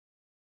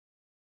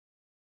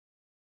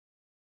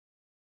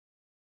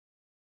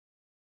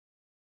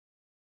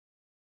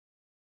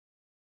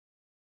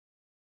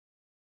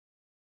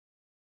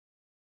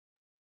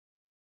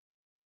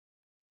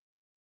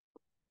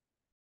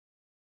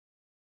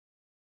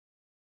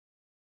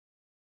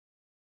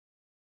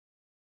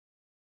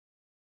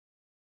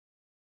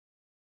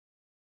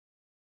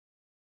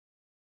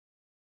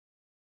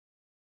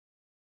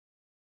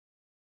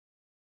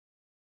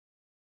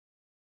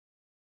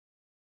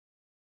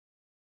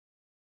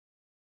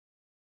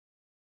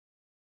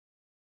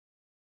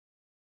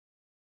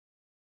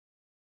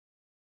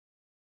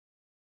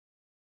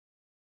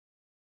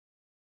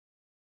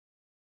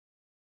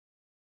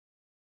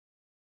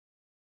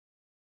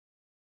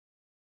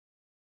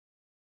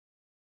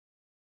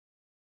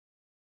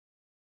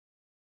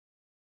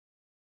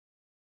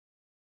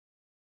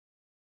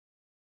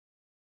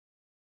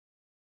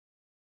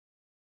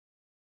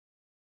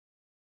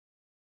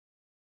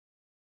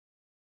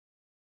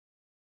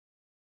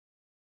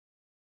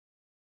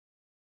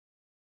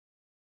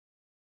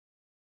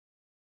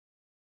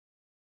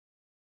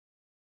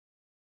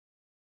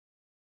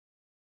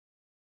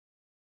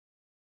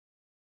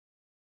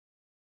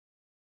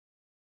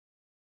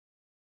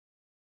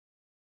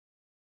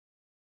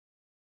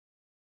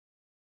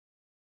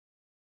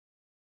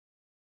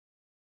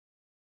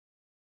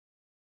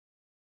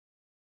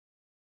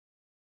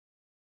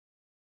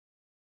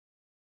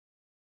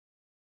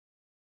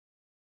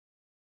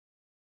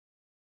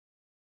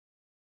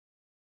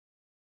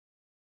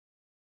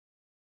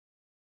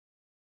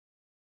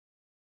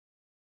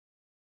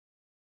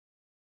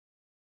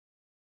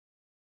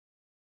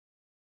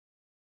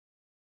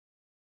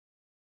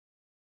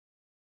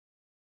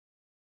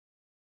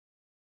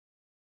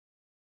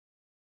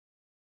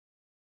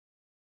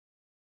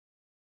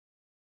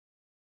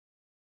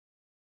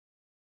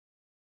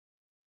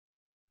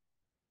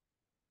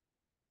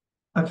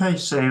Okay,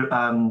 so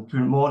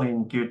good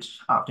morning, good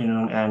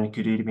afternoon, and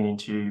good evening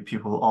to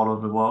people all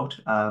over the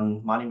world.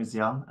 My name is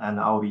Jan, and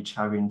I will be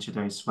chairing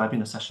today's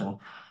webinar session.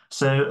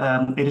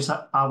 So it is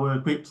our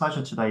great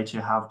pleasure today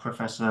to have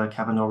Professor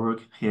Kevin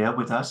O'Rourke here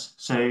with us.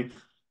 So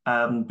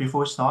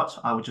before we start,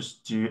 I will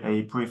just do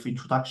a brief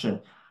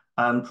introduction.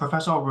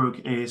 Professor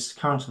O'Rourke is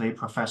currently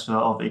Professor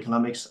of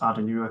Economics at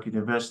the New York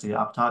University,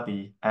 Abu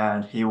Dhabi,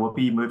 and he will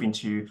be moving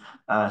to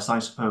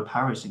Sciences Po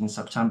Paris in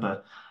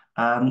September.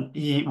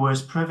 He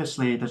was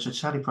previously the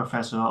Ciccelli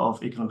Professor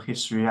of Economic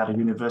History at the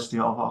University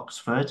of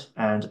Oxford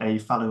and a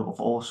Fellow of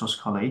All Souls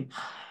College.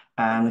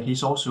 And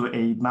he's also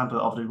a member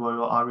of the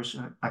Royal Irish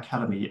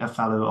Academy, a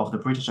Fellow of the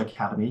British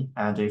Academy,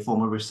 and a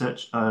former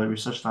research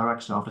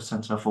director of the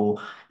Centre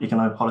for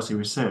Economic Policy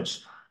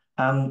Research.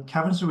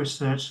 Kevin's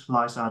research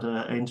lies at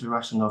the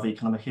intersection of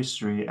economic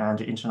history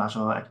and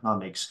international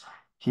economics.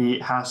 He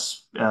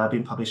has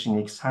been publishing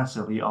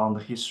extensively on the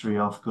history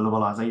of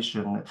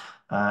globalization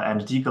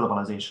and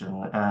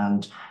deglobalization,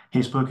 and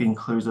his book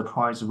includes the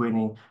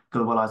prize-winning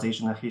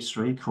Globalization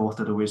History,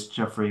 co-authored with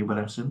Jeffrey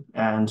Williamson,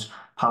 and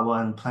Power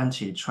and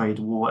Plenty, Trade,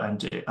 War,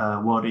 and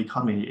World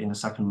Economy in the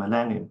Second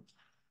Millennium.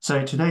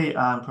 So today,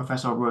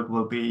 Professor O'Rourke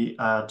will be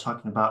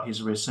talking about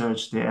his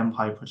research, the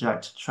Empire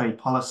Project, Trade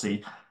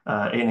Policy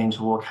in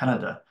Interwar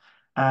Canada.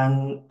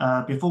 And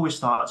before we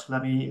start,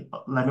 let me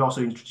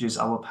also introduce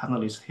our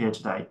panelists here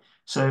today.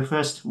 So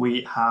first,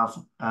 we have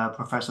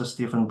Professor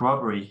Stephen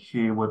Brodbury,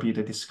 who will be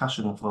the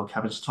discussion for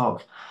Kevin's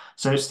talk.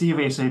 So Steve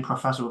is a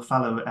professor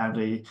fellow and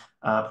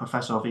a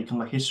professor of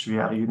economic history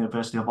at the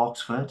University of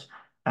Oxford,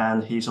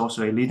 and he's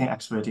also a leading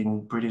expert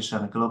in British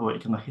and global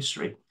economic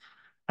history.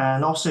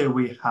 And also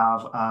we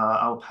have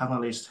our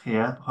panelist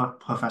here,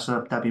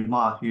 Professor Debbie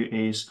Ma, who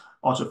is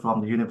also from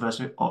the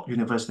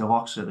University of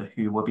Oxford,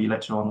 who will be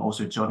later on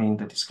also joining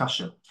the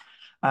discussion.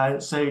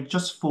 So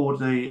just for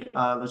the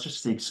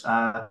logistics,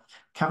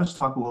 Kevin's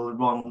talk will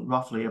run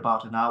roughly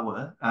about an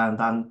hour, and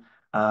then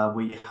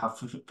we have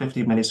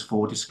 50 minutes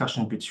for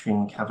discussion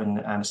between Kevin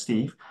and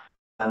Steve.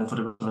 And for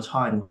the rest of the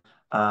time,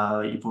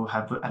 if we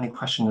have any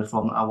questions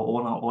from our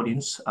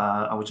audience,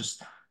 I will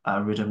just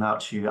read them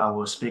out to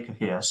our speaker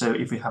here. So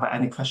if you have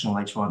any question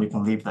later on, you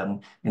can leave them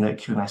in the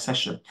Q&A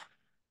session.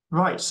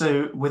 Right,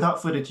 so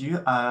without further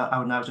ado, I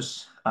will now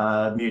just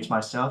mute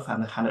myself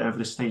and hand over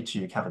the stage to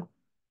you, Kevin.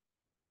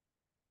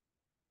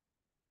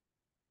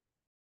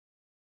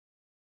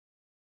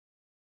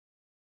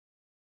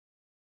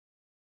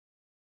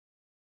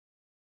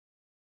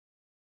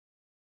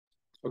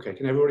 Okay,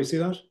 can everybody see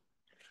that?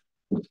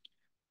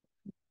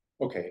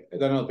 Okay,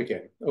 then I'll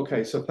begin.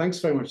 Okay, so thanks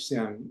very much,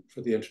 Sian,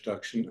 for the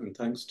introduction, and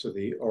thanks to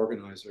the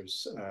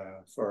organizers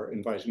for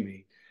inviting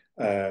me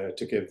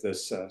to give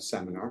this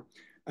seminar.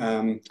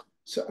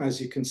 So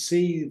as you can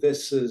see,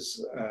 this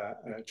is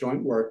a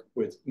joint work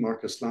with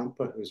Marcus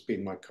Lampe, who's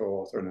been my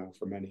co-author now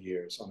for many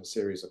years on a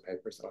series of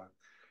papers that I'll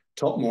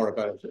talk more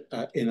about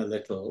in a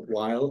little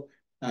while.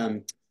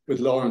 With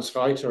Lawrence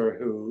Reiter,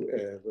 who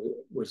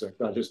was a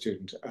graduate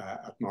student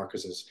at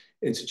Marcus's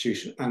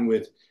institution, and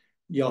with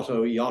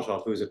Yotto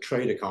Yotov, who's a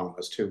trade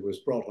economist who was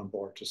brought on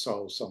board to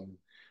solve some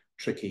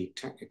tricky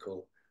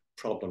technical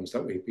problems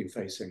that we've been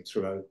facing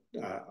throughout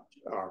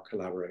our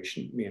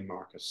collaboration, me and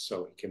Marcus.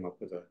 So he came up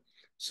with a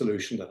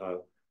solution that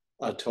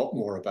I'll talk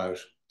more about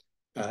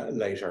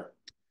later.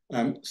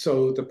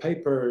 So the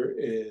paper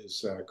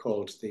is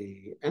called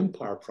the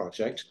Empire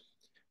Project.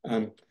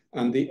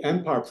 And the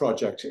Empire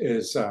Project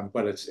is,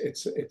 well,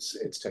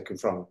 it's taken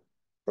from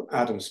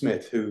Adam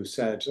Smith, who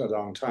said a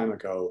long time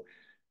ago,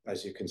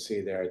 as you can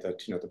see there, that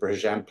the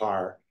British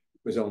Empire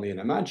was only an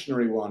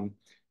imaginary one.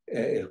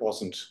 It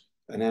wasn't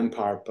an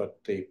empire,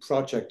 but the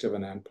project of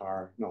an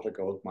empire, not a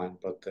gold mine,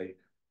 but the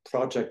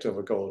project of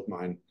a gold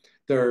mine.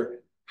 Now,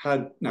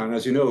 and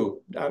as you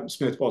know, Adam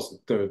Smith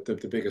wasn't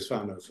the biggest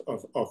fan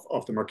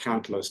of the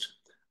mercantilist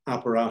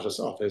apparatus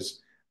of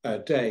his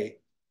day.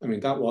 I mean,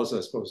 that was,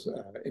 I suppose,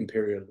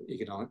 imperial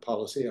economic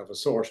policy of a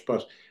sort.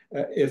 But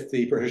if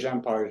the British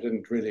Empire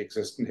didn't really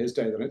exist in his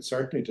day, then it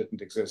certainly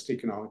didn't exist,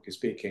 economically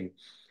speaking,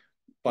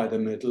 by the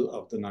middle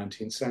of the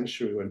 19th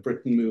century, when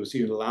Britain moves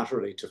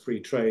unilaterally to free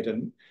trade,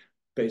 and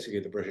basically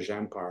the British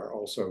Empire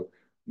also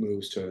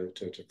moves to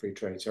free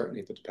trade.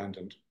 Certainly the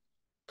dependent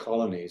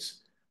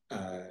colonies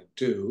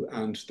do.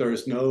 And there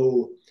is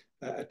no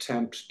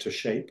attempt to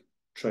shape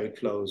trade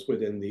flows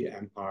within the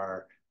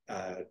empire,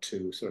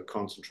 to sort of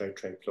concentrate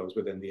trade flows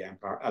within the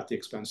empire at the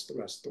expense of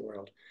the rest of the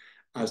world,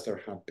 as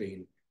there had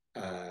been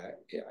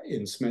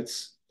in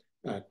Smith's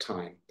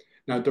time.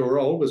 Now, there were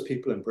always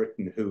people in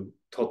Britain who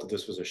thought that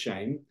this was a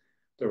shame.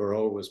 There were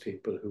always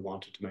people who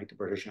wanted to make the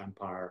British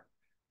Empire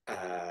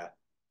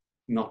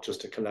not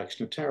just a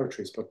collection of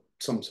territories, but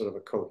some sort of a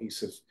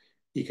cohesive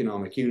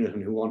economic unit,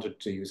 and who wanted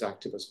to use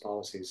activist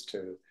policies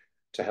to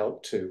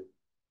help to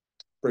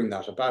bring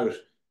that about.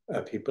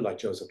 People like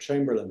Joseph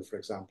Chamberlain, for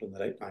example, in the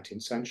late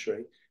 19th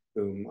century,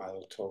 whom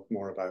I'll talk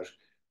more about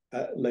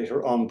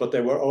later on. But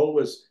they were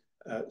always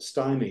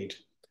stymied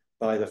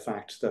by the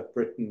fact that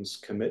Britain's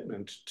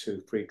commitment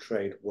to free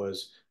trade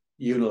was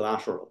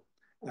unilateral.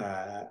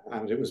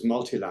 and it was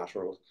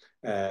multilateral.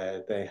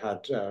 They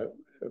had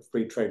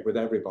free trade with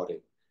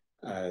everybody.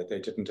 They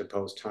didn't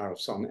impose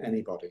tariffs on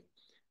anybody.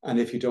 And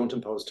if you don't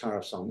impose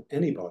tariffs on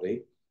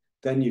anybody,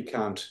 then you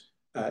can't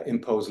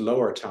impose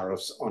lower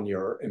tariffs on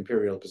your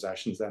imperial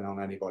possessions than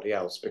on anybody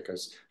else,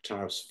 because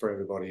tariffs for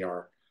everybody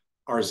are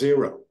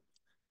zero.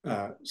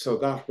 So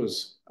that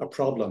was a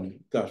problem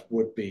that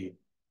would be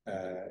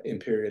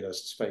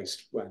imperialists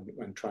faced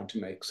when trying to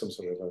make some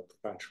sort of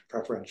a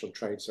preferential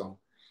trade zone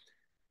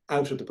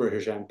out of the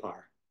British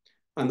Empire.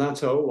 And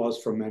that's how it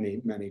was for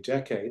many, many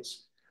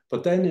decades.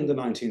 But then in the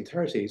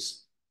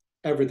 1930s,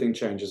 everything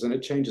changes, and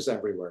it changes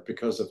everywhere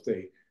because of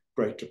the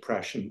Great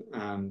Depression.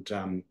 And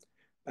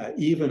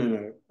even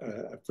in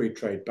a free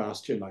trade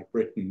bastion like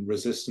Britain,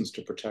 resistance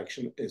to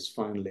protection is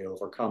finally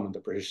overcome, and the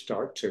British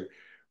start to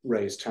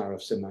raise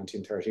tariffs in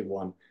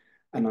 1931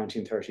 and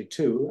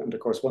 1932. And of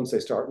course, once they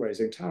start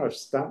raising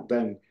tariffs, that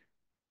then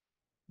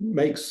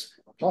makes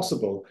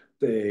possible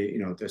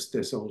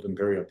this old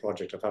imperial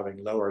project of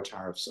having lower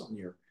tariffs on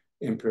your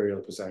imperial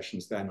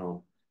possessions than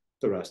on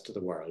the rest of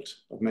the world,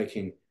 of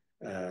making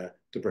the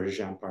British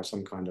Empire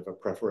some kind of a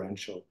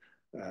preferential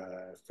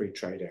free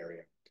trade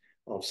area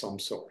of some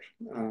sort.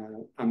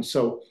 And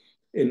so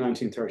in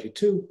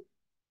 1932,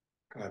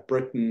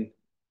 Britain,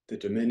 the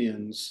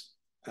Dominions,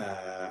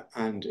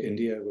 and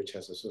India, which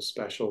has a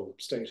special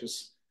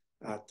status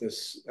at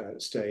this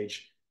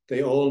stage,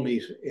 they all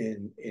meet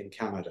in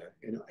Canada,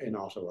 in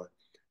Ottawa,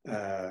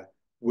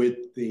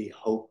 with the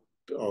hope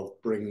of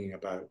bringing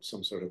about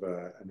some sort of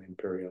an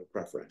imperial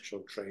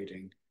preferential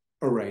trading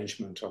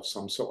arrangement of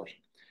some sort.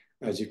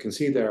 As you can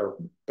see there,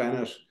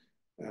 Bennett,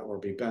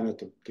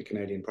 the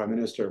Canadian Prime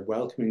Minister,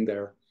 welcoming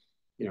there,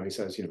 he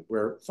says,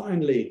 we're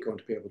finally going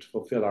to be able to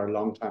fulfill our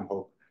long-time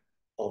hope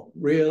of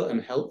real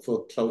and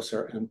helpful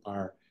closer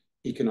empire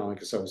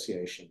economic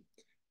association.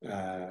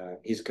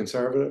 He's a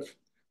conservative.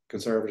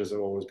 Conservatives have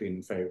always been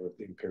in favor of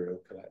the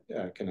imperial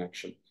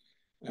connection.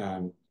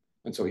 And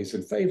so he's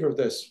in favor of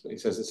this. He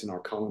says it's in our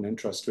common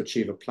interest to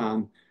achieve a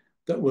plan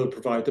that will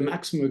provide the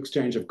maximum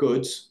exchange of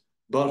goods,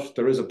 but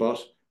there is a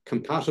but,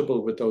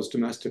 compatible with those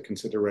domestic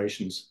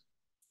considerations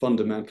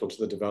fundamental to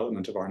the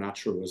development of our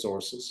natural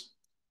resources.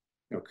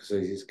 Because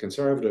he's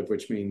conservative,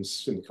 which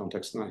means in the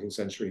context of the 19th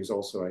century, he's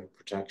also a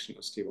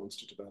protectionist. He wants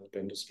to develop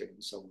industry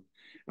and so on.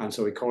 And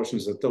so he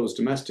cautions that those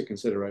domestic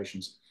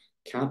considerations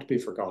can't be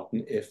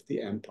forgotten if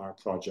the empire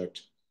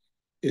project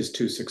is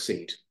to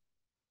succeed.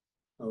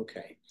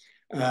 Okay.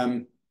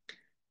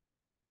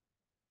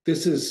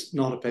 This is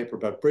not a paper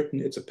about Britain.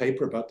 It's a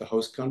paper about the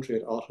host country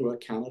at Ottawa,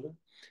 Canada.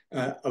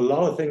 A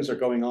lot of things are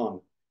going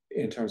on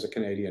in terms of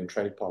Canadian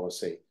trade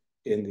policy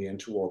in the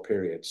interwar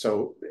period.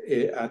 So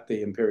at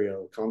the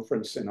Imperial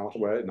Conference in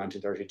Ottawa in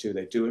 1932,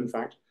 they do in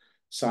fact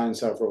sign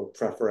several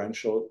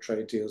preferential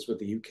trade deals with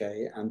the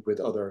UK and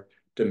with other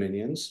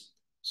dominions.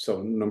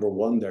 So number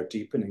one, they're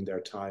deepening their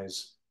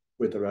ties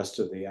with the rest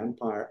of the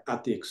empire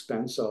at the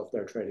expense of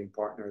their trading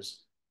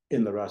partners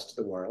in the rest of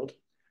the world.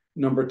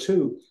 Number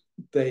two,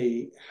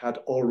 they had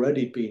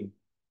already been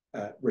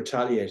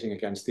retaliating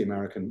against the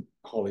American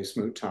Hawley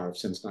Smoot tariff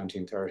since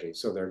 1930.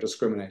 So they're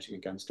discriminating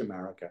against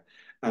America.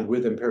 And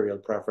with imperial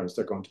preference,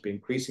 they're going to be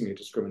increasingly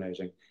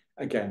discriminating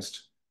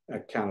against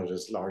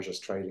Canada's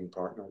largest trading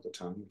partner at the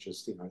time, which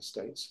is the United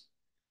States.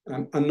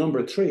 And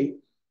number three,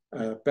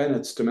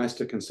 Bennett's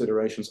domestic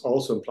considerations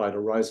also implied a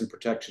rise in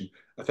protection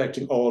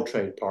affecting all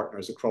trade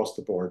partners across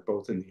the board,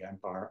 both in the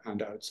empire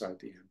and outside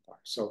the empire.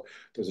 So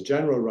there's a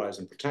general rise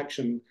in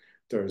protection,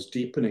 there's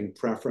deepening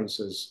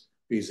preferences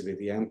vis-a-vis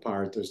the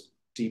empire, there's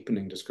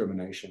deepening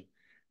discrimination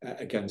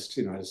against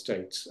the United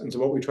States. And so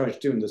what we try to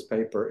do in this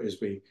paper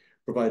is we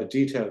provide a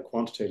detailed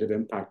quantitative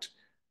impact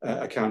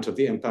account of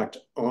the impact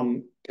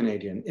on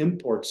Canadian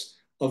imports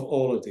of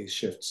all of these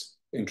shifts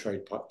in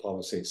trade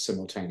policies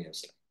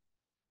simultaneously.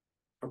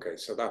 Okay,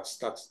 so that's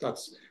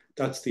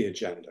the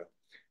agenda.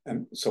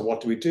 So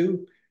what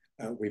do?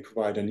 We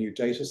provide a new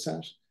data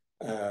set,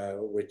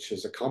 which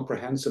is a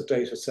comprehensive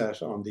data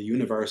set on the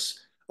universe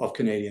of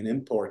Canadian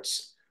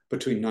imports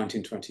between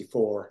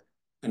 1924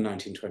 and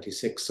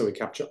 1926. So we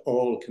capture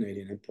all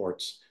Canadian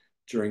imports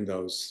during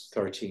those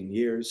 13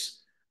 years.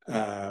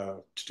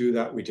 To do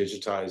that, we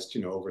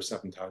digitized, over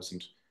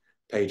 7,000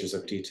 pages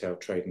of detailed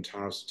trade and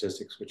tariff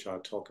statistics, which I'll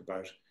talk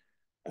about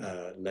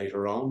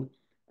later on.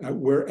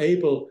 We're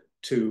able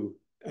to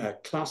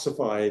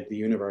classify the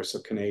universe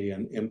of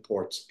Canadian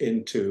imports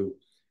into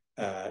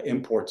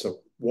imports of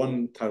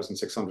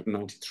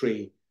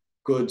 1,693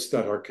 goods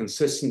that are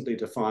consistently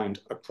defined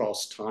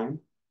across time.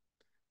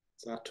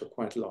 So that took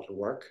quite a lot of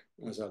work,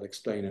 as I'll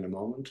explain in a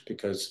moment,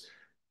 because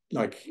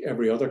like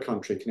every other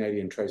country,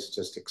 Canadian trade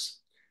statistics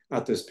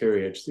at this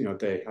period,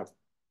 they have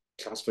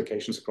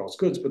classifications across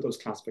goods, but those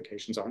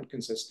classifications aren't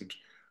consistent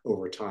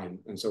over time.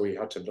 And so we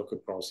had to look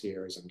across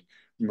years and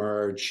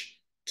merge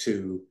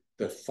to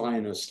the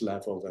finest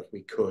level that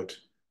we could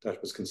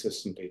that was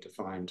consistently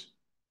defined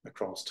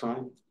across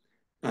time.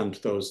 And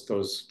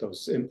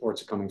those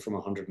imports are coming from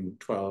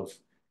 112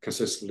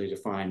 consistently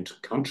defined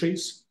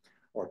countries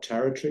or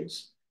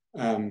territories.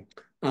 And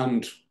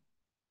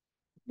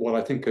what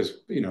I think is,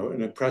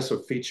 an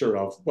impressive feature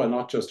of, well,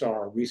 not just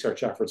our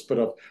research efforts, but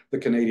of the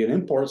Canadian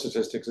import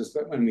statistics is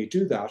that when we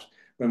do that,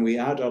 when we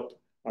add up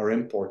our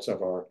imports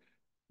of our,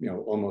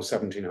 almost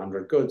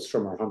 1,700 goods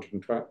from our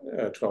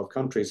 112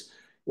 countries,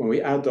 when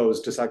we add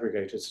those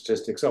disaggregated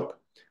statistics up,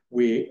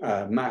 we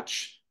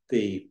match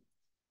the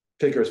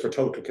figures for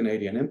total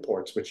Canadian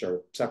imports, which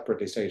are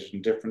separately stated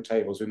in different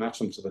tables. We match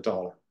them to the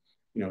dollar,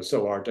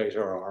 so our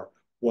data are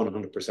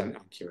 100%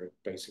 accurate,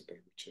 basically,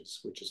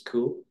 which is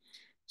cool.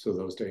 So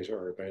those data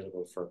are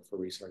available for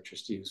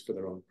researchers to use for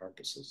their own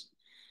purposes.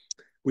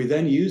 We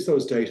then use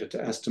those data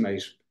to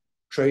estimate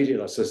trade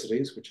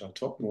elasticities, which I'll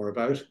talk more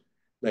about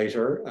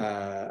later,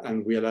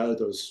 and we allow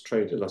those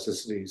trade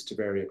elasticities to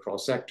vary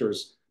across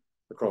sectors,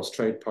 across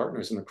trade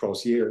partners, and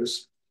across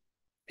years.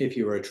 If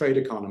you were a trade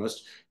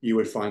economist, you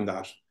would find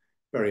that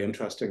very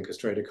interesting because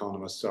trade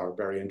economists are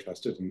very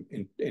interested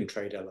in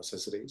trade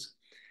elasticities.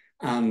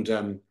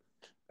 And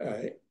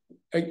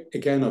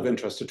again, of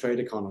interest to trade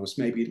economists,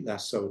 maybe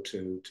less so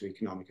to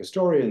economic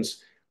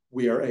historians,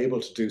 we are able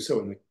to do so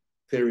in a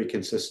theory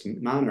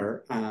consistent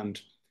manner. And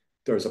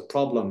there's a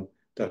problem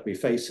that we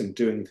face in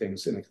doing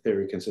things in a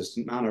theory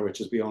consistent manner, which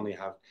is we only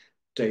have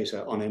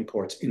data on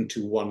imports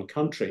into one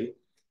country.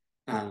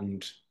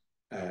 And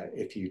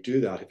if you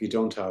do that, if you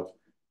don't have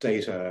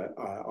data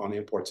on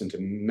imports into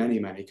many,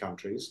 many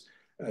countries,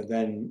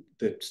 then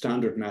the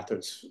standard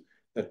methods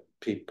that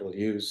people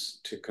use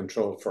to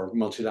control for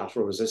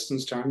multilateral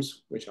resistance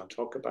terms, which I'll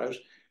talk about,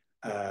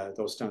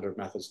 those standard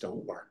methods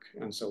don't work.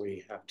 And so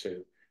we have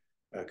to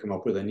come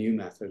up with a new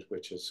method,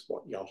 which is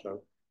what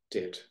Yotto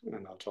did.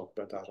 And I'll talk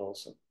about that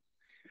also.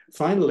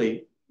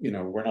 Finally,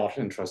 we're not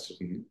interested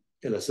in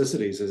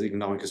elasticities as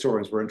economic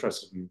historians. We're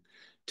interested in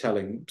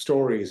telling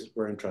stories.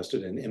 We're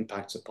interested in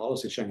impacts of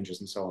policy changes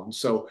and so on.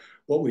 So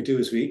what we do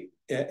is we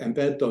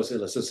embed those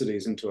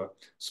elasticities into a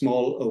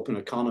small open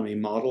economy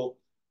model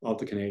of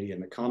the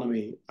Canadian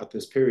economy at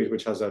this period,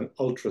 which has an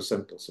ultra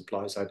simple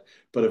supply side,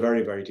 but a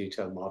very, very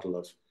detailed model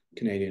of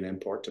Canadian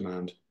import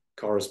demand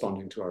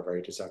corresponding to our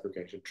very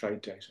disaggregated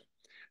trade data.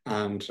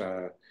 And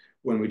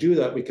when we do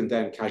that, we can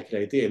then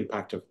calculate the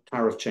impact of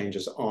tariff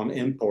changes on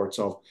imports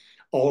of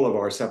all of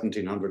our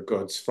 1,700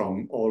 goods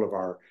from all of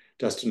our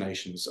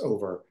destinations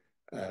over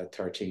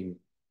 13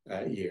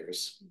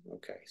 years.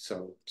 Okay,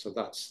 so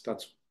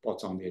that's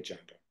what's on the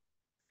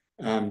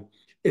agenda.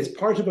 It's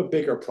part of a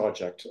bigger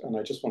project, and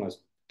I just want to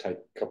take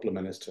a couple of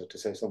minutes to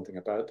say something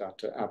about that,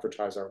 to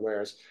advertise our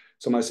wares.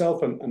 So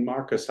myself and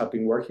Marcus have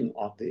been working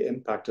on the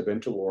impact of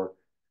interwar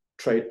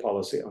trade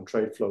policy on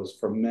trade flows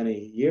for many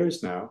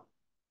years now.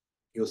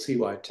 You'll see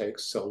why it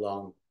takes so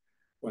long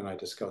when I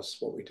discuss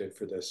what we did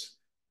for this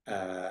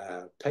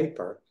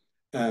paper.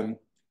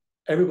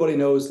 Everybody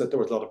knows that there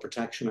was a lot of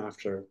protection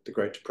after the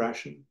Great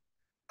Depression,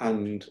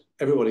 and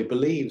everybody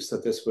believes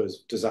that this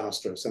was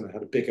disastrous and it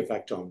had a big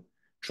effect on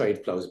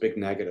trade flows, a big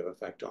negative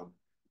effect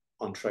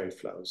on trade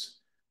flows.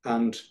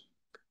 And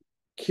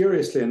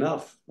curiously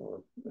enough,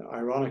 or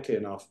ironically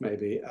enough,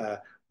 maybe,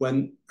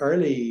 when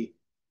early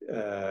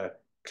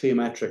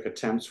cliometric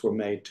attempts were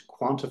made to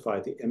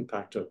quantify the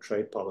impact of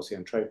trade policy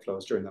and trade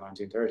flows during the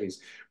 1930s,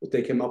 but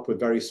they came up with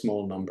very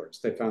small numbers.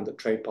 They found that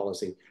trade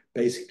policy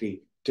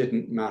basically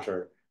didn't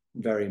matter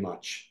very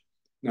much.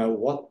 Now,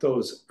 what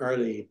those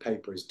early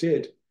papers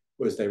did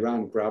was they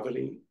ran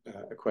gravity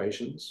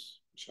equations,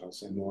 which I'll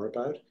say more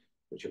about,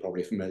 which you're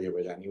probably familiar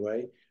with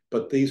anyway,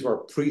 but these were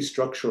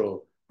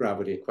pre-structural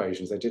gravity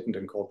equations. They didn't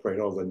incorporate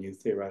all the new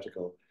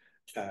theoretical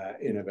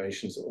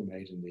innovations that were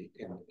made in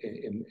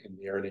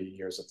the early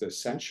years of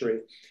this century.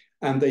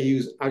 And they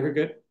use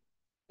aggregate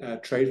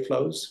trade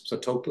flows, so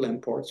total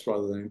imports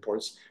rather than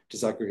imports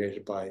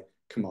disaggregated by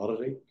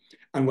commodity.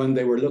 And when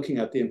they were looking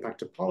at the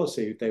impact of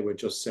policy, they would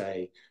just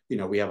say,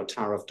 we have a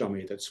tariff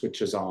dummy that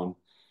switches on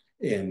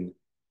in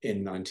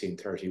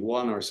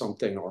 1931 or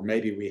something, or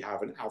maybe we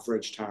have an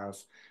average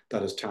tariff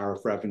that is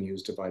tariff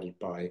revenues divided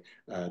by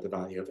the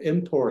value of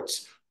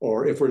imports.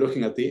 Or if we're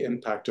looking at the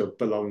impact of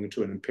belonging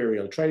to an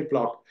imperial trade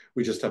bloc,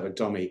 we just have a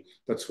dummy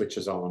that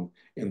switches on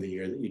in the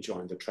year that you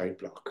join the trade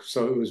bloc.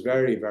 So it was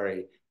very,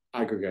 very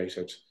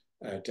aggregated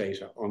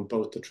data on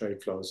both the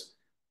trade flows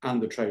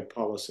and the trade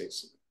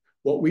policies.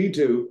 What we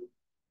do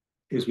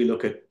is we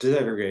look at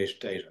disaggregated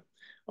data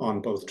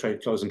on both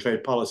trade flows and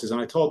trade policies. And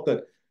I thought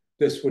that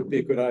this would be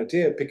a good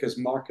idea because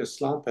Marcus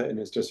Slampa in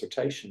his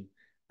dissertation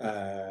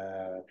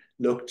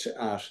looked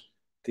at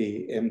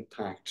the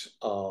impact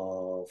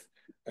of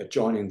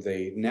joining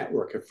the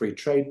network of free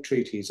trade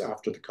treaties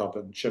after the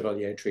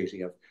Cobb-Chevalier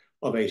Treaty of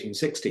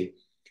 1860.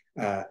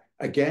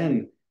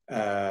 Again,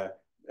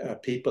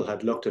 people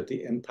had looked at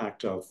the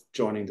impact of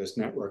joining this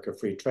network of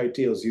free trade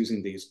deals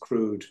using these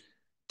crude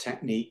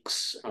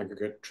techniques,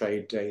 aggregate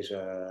trade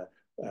data,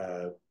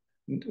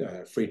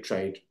 free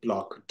trade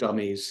block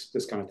dummies,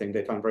 this kind of thing.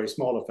 They found very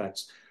small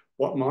effects.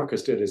 What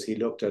Marcus did is he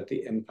looked at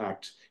the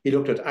impact. He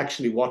looked at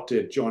actually what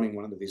did joining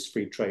one of these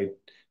free trade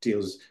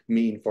deals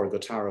mean for the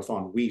tariff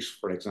on wheat,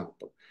 for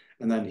example.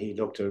 And then he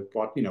looked at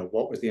what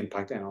was the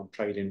impact then on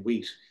trade in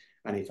wheat.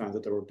 and he found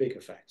that there were big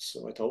effects.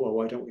 So I thought, well,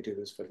 why don't we do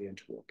this for the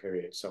interwar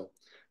period? So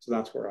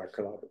that's where our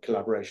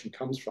collaboration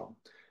comes from.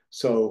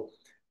 So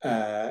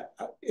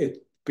it's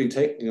been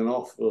taking an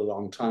awful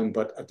long time,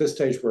 but at this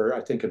stage we're,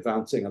 I think,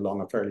 advancing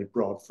along a fairly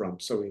broad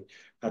front. So we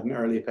had an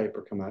early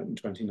paper come out in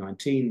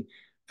 2019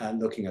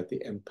 looking at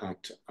the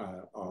impact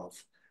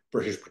of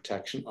British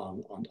protection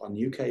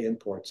on UK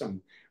imports. And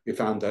we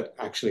found that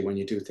actually when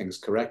you do things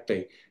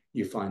correctly,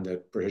 you find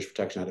that British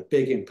protection had a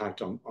big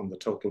impact on the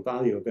total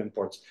value of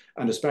imports,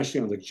 and especially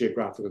on the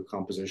geographical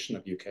composition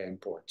of UK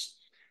imports.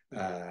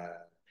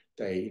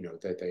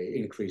 They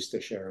increased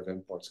the share of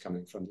imports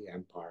coming from the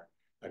empire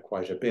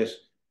quite a bit.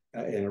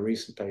 In a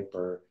recent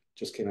paper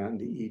just came out in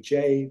the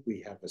EJ,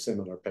 we have a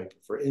similar paper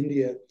for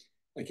India.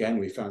 Again,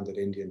 we found that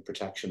Indian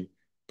protection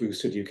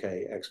boosted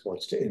UK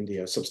exports to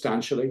India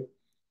substantially.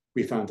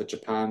 We found that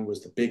Japan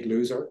was the big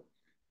loser.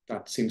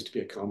 That seems to be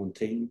a common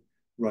theme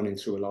running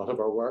through a lot of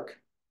our work.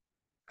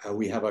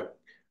 We have a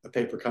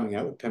paper coming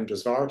out with Pim de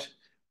Zwart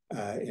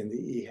in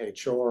the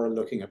EHR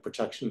looking at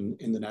protection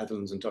in the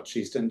Netherlands and Dutch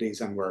East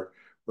Indies, and we're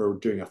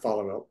doing a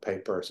follow-up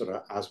paper sort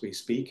of as we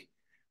speak.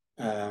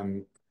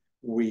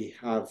 We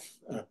have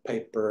a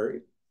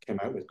paper came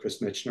out with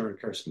Chris Michener and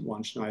Kirsten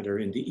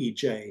Wanschneider in the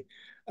EJ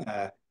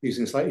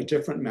using slightly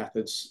different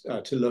methods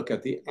to look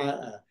at the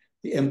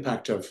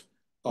impact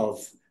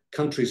of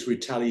countries'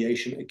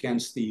 retaliation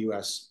against the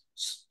US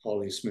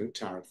smooth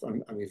tariff.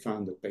 And we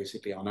found that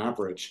basically on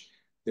average,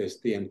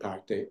 the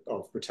impact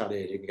of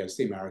retaliating against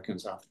the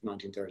Americans after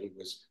 1930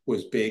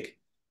 was big,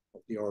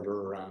 of the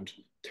order around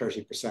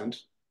 30%.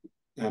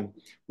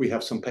 We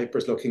have some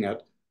papers looking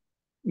at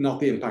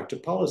not the impact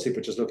of policy,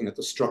 but just looking at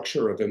the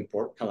structure of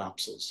import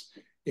collapses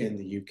in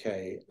the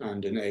UK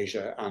and in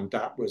Asia. And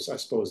that was, I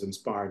suppose,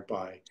 inspired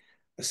by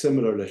a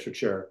similar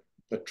literature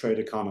that trade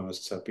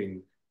economists have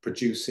been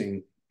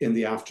producing in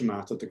the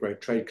aftermath of the Great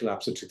Trade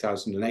Collapse of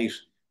 2008.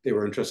 They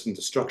were interested in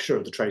the structure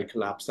of the trade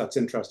collapse. That's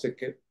interesting.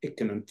 It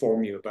can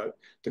inform you about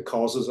the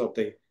causes of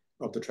the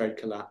trade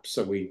collapse.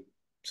 So we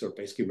sort of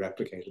basically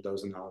replicated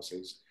those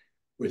analyses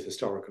with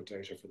historical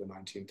data for the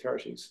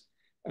 1930s.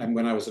 And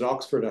when I was at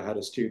Oxford, I had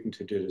a student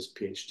who did his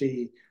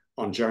PhD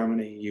on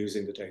Germany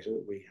using the data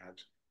that we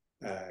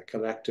had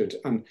collected.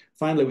 And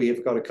finally, we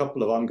have got a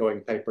couple of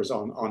ongoing papers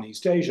on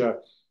East Asia.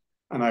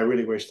 And I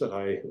really wish that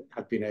I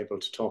had been able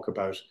to talk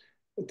about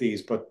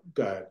these, but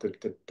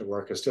the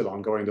work is still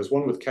ongoing. There's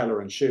one with Keller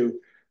and Xu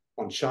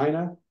on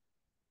China.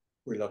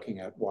 We're looking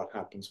at what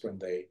happens when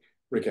they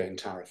regain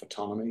tariff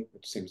autonomy,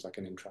 which seems like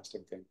an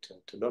interesting thing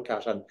to look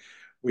at. And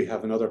we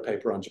have another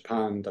paper on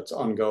Japan that's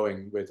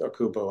ongoing with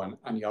Okubo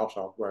and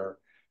Yota, where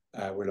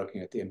we're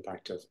looking at the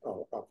impact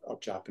of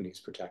Japanese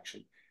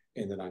protection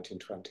in the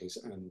 1920s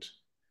and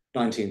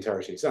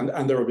 1930s.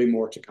 And there will be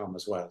more to come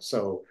as well.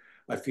 So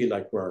I feel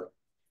like we're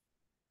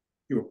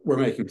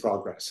making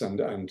progress, and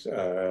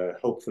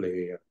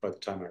hopefully by the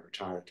time I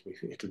retire,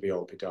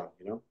 it'll be done,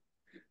 you know.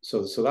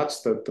 So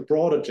that's the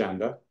broad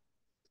agenda.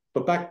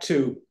 But back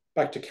to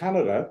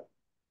Canada,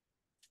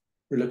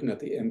 we're looking at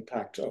the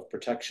impact of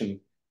protection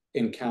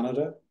in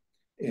Canada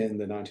in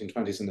the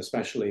 1920s and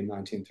especially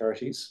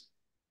 1930s.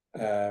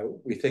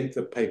 We think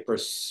the paper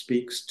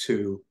speaks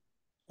to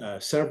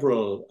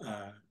several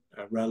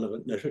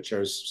relevant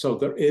literatures. So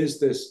there is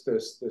this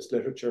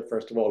literature,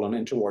 first of all, on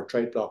interwar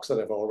trade blocks that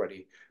I've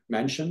already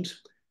mentioned.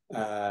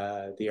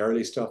 The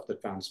early stuff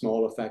that found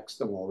small effects,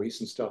 the more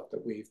recent stuff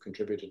that we've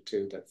contributed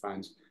to that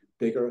finds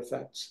bigger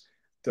effects.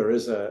 There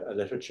is a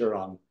literature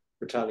on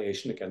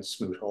retaliation against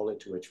smooth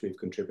haulage, to which we've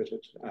contributed.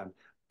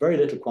 Very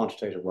little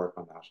quantitative work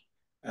on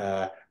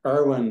that.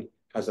 Irwin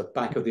has a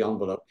back of the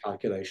envelope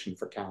calculation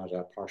for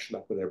Canada, partial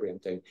equilibrium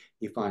thing.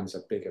 He finds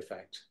a big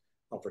effect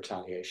of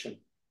retaliation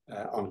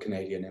on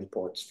Canadian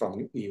imports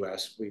from the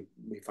US.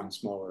 We find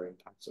smaller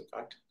impacts, in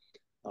fact.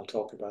 I'll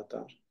talk about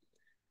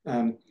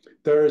that.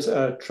 There's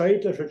a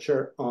trade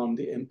literature on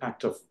the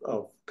impact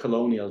of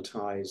colonial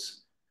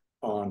ties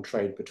on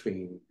trade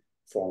between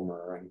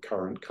former and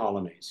current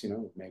colonies, you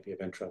know, maybe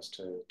of interest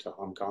to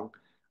Hong Kong,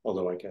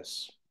 although I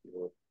guess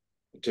you're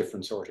a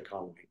different sort of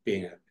colony,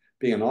 being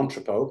an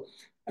entrepot.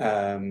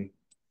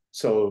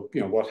 So, you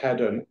know, what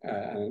Head and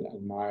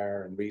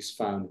Meyer and Rees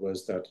found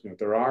was that, you know,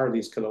 there are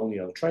these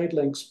colonial trade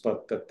links,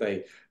 but that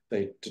they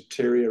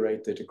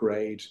deteriorate, they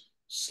degrade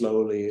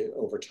slowly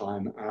over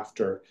time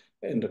after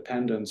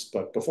independence.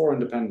 But before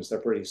independence, they're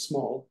pretty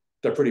small.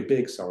 They're pretty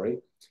big, sorry.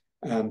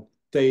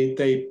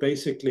 They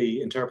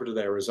basically interpreted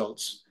their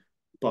results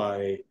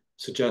by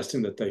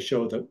suggesting that they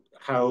show that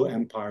how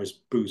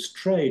empires boost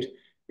trade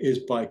is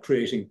by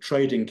creating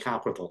trading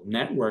capital,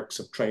 networks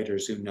of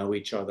traders who know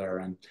each other,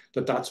 and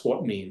that's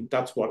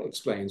what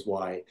explains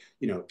why,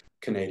 you know,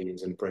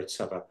 Canadians and Brits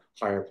have a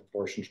higher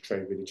proportion to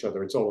trade with each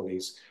other. It's all of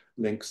these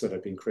links that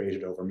have been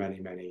created over many,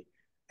 many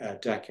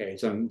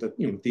decades, and that,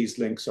 you know, these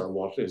links are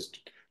what is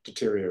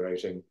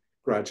deteriorating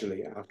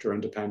gradually after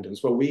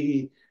independence. Well,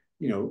 we,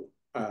 you know,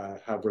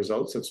 have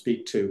results that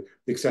speak to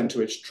the extent to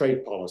which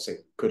trade policy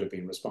could have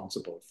been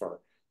responsible for,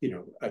 you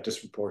know, a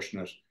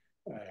disproportionate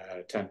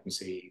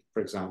tendency,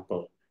 for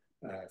example,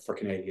 for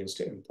Canadians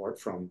to import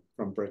from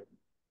Britain.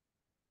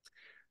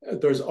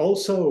 There's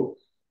also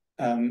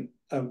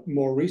a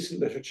more recent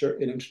literature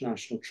in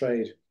international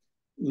trade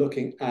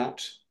looking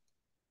at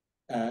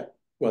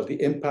well,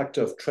 the impact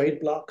of trade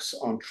blocs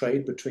on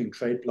trade between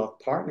trade bloc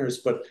partners,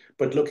 but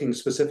looking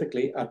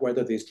specifically at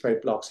whether these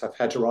trade blocs have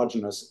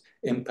heterogeneous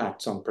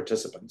impacts on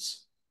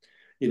participants.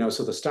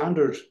 So the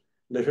standard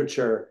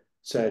literature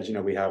said,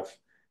 we have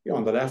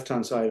on the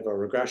left-hand side of our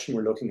regression,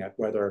 we're looking at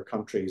whether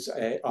countries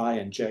I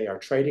and J are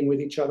trading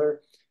with each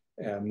other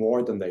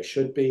more than they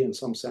should be in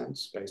some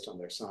sense, based on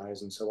their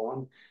size and so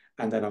on.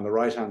 And then on the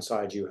right-hand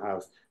side, you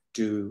have,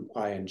 do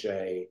I and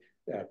J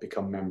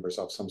become members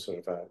of some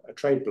sort of a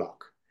trade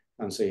bloc?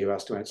 And so you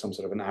estimate some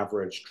sort of an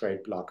average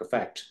trade bloc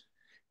effect,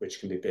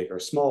 which can be big or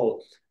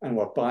small. And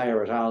what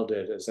Bayer et al.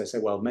 Did is they say,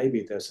 well,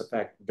 maybe this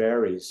effect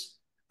varies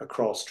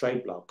across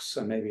trade blocs,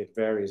 and maybe it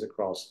varies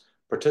across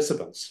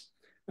participants.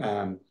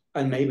 And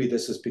maybe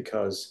this is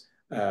because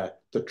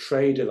the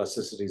trade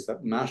elasticities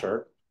that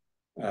matter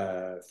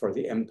for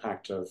the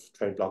impact of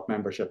trade bloc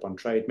membership on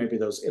trade, maybe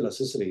those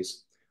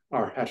elasticities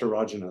are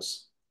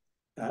heterogeneous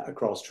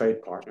across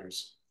trade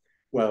partners.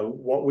 Well,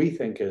 what we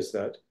think is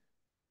that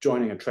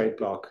joining a trade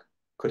bloc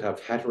could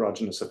have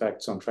heterogeneous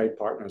effects on trade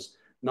partners,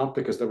 not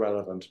because the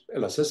relevant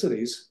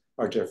elasticities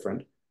are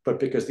different, but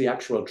because the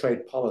actual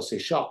trade policy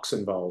shocks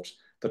involved,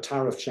 the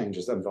tariff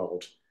changes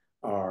involved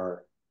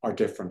are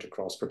different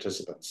across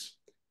participants.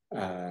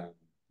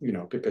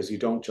 Because you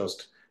don't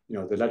just,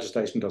 the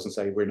legislation doesn't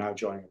say we're now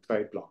joining a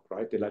trade bloc,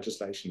 right? The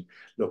legislation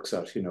looks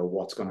at,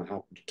 what's going to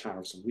happen to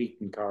tariffs on wheat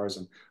and cars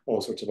and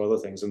all sorts of other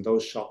things. And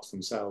those shocks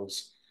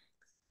themselves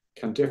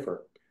can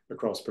differ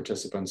across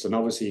participants. And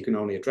obviously you can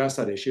only address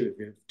that issue if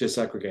you have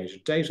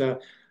disaggregated data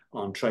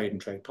on trade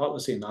and trade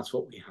policy, and that's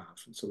what we have.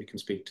 And so we can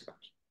speak to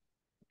that.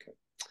 Okay.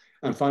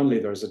 And finally,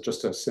 there's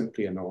just a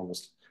simply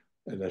enormous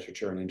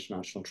literature in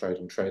international trade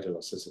and trade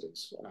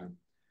elasticities,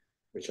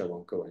 which I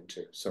won't go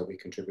into. So we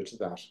contribute to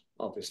that,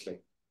 obviously,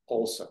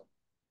 also.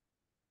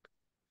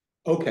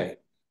 Okay.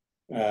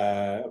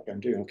 Okay, I'm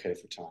doing okay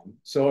for time.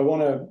 So I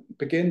want to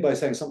begin by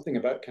saying something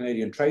about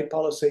Canadian trade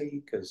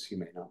policy, because you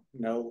may not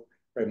know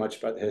very much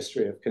about the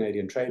history of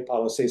Canadian trade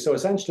policy. So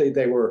essentially,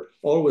 they were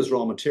always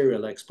raw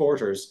material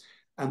exporters,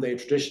 and they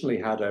traditionally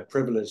had a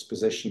privileged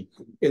position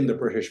in the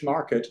British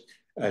market,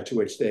 to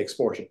which they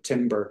exported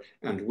timber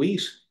and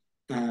wheat.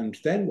 And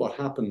then what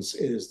happens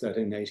is that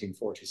in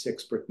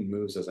 1846, Britain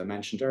moves, as I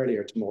mentioned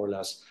earlier, to more or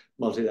less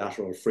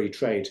multilateral free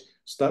trade.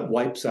 So that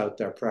wipes out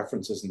their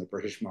preferences in the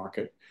British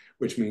market,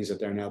 which means that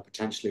they're now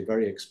potentially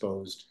very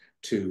exposed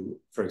to,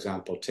 for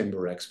example,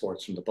 timber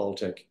exports from the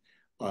Baltic,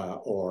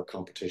 or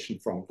competition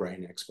from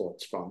grain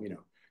exports from,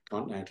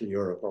 continental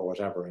Europe or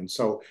whatever. And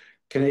so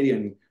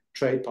Canadian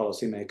trade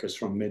policymakers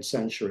from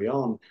mid-century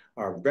on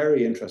are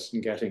very interested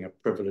in getting a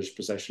privileged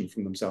position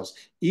from themselves,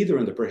 either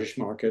in the British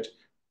market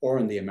or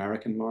in the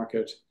American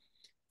market.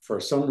 For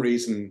some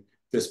reason,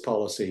 this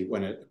policy,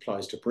 when it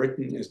applies to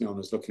Britain, is known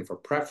as looking for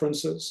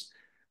preferences.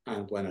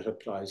 And when it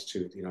applies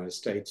to the United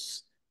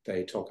States,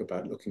 they talk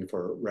about looking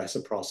for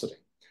reciprocity.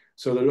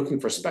 So they're looking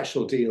for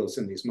special deals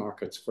in these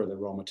markets for the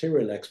raw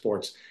material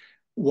exports,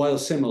 while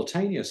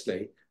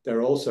simultaneously,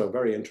 they're also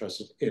very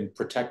interested in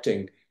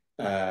protecting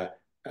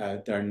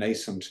their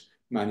nascent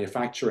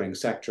manufacturing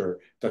sector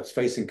that's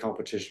facing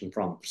competition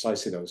from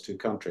precisely those two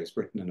countries,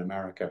 Britain and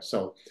America.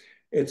 So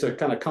it's a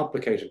kind of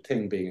complicated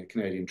thing being a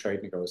Canadian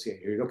trade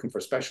negotiator. You're looking for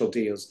special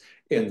deals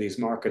in these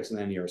markets, and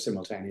then you're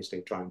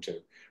simultaneously trying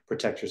to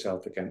protect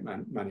yourself against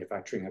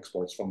manufacturing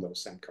exports from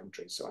those same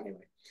countries. So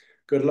anyway,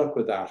 good luck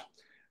with that.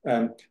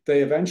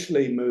 They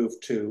eventually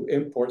moved to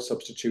import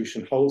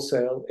substitution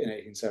wholesale in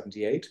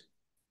 1878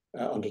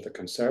 under the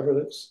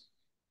Conservatives.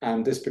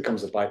 And this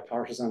becomes a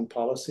bipartisan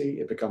policy.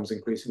 It becomes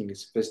increasingly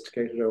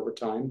sophisticated over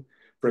time.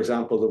 For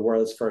example, the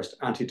world's first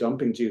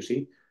anti-dumping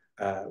duty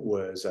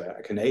was a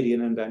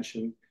Canadian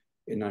invention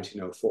in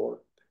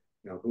 1904.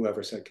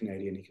 Whoever said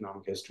Canadian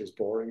economic history is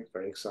boring, it's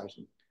very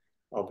exciting,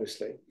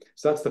 obviously.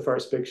 So that's the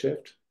first big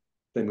shift.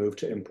 They moved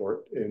to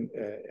import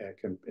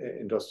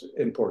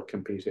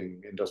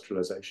competing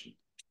industrialization,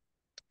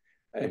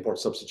 import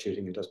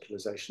substituting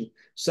industrialization.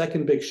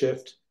 Second big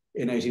shift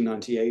in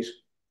 1898,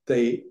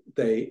 they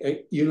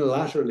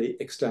unilaterally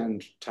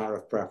extend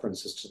tariff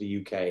preferences to the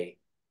UK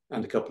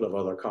and a couple of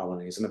other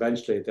colonies. And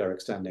eventually they're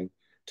extending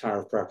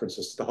tariff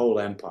preferences to the whole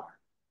empire,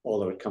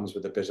 although it comes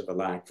with a bit of a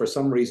lag. For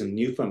some reason,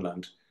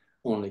 Newfoundland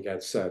only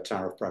gets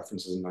tariff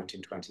preferences in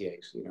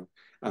 1928,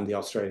 and the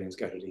Australians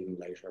get it even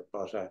later.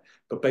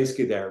 But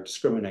basically they're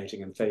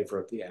discriminating in favor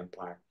of the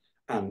empire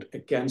and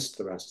against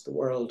the rest of the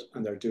world,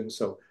 and they're doing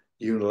so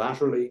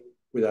unilaterally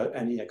without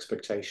any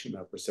expectation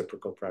of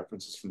reciprocal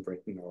preferences from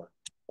Britain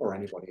or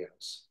anybody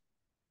else.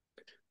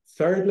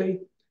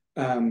 Thirdly,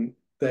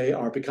 they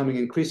are becoming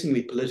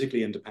increasingly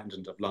politically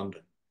independent of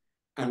London.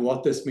 And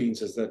what this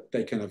means is that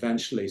they can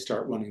eventually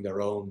start running their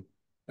own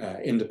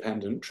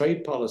independent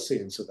trade policy.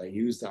 And so they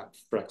use that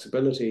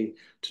flexibility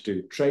to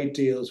do trade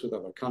deals with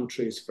other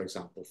countries, for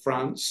example,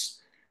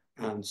 France.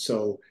 And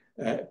so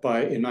in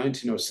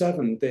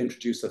 1907, they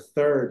introduced a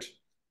third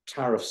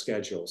tariff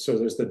schedule. So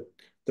there's the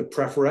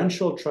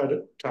preferential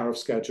tariff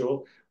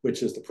schedule,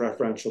 which is the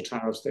preferential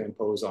tariffs they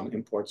impose on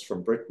imports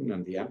from Britain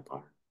and the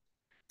Empire.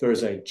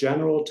 There's a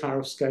general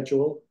tariff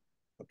schedule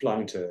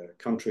applying to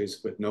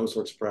countries with no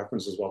sorts of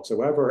preferences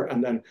whatsoever.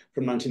 And then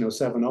from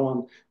 1907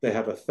 on, they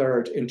have a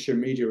third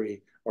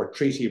intermediary or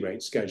treaty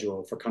rate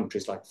schedule for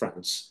countries like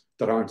France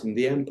that aren't in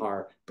the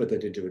empire, but they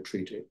did do a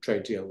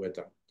trade deal with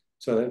them.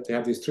 So they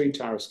have these three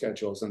tariff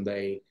schedules, and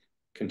they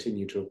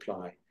continue to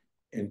apply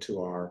into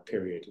our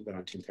period in the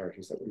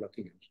 1930s that we're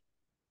looking at.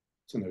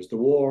 So there's the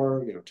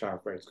war,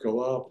 tariff rates go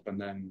up, and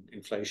then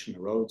inflation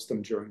erodes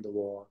them during the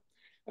war.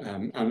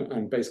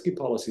 And basically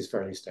policy is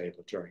fairly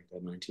stable during the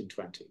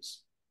 1920s.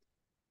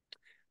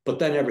 But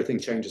then everything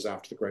changes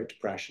after the Great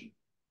Depression.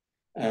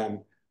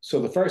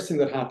 So the first thing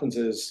that happens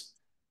is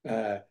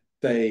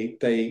they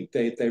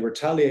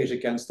retaliate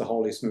against the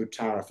Hawley-Smoot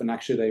tariff, and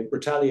actually they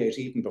retaliate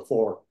even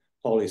before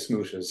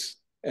Hawley-Smoot is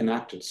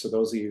enacted. So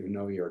those of you who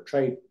know your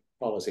trade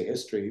policy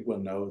history will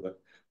know that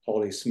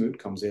Hawley-Smoot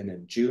comes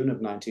in June of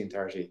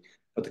 1930,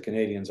 but the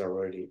Canadians are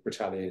already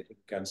retaliating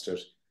against it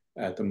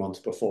the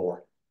month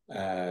before.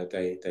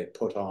 They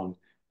put on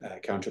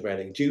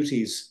countervailing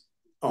duties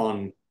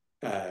on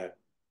a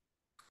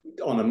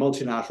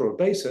multilateral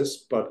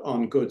basis, but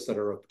on goods that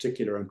are of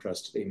particular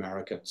interest to the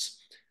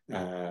Americans.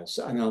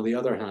 And on the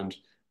other hand,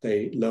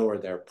 they lower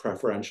their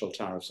preferential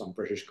tariffs on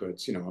British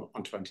goods,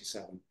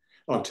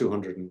 on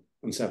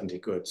 270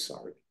 goods,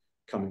 sorry,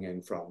 coming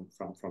in from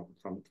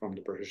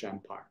the British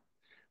Empire.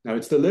 Now,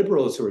 it's the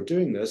Liberals who are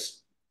doing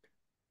this.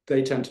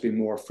 They tend to be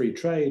more free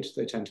trade.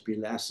 They tend to be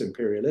less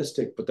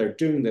imperialistic, but they're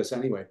doing this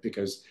anyway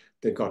because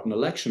they've got an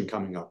election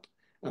coming up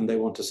and they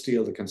want to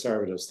steal the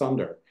Conservatives'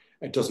 thunder.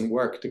 It doesn't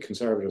work. The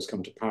Conservatives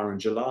come to power in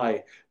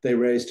July. They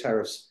raise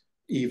tariffs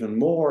even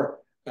more,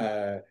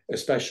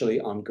 especially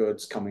on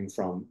goods coming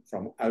from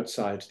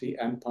outside the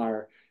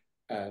empire.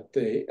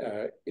 They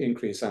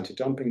increase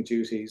anti-dumping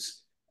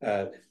duties.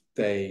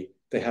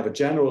 They have a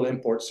general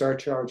import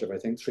surcharge of, I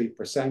think,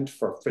 3%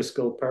 for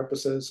fiscal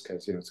purposes,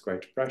 because it's a Great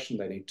Depression,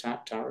 they need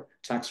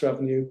tax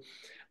revenue.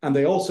 And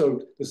they also,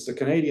 this is a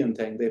Canadian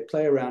thing, they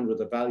play around with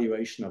the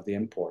valuation of the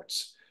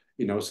imports.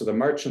 So the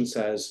merchant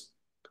says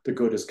the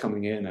good is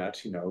coming in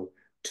at,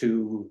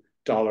 $2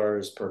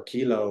 per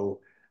kilo,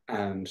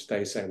 and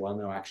they say, well,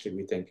 no, actually,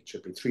 we think it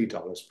should be $3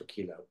 per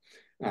kilo.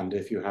 And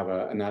if you have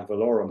an ad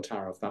valorem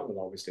tariff, that will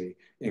obviously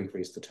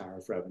increase the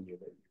tariff revenue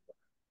that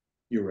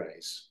you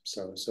raise.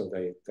 So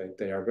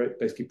they are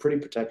basically pretty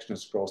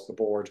protectionist across the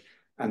board,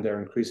 and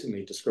they're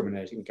increasingly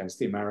discriminating against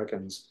the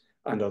Americans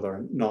and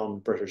other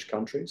non-British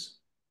countries.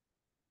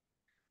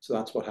 So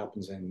that's what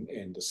happens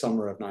in the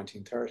summer of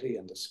 1930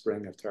 and the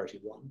spring of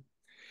 31.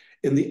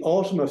 In the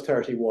autumn of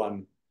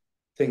 31,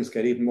 things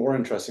get even more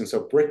interesting.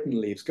 So Britain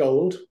leaves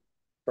gold,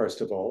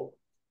 first of all.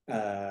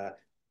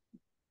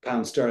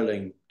 Pound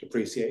sterling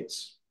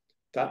depreciates.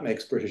 That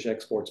makes British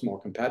exports more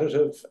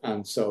competitive.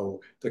 And so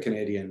the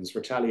Canadians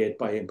retaliate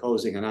by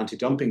imposing an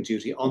anti-dumping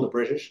duty on the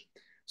British.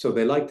 So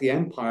they like the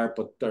empire,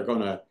 but they're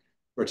going to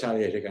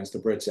retaliate against the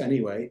Brits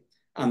anyway.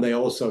 And they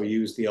also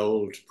use the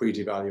old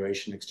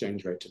pre-devaluation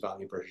exchange rate to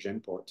value British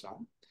imports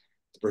on.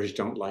 The British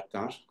don't like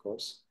that, of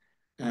course.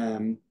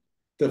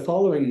 The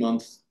following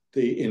month,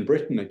 in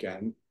Britain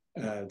again,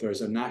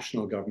 there's a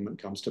national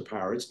government comes to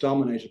power. It's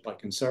dominated by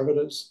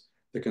Conservatives.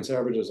 The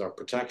Conservatives are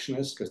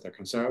protectionist because they're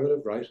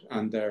conservative, right?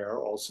 And they're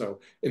also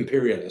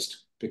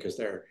imperialist because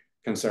they're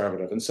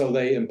conservative. And so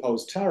they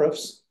impose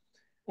tariffs,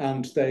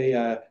 and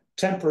they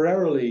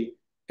temporarily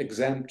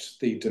exempt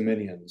the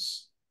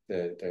Dominions,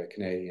 the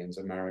Canadians,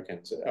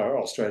 Americans, or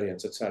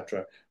Australians,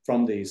 etc.,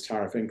 from these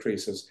tariff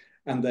increases.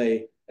 And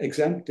they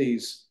exempt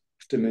these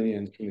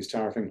Dominions from these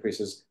tariff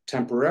increases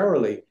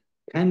temporarily,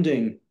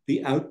 pending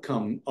the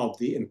outcome of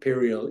the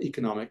Imperial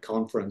Economic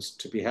Conference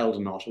to be held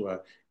in Ottawa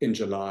in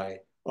July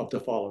of the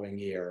following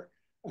year.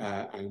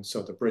 And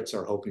so the Brits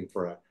are hoping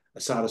for a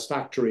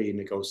satisfactory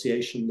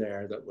negotiation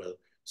there that will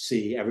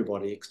see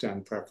everybody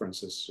extend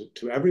preferences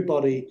to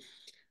everybody.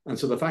 And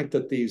so the fact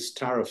that these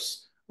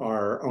tariffs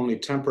are only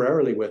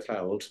temporarily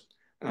withheld,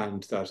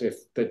 and that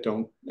if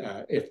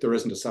there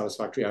isn't a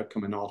satisfactory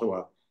outcome in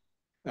Ottawa,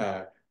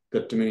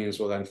 that Dominions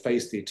will then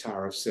face the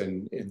tariffs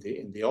in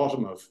the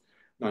autumn of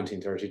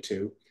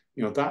 1932.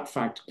 That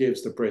fact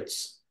gives the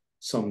Brits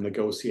some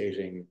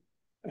negotiating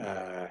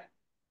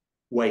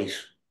weight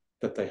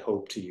that they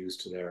hope to use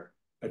to their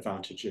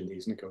advantage in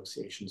these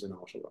negotiations in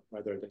Ottawa.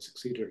 Whether they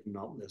succeed or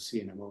not, we'll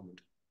see in a moment.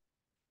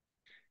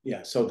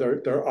 Yeah, so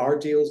there are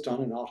deals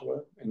done in Ottawa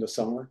in the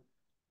summer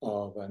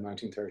of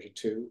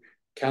 1932.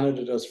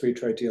 Canada does free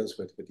trade deals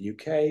with the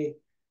UK,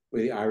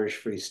 with the Irish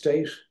Free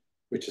State,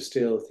 which is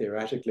still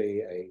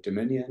theoretically a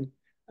dominion,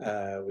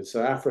 with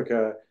South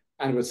Africa,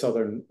 and with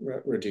Southern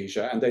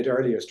Rhodesia. And they'd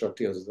earlier struck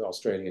deals with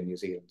Australia and New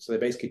Zealand. So they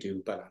basically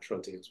do bilateral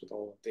deals with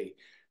all of the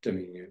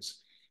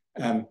dominions.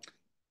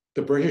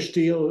 The British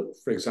deal,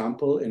 for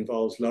example,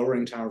 involves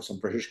lowering tariffs on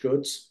British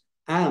goods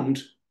and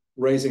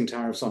raising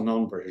tariffs on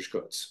non-British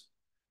goods,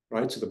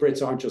 right? So the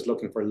Brits aren't just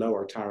looking for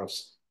lower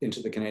tariffs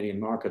into the Canadian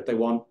market. They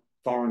want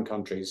foreign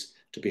countries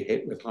to be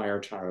hit with higher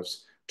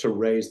tariffs to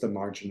raise the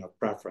margin of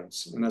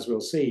preference. And as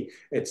we'll see,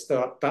 it's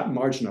that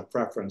margin of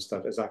preference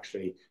that is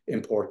actually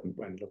important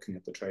when looking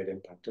at the trade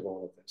impact of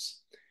all of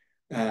this.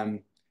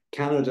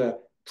 Canada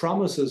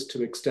promises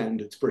to extend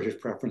its British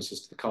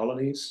preferences to the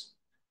colonies.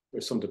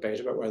 There's some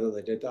debate about whether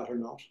they did that or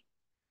not.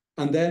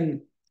 And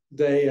then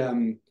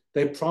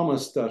they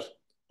promised that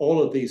all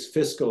of these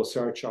fiscal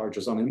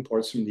surcharges on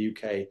imports from the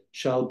UK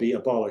shall be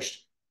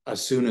abolished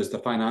as soon as the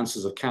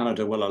finances of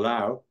Canada will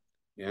allow.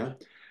 Yeah.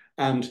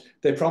 And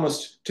they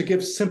promised to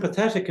give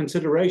sympathetic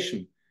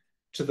consideration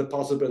to the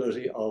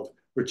possibility of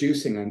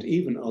reducing and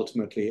even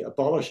ultimately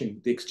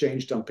abolishing the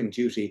exchange dumping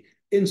duty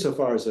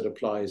insofar as it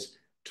applies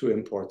to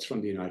imports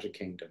from the United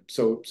Kingdom.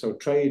 So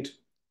trade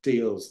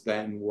deals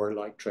then were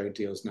like trade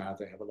deals now.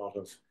 They have a lot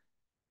of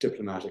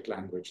diplomatic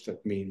language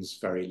that means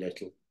very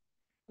little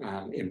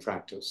in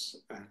practice.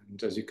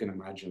 And as you can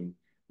imagine,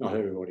 not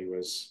everybody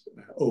was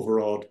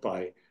overawed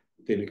by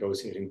the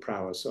negotiating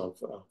prowess of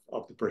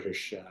the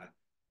British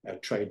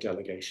trade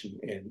delegation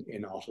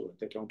in Ottawa.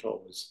 They don't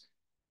always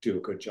do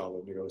a good job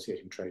of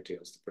negotiating trade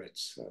deals, the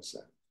Brits.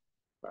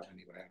 But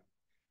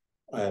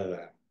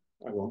anyway,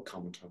 I won't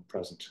comment on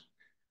present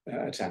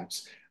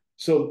attempts.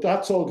 So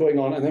that's all going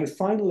on. And then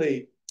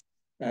finally,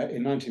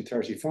 in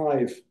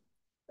 1935,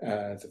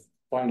 the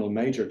final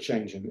major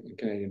change in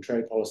Canadian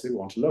trade policy we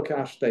want to look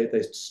at, they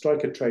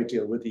strike a trade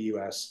deal with the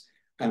US.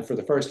 And for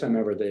the first time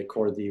ever, they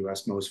accord the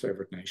US most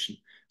favored nation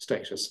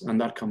status. And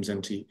that comes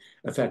into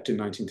effect in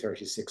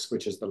 1936,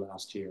 which is the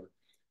last year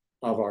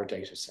of our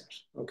data set.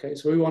 Okay,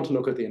 so we want to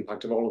look at the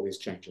impact of all of these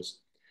changes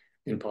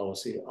in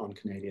policy on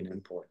Canadian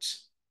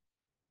imports.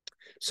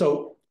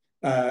 So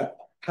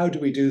how do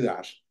we do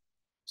that?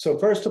 So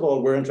first of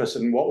all, we're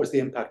interested in what was the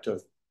impact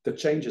of the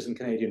changes in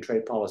Canadian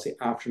trade policy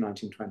after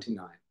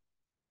 1929.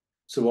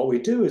 So what we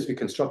do is we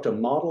construct a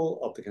model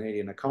of the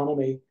Canadian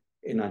economy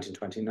in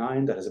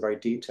 1929 that has a very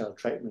detailed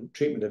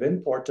treatment of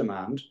import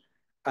demand.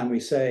 And we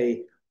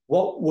say,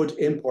 what would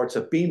imports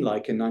have been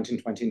like in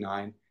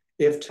 1929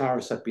 if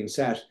tariffs had been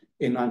set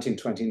in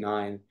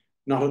 1929,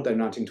 not at their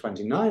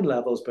 1929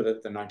 levels, but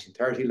at the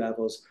 1930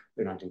 levels,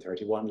 their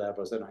 1931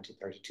 levels, their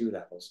 1932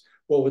 levels?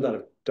 What would that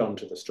have done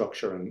to the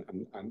structure and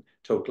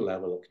total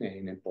level of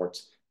Canadian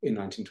imports in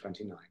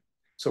 1929?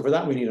 So for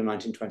that, we need a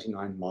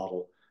 1929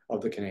 model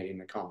of the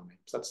Canadian economy.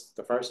 So that's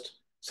the first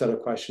set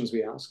of questions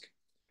we ask.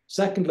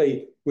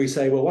 Secondly, we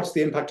say, well, what's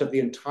the impact of the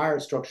entire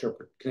structure of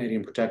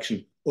Canadian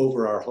protection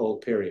over our whole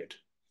period?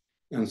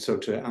 And so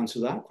to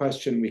answer that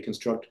question, we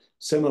construct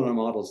similar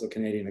models of the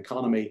Canadian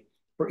economy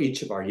for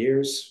each of our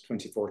years,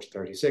 24 to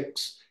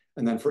 36.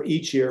 And then for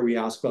each year, we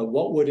ask, well,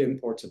 what would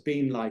imports have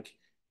been like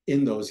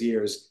in those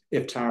years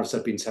if tariffs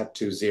had been set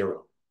to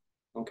 0?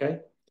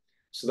 Okay,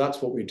 so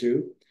that's what we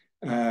do.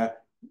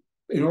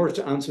 In order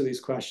to answer these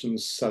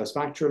questions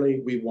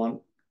satisfactorily, we want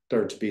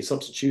there to be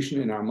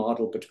substitution in our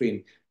model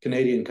between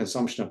Canadian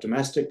consumption of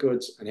domestic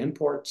goods and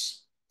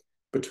imports,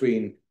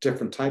 between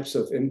different types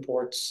of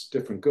imports,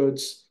 different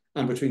goods,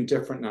 and between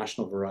different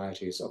national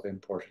varieties of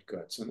imported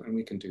goods. And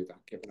we can do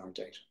that given our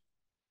data.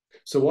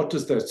 So what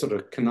does the sort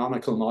of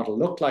canonical model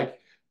look like?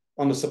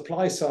 On the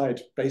supply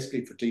side,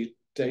 basically for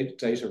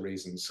data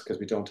reasons, because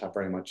we don't have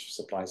very much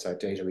supply side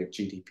data, we have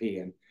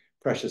GDP and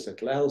precious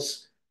little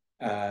else.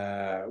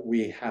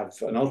 We have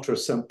an ultra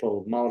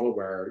simple model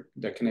where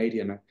the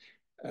Canadian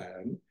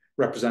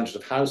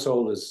representative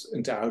household is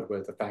endowed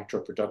with a factor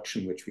of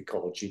production, which we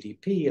call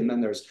GDP. And then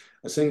there's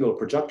a single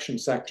production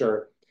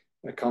sector,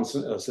 a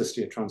constant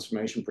elasticity of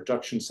transformation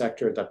production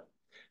sector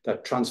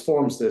that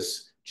transforms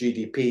this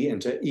GDP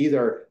into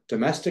either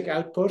domestic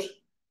output,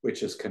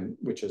 which is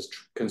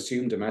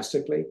consumed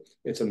domestically,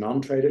 it's a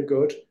non-traded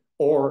good,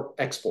 or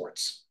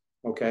exports,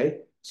 okay?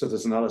 So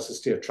there's an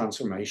elasticity of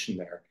transformation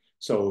there.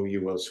 So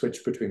you will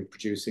switch between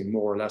producing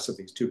more or less of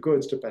these two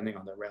goods depending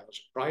on their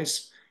relative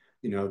price.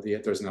 You know,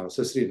 there's an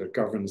elasticity that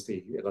governs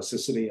the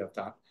elasticity of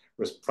that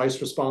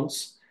price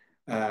response.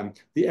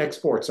 The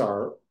exports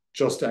are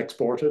just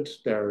exported.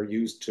 They're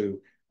used to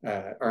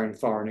earn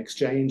foreign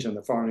exchange, and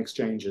the foreign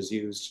exchange is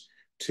used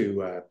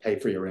to pay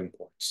for your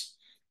imports,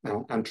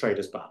 and trade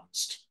is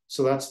balanced.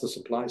 So that's the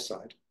supply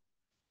side.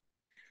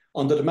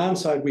 On the demand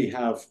side, we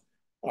have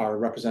our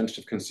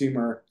representative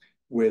consumer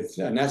with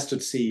a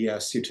nested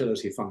CES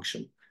utility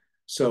function.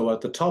 So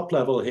at the top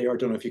level here, I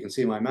don't know if you can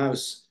see my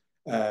mouse,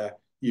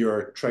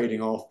 you're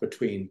trading off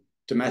between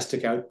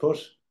domestic output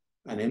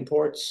and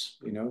imports.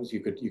 You know, you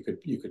could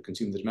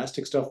consume the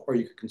domestic stuff, or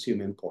you could consume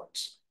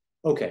imports.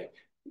 Okay,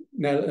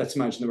 now let's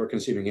imagine that we're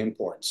consuming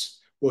imports.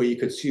 Well, you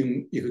could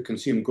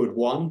consume good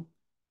 1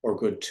 or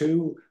good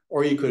 2,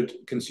 or you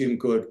could consume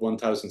good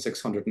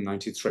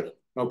 1,693.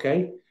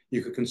 Okay,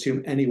 you could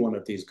consume any one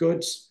of these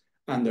goods,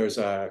 and there's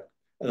a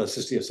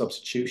elasticity of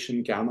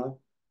substitution, gamma,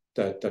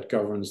 that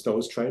governs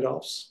those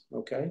trade-offs.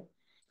 Okay.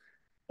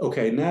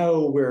 Okay,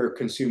 now we're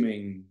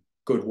consuming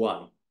good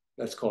 1.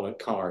 Let's call it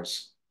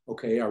cars.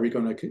 Okay, are we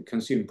going to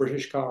consume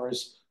British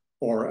cars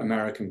or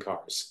American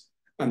cars?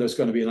 And there's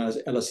going to be an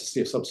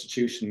elasticity of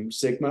substitution,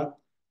 sigma,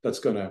 that's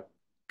going to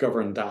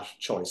govern that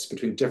choice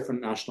between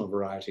different national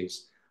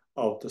varieties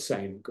of the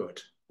same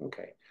good.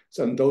 Okay,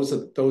 so those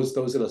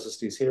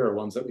elasticities here are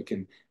ones that we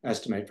can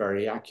estimate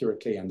very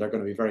accurately, and they're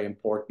going to be very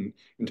important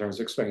in terms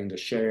of explaining the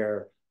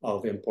share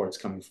of imports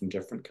coming from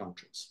different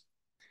countries.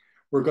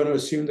 We're going to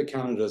assume that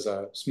Canada is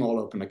a small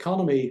open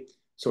economy,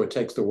 so it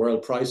takes the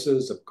world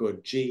prices of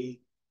good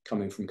G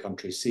coming from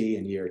country C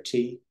in year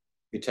T.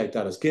 We take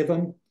that as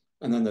given,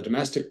 and then the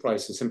domestic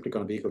price is simply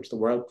going to be equal to the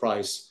world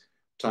price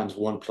times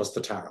 1 plus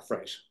the tariff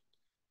rate,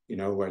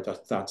 where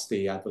that's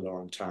the ad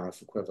valorem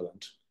tariff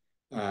equivalent.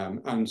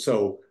 And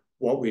so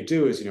what we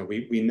do is,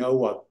 we know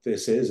what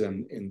this is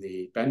in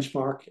the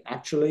benchmark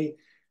actually,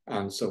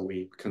 and so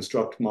we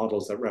construct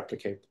models that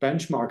replicate the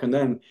benchmark, and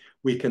then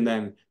we can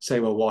then say,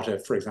 well, what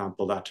if, for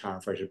example, that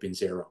tariff rate had been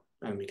 0?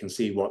 And we can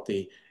see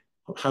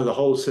how the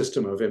whole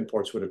system of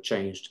imports would have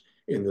changed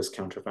in this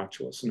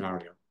counterfactual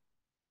scenario.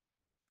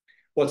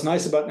 What's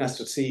nice about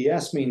nested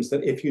CES means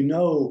that if you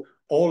know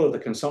all of the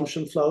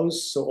consumption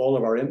flows, so all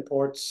of our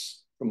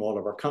imports from all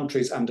of our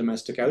countries and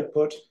domestic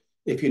output,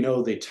 if you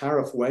know the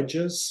tariff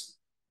wedges,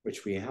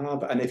 which we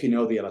have, and if you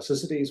know the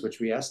elasticities, which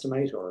we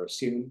estimate or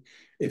assume,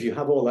 if you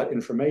have all that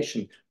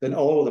information, then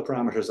all of the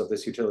parameters of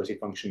this utility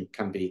function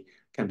can be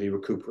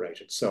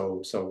recuperated.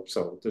 So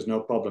there's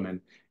no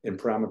problem in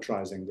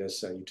parameterizing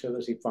this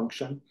utility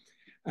function.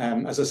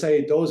 As I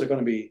say, those are going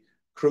to be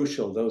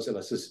crucial, those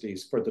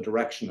elasticities, for the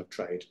direction of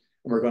trade.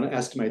 And we're going to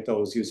estimate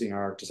those using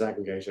our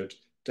disaggregated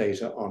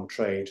data on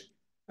trade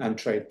and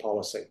trade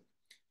policy.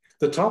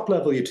 The top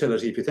level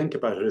utility, if you think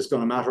about it, is going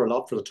to matter a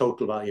lot for the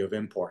total value of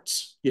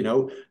imports.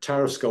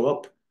 Tariffs go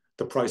up,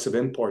 the price of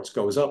imports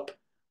goes up.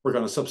 We're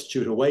going to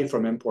substitute away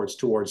from imports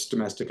towards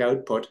domestic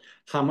output.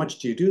 How much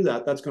do you do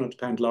that? That's going to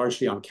depend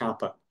largely on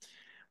kappa.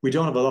 We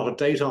don't have a lot of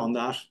data on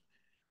that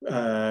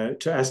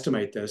to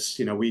estimate this.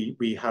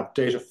 We have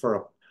data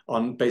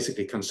on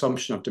basically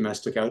consumption of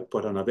domestic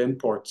output and of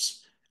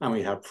imports, and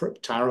we have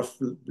tariff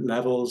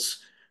levels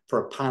for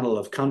a panel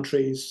of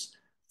countries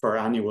for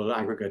annual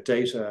aggregate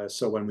data.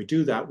 So when we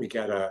do that, we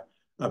get a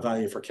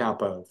value for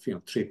kappa of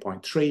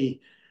 3.3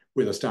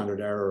 with a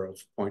standard error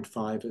of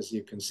 0.5, as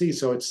you can see.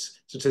 So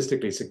it's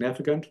statistically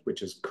significant,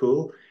 which is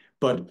cool.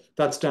 But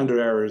that standard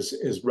error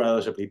is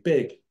relatively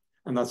big,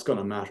 and that's going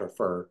to matter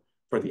for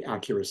the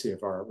accuracy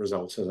of our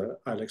results, as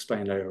I'll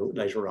explain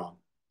later on.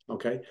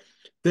 Okay,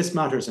 this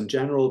matters in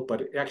general,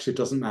 but it actually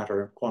doesn't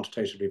matter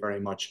quantitatively very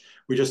much.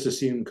 We just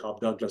assume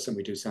Cobb-Douglas and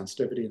we do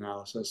sensitivity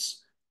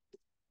analysis.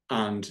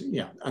 And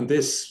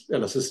this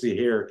elasticity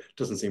here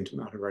doesn't seem to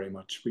matter very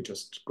much. We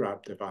just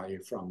grab the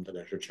value from the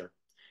literature.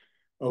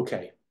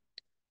 Okay,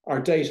 our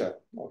data.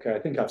 Okay, I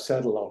think I've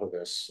said a lot of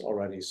this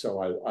already,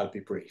 so I'll be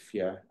brief.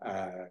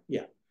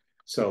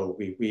 So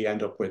we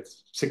end up with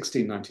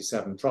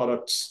 1697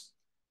 products,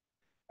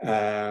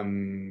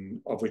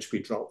 of which we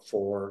drop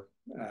 4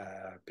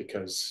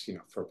 because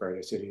for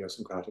various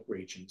idiosyncratic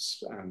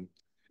regions.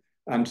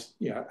 And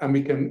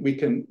we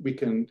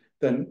can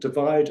then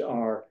divide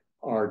our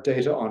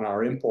data on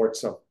our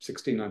imports of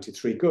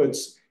 1693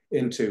 goods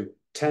into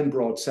 10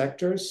 broad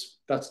sectors.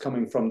 That's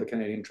coming from the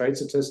Canadian trade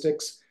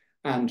statistics,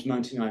 and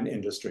 99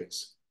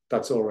 industries.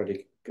 That's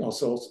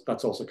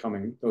also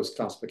coming, those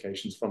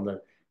classifications, from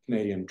the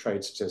Canadian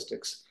trade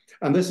statistics.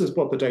 And this is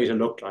what the data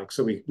looked like.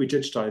 So we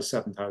digitized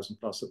 7,000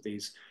 plus of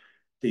these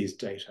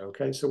data.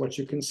 Okay, so what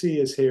you can see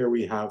is here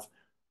we have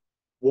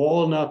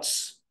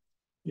walnuts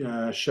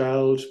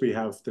shelled. We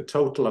have the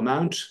total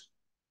amount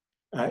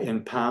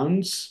in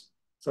pounds.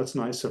 So that's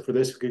nice. So for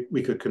this,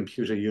 we could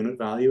compute a unit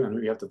value, and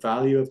we have the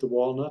value of the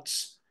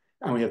walnuts,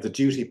 and we have the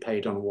duty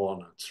paid on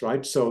walnuts,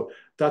 right? So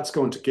that's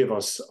going to give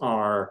us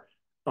our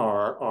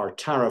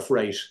tariff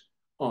rate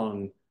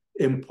on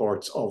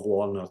imports of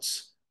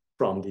walnuts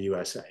from the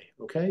USA,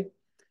 okay?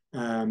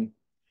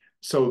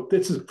 So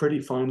this is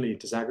pretty finely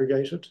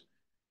disaggregated.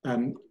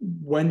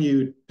 When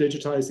you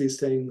digitize these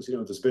things,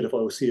 there's a bit of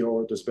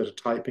OCR, there's a bit of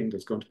typing,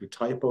 there's going to be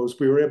typos.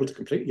 We were able to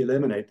completely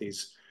eliminate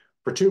these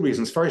for 2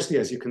 reasons. Firstly,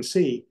 as you can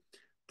see,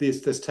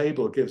 this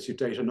table gives you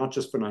data not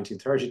just for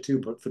 1932,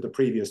 but for the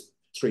previous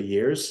 3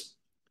 years.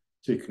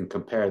 So you can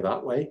compare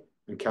that way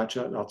and catch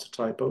out lots of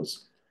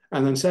typos.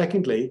 And then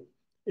secondly,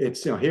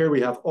 it's, here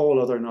we have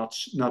all other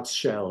nuts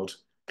shelled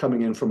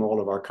coming in from all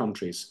of our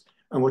countries.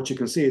 And what you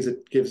can see is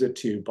it gives it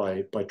to you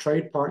by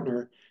trade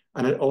partner,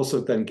 and it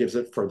also then gives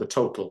it for the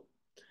total.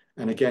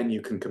 And again,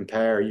 you can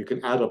compare, you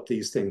can add up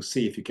these things,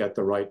 see if you get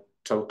the right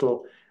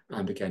total.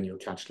 And again, you'll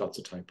catch lots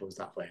of typos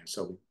that way. And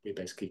so we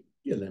basically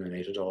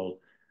eliminated all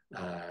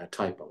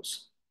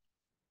typos.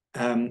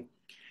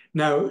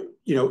 Now,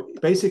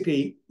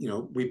 basically,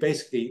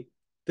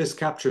 this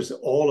captures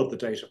all of the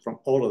data from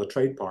all of the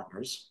trade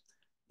partners,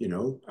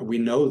 and we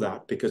know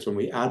that because when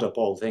we add up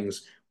all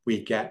things,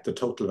 we get the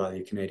total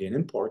value of Canadian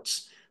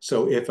imports.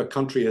 So if a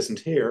country isn't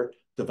here,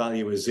 the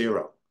value is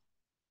 0.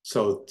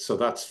 So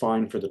that's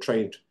fine for the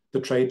trade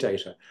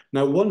data.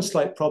 Now, one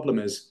slight problem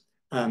is,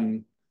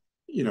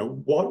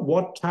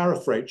 what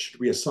tariff rate should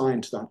we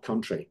assign to that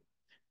country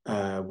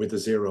with the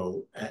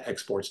 0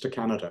 exports to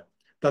Canada?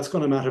 That's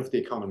going to matter for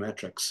the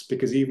econometrics,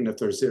 because even if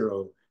there's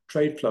 0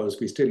 trade flows,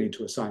 we still need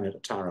to assign it a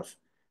tariff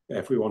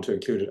if we want to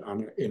include it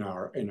in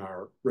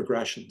our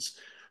regressions.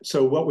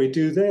 So what we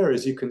do there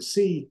is you can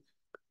see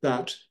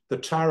that the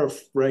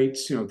tariff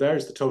rates,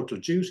 there's the total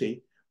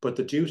duty, but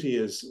the duty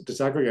is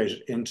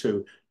disaggregated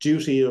into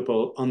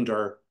dutiable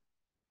under,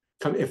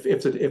 if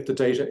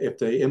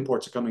the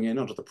imports are coming in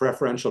under the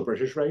preferential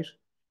British rate,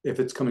 if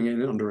it's coming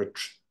in under a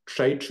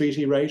trade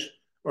treaty rate,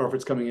 or if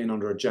it's coming in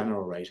under a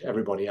general rate,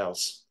 everybody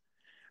else.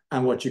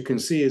 And what you can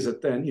see is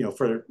that then,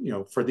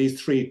 for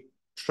these three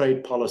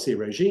trade policy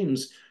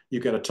regimes, you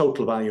get a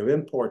total value of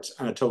imports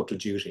and a total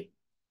duty.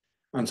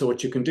 And so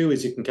what you can do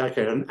is you can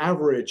calculate an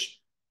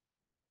average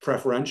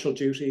preferential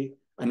duty,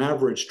 an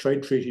average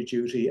trade treaty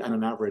duty, and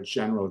an average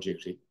general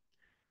duty.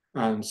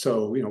 And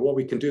so, what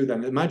we can do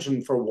then,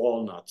 imagine for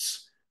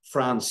walnuts,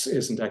 France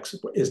is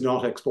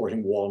not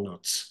exporting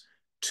walnuts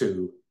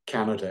to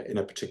Canada in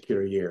a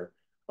particular year.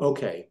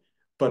 Okay,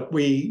 but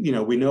we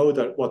know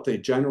that what the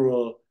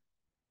general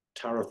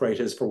tariff rate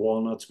is for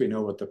walnuts, we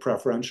know what the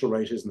preferential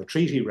rate is and the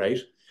treaty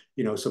rate.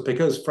 So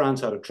because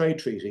France had a trade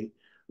treaty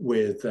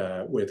with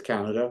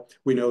Canada,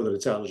 we know that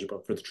it's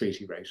eligible for the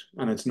treaty rate,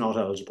 and it's not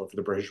eligible for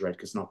the British rate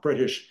because it's not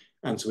British,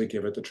 and so we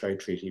give it the trade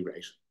treaty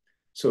rate.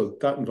 So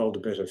that involved a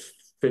bit of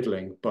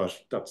fiddling, but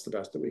that's the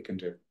best that we can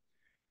do.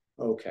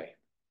 Okay.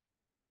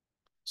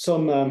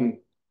 Some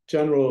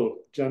general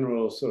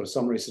sort of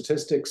summary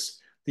statistics.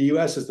 The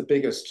US is the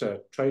biggest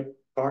trade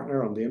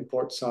partner on the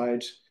import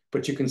side,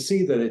 but you can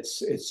see that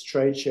its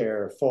trade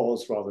share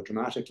falls rather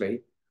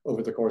dramatically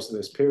over the course of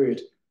this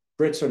period.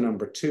 Brits are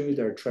number 2,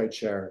 their trade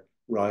share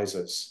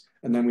rises.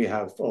 And then we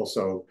have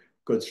also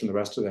goods from the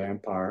rest of the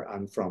empire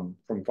and from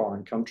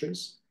foreign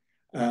countries.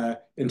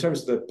 In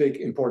terms of the big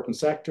important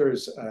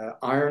sectors,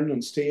 iron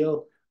and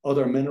steel,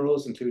 other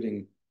minerals,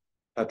 including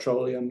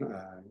petroleum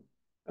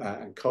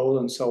and coal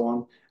and so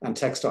on, and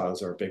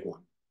textiles are a big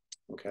one,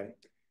 okay?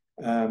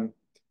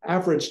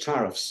 Average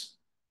tariffs.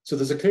 So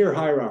there's a clear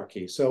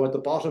hierarchy. So at the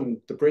bottom,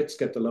 the Brits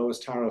get the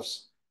lowest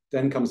tariffs,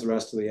 then comes the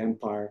rest of the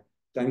empire,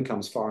 then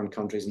comes foreign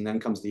countries, and then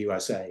comes the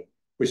USA,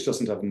 which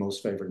doesn't have the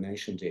most favored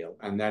nation deal.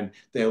 And then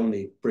they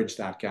only bridge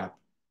that gap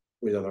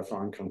with other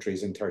foreign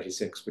countries in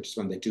 36, which is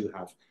when they do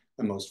have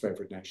a most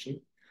favored nation.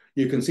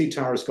 You can see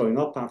tariffs going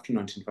up after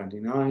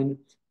 1929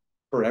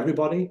 for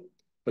everybody,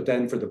 but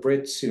then for the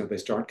Brits, they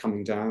start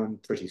coming down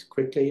pretty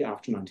quickly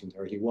after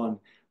 1931.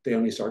 They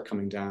only start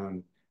coming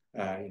down,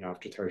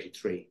 after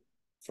 33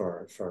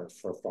 for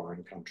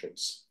foreign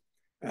countries.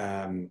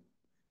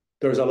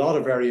 There's a lot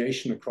of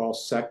variation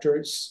across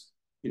sectors.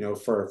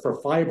 For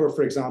fiber,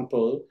 for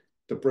example,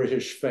 the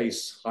British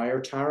face higher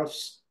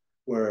tariffs,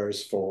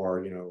 whereas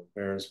for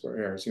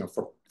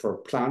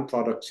plant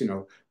products,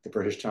 the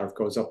British tariff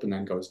goes up and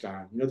then goes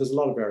down. There's a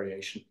lot of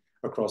variation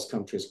across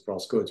countries,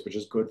 across goods, which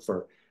is good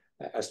for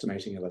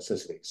estimating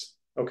elasticities.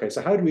 Okay,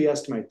 so how do we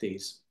estimate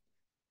these?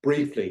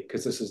 Briefly,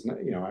 because this is,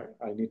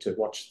 I need to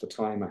watch the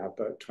time. I have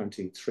about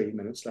 23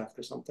 minutes left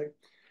or something.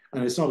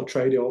 And it's not a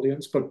trade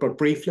audience, but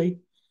briefly,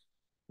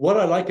 what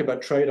I like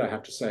about trade, I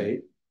have to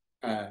say,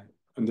 and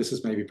this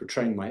is maybe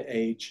portraying my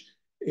age,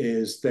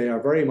 is they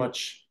are very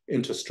much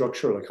into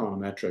structural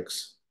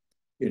econometrics.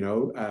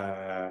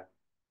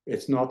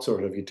 It's not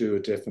sort of you do a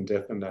diff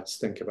and let's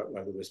think about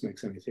whether this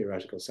makes any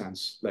theoretical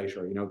sense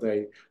later.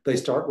 They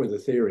start with a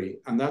theory,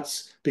 and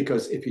that's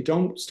because if you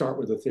don't start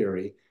with a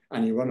theory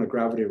and you run a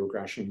gravity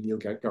regression, you'll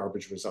get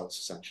garbage results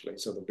essentially.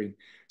 So there've been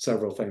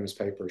several famous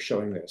papers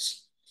showing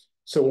this.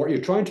 So what you're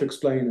trying to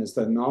explain is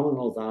the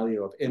nominal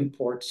value of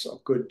imports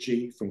of good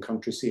G from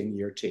country C in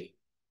year T.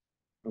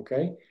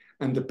 Okay,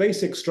 and the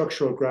basic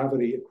structural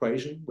gravity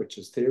equation, which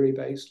is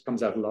theory-based,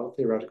 comes out of a lot of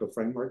theoretical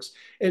frameworks.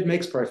 It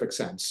makes perfect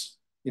sense.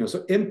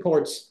 So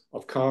imports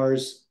of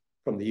cars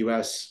from the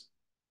US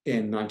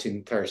in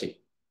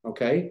 1930,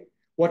 okay?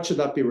 What should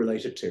that be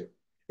related to?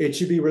 It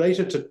should be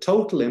related to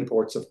total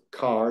imports of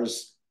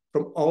cars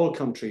from all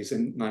countries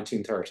in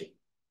 1930.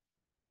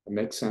 That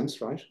makes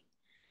sense, right?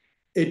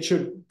 It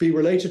should be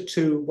related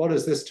to, what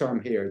is this term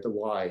here, the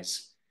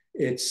Ys?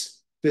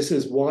 This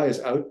is Y as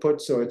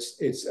output, so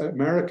it's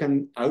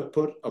American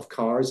output of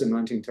cars in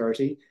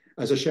 1930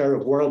 as a share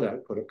of world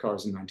output of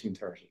cars in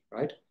 1930,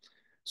 right?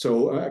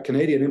 So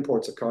Canadian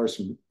imports of cars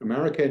from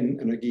America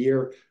in a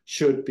year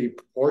should be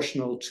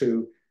proportional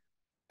to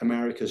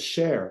America's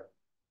share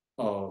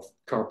of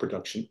car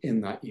production in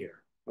that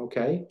year,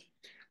 okay?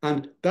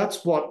 And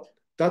that's what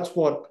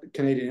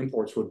Canadian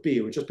imports would be.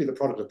 It would just be the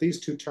product of these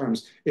two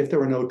terms if there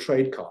were no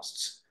trade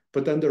costs.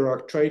 But then there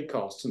are trade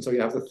costs, and so you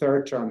have the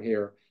third term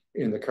here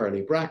in the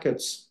curly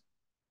brackets.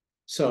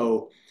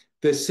 So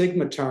this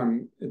sigma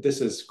term, this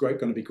is going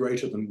to be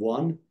greater than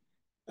 1,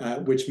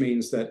 which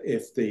means that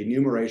if the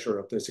numerator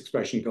of this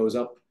expression goes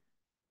up,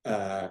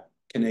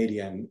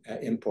 Canadian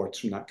imports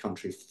from that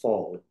country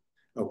fall.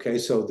 Okay,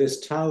 so this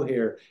tau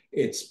here,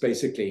 it's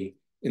basically,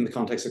 in the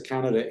context of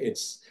Canada,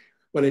 it's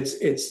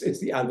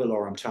the ad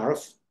valorem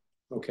tariff,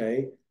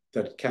 okay,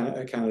 that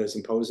Canada is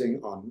imposing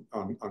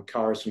on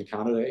cars from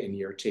Canada in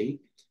year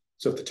T.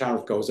 So if the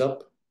tariff goes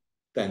up,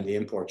 then the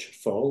import should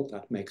fall.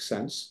 That makes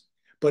sense.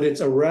 but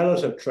it's a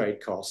relative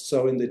trade cost.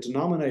 So in the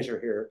denominator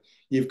here,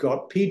 you've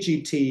got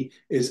PGT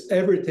is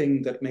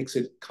everything that makes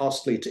it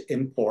costly to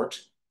import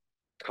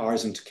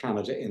cars into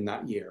Canada in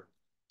that year.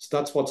 So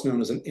that's what's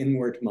known as an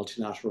inward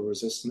multilateral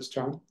resistance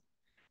term.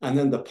 And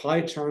then the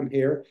pi term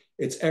here,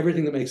 it's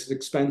everything that makes it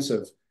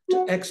expensive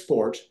to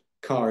export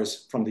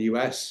cars from the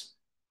US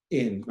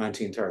in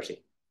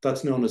 1930.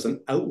 That's known as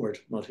an outward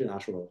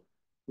multilateral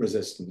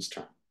resistance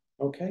term.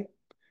 Okay,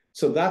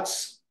 so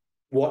that's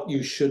what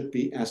you should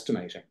be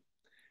estimating.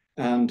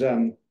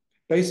 And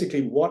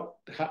basically,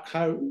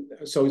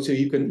 so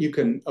you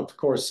can of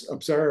course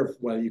observe.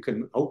 Well, you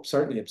can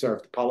certainly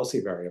observe the policy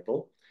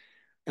variable,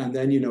 and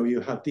then you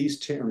have these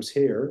terms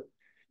here.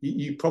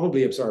 You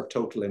probably observe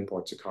total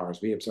imports of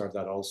cars. We observe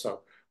that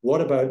also.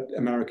 What about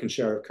American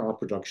share of car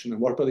production,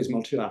 and what about these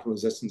multilateral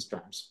resistance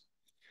terms?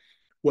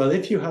 Well,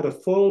 if you had a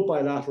full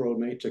bilateral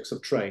matrix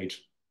of trade,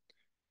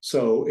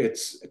 so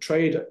it's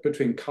trade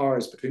between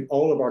cars between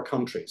all of our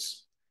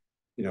countries,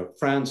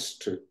 France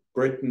to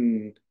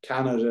Britain,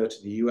 Canada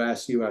to the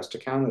US, US to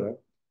Canada,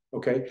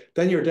 okay,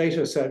 then your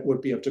data set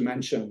would be of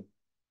dimension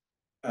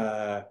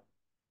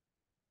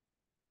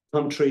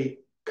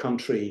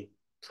country,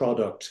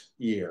 product,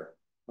 year,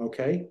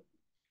 okay?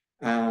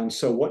 And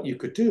so what you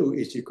could do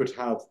is you could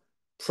have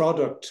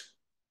product,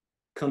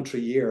 country,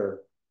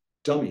 year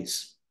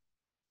dummies.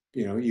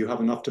 You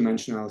have enough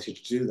dimensionality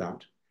to do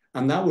that.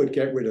 And that would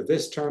get rid of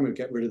this term, it would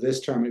get rid of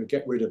this term, it would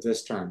get rid of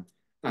this term.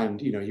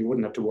 And you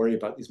wouldn't have to worry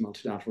about these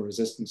multilateral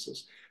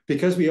resistances.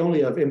 Because we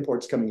only have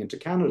imports coming into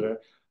Canada,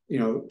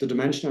 the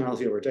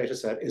dimensionality of our data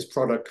set is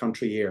product,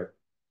 country, year.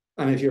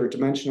 And if your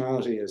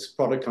dimensionality is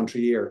product,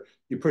 country, year,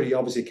 you pretty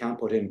obviously can't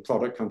put in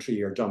product, country,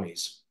 year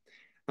dummies.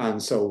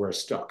 And so we're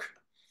stuck.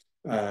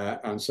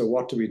 And so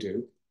what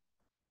do?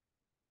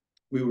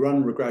 We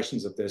run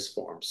regressions of this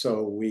form.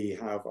 So we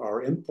have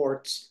our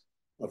imports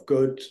of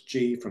good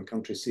G from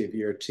country C of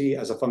year T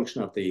as a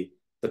function of the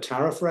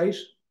tariff rate.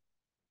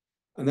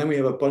 And then we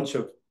have a bunch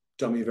of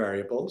dummy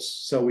variables.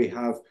 So we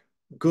have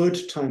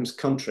good times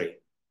country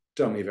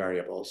dummy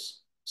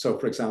variables. So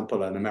for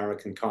example, an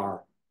American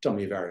car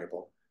dummy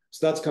variable.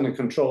 So that's going to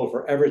control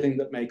for everything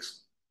that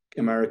makes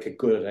America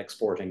good at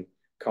exporting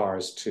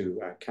cars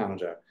to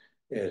Canada.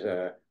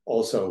 It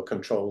also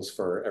controls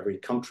for every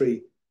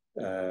country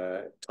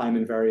time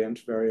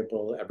invariant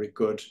variable, every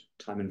good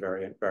time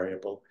invariant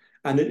variable.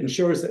 And it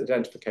ensures that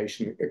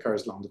identification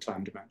occurs along the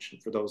time dimension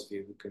for those of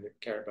you who can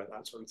care about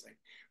that sort of thing,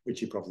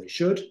 which you probably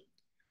should.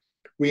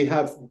 We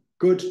have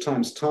good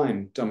times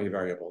time dummy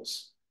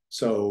variables.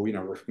 So,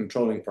 we're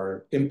controlling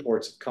for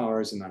imports of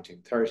cars in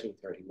 1930,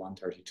 31,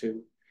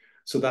 32.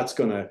 So that's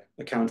going to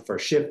account for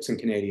shifts in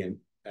Canadian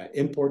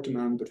import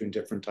demand between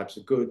different types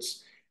of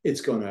goods.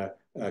 It's going to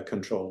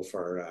control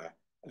for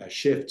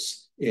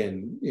shifts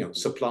in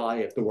supply.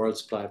 If the world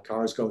supply of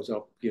cars goes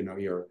up,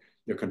 you're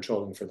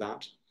controlling for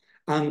that.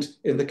 And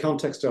in the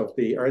context of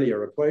the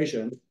earlier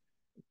equation,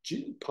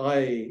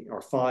 pi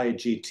or phi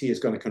GT is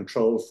going to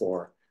control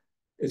for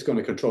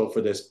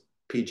this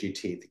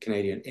PGT, the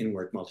Canadian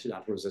inward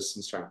multilateral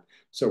resistance term.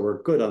 So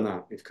we're good on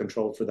that. We've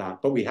controlled for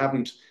that, but we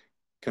haven't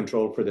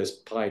controlled for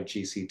this pi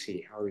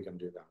GCT. How are we going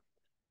to do that?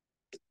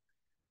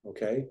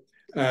 Okay.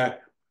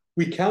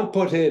 We can't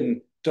put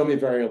in dummy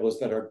variables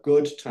that are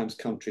good times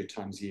country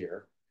times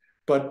year,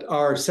 but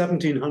our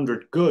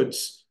 1,700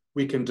 goods,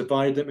 we can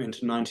divide them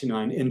into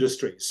 99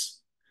 industries,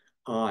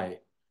 And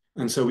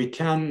so we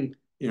can,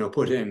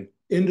 put in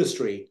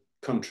industry,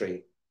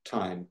 country,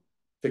 time,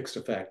 fixed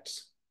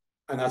effects,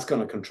 and that's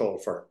going to control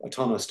for a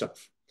ton of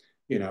stuff,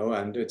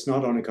 and it's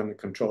not only going to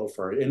control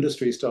for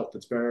industry stuff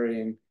that's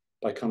varying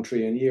by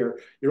country and year,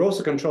 you're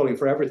also controlling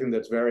for everything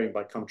that's varying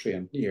by country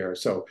and year.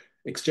 So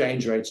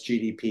exchange rates,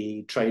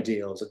 GDP, trade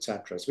deals,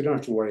 etc. So we don't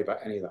have to worry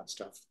about any of that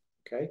stuff,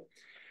 okay?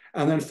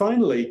 And then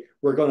finally,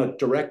 we're going to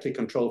directly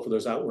control for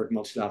those outward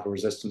multilateral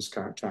resistance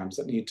terms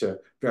that need to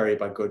vary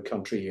by good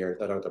country year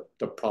that are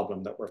the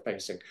problem that we're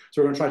facing.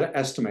 So we're going to try to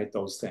estimate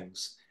those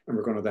things, and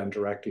we're going to then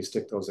directly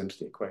stick those into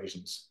the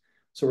equations.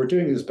 So we're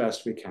doing as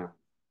best we can.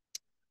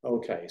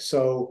 Okay,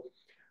 so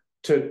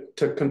to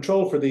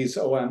control for these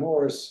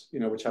OMRs,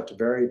 which have to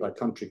vary by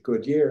country,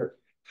 good year,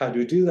 how do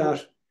we do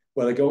that?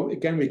 Well,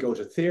 again, we go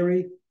to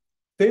theory.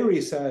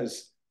 Theory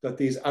says that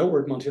these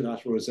outward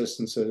multilateral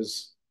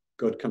resistances,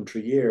 good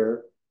country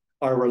year,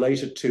 are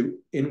related to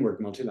inward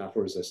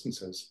multilateral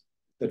resistances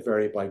that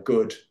vary by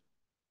good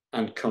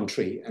and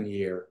country and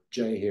year.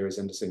 J here is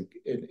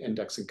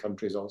indexing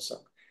countries also.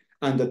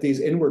 And that these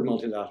inward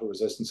multilateral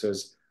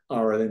resistances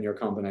are a linear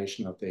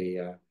combination of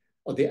the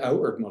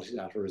outward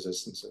multilateral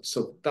resistances.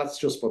 So that's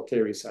just what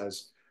theory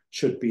says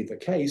should be the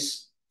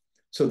case.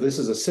 So this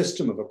is a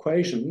system of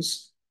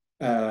equations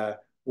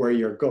where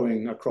you're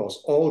going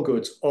across all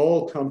goods,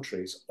 all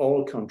countries,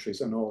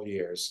 and all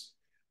years.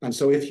 And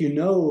so if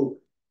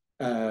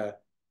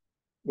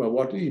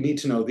what you need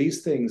to know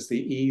these things, the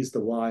E's,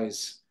 the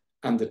Y's,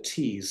 and the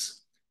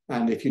T's.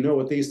 And if you know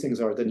what these things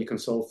are, then you can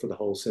solve for the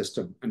whole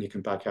system and you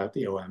can back out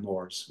the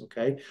OMRs,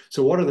 okay?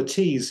 So what are the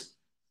T's?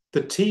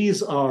 The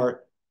T's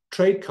are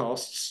trade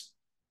costs,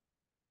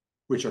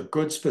 which are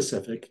good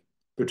specific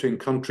between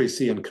country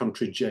C and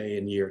country J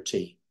in year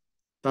T.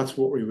 That's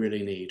what we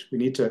really need. We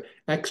need to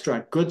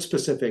extract good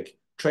specific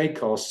trade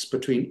costs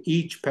between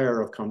each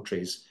pair of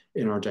countries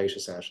in our data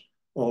set,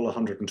 all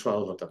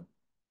 112 of them.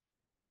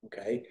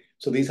 Okay,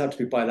 so these have to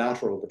be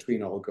bilateral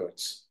between all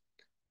goods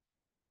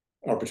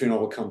or between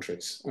all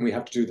countries, and we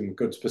have to do them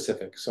good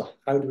specific. So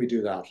how do we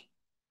do that?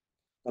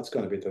 That's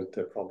going to be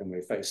the problem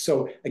we face.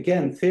 So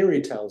again,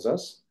 theory tells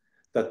us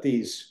that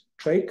these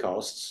trade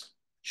costs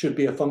should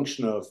be a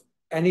function of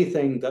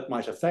anything that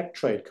might affect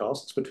trade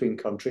costs between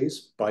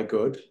countries by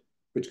good,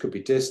 which could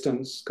be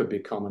distance, could be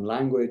common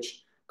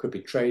language, could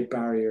be trade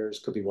barriers,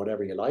 could be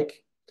whatever you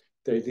like.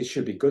 They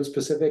should be good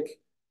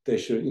specific. They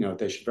should,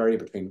 they should vary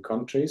between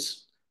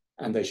countries,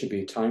 and they should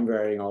be time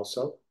varying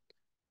also.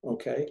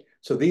 Okay,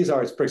 so these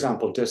are, for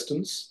example,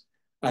 distance,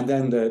 and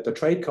then the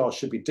trade cost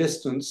should be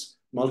distance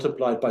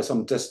multiplied by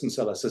some distance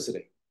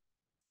elasticity.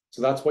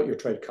 So that's what your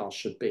trade cost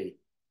should be.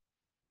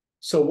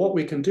 So what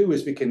we can do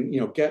is we can,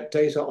 get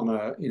data on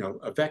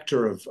a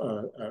vector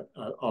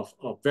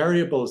of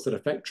variables that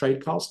affect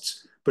trade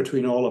costs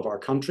between all of our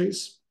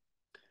countries.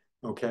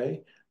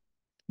 Okay.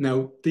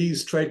 Now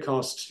these trade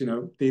costs,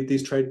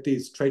 these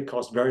trade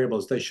cost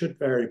variables, they should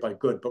vary by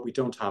good, but we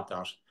don't have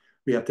that.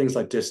 We have things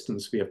like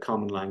distance, we have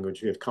common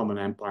language, we have common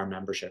empire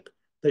membership.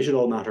 They should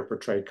all matter for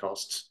trade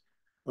costs.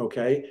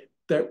 Okay.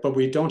 But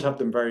we don't have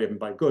them varying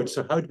by good.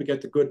 So how do we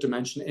get the good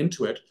dimension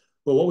into it?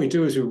 Well, what we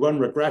do is we run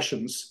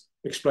regressions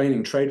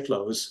explaining trade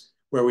flows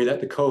where we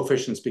let the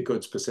coefficients be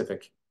good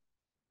specific.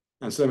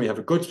 And so then we have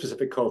a good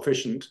specific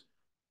coefficient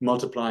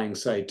multiplying,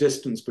 say,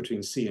 distance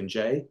between C and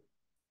J,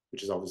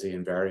 which is obviously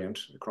invariant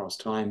across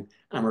time.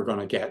 And we're going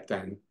to get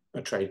then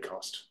a trade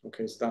cost.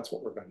 Okay, so that's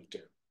what we're going to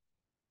do.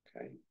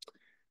 Okay,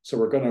 so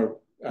we're going to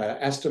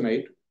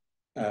estimate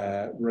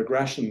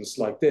regressions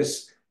like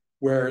this,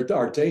 where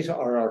our data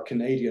are our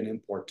Canadian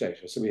import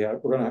data. So we're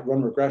going to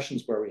run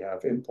regressions where we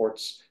have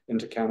imports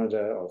into Canada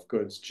of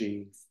goods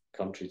G,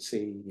 country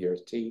C, year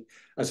T,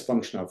 as a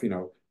function of,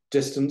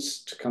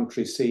 distance to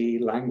country C,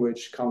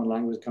 language, common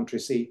language, country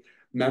C,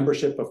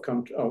 membership of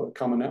a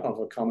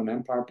common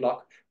empire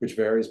bloc, which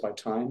varies by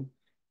time,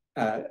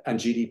 and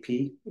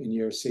GDP in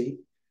year C.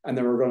 And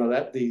then we're going to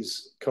let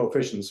these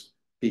coefficients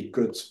be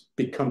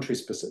country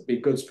specific, be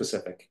good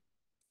specific.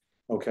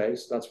 Okay,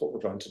 so that's what we're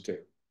going to do.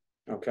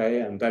 Okay,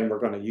 and then we're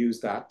going to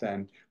use that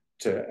then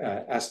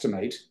to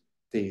estimate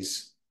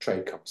these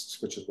trade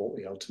costs, which is what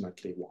we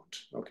ultimately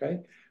want.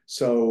 Okay,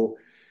 so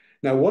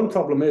now one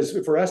problem is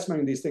if we're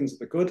estimating these things at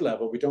the good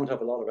level, we don't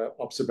have a lot of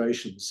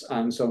observations,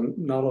 and so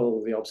not all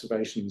of the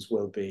observations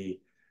will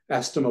be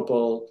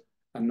estimable,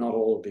 and not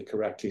all will be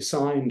correctly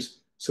signed.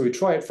 So we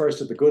try it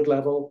first at the good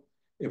level.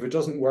 If it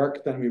doesn't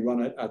work, then we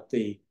run it at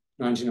the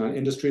 99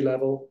 industry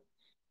level.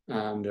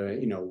 And,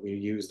 we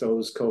use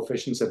those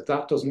coefficients. If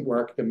that doesn't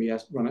work, then we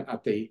run it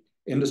at the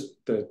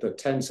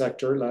 10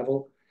 sector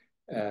level.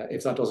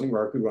 If that doesn't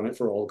work, we run it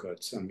for all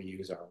goods and we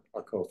use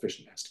our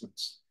coefficient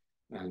estimates.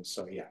 And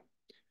so, yeah.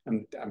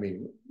 And I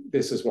mean,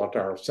 this is what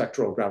our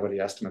sectoral gravity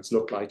estimates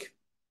look like.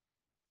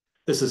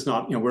 This is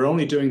not, we're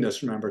only doing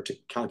this, remember, to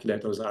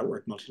calculate those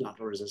outward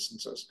multilateral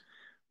resistances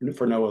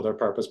for no other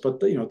purpose. But,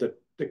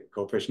 the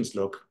coefficients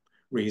look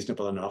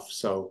reasonable enough.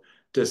 So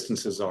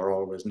distances are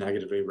always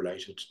negatively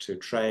related to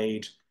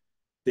trade.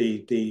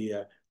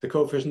 The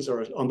coefficients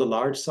are on the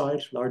large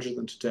side, larger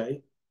than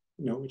today,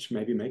 which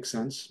maybe makes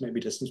sense. Maybe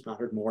distance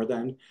mattered more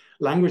then.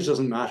 Language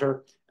doesn't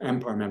matter.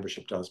 Empire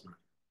membership does matter.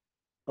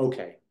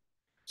 Okay.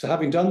 So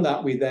having done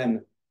that, we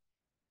then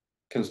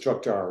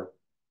construct our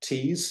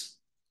T's,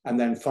 and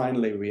then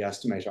finally we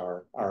estimate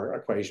our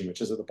equation,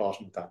 which is at the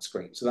bottom of that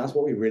screen. So that's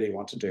what we really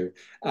want to do.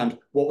 And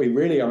what we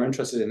really are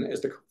interested in is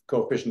the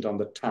coefficient on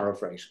the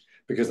tariff rate,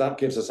 because that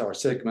gives us our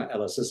sigma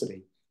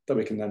elasticity that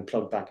we can then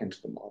plug back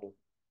into the model.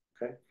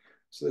 Okay,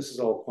 so this is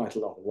all quite a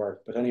lot of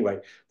work. But anyway,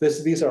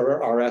 these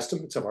are our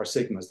estimates of our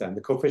sigmas then.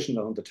 The coefficient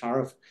on the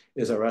tariff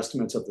is our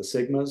estimates of the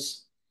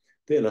sigmas,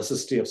 the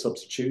elasticity of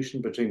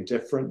substitution between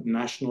different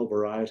national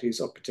varieties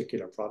of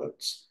particular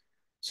products.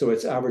 So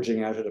it's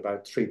averaging out at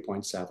about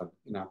 3.7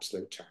 in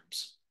absolute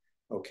terms.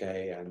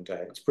 Okay, and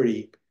it's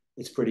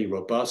pretty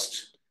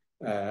robust.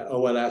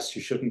 OLS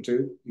you shouldn't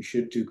do. You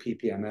should do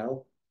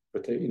PPML,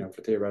 for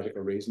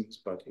theoretical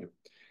reasons. But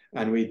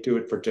and we do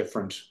it for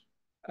different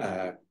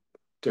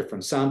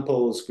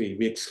samples. We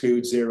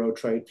exclude zero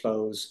trade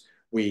flows.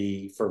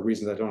 We, for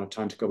reasons I don't have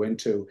time to go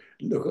into,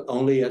 look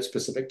only at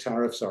specific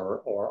tariffs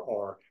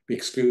or we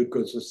exclude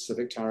goods with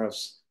specific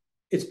tariffs.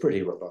 It's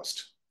pretty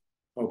robust.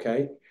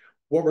 Okay.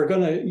 What we're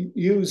going to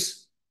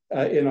use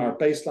in our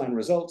baseline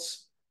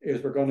results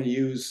is we're going to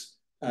use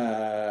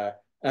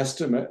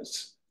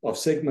estimates of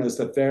sigmas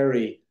that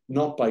vary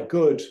not by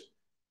good,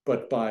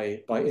 but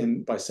by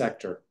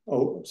sector.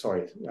 Oh,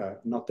 sorry,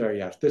 not there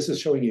yet. This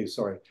is showing you,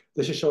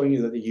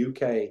 that the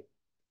UK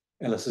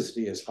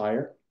elasticity is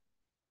higher,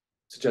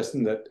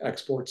 suggesting that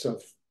exports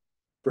of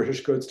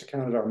British goods to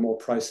Canada are more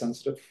price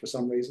sensitive for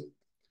some reason.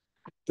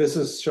 This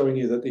is showing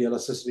you that the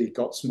elasticity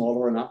got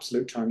smaller in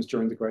absolute terms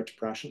during the Great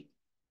Depression,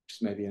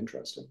 which may be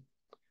interesting.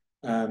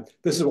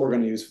 This is what we're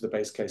going to use for the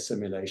base case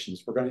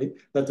simulations. We're going to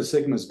let the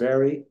sigmas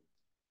vary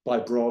by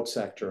broad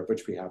sector, of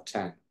which we have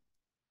 10.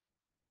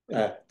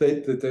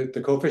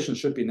 The coefficients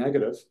should be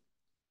negative,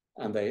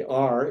 and they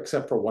are,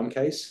 except for one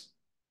case.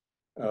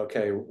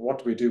 Okay, what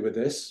do we do with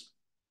this?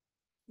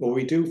 Well,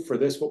 we do for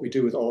this what we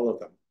do with all of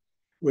them,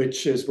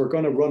 which is we're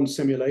going to run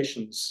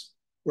simulations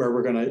where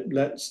we're going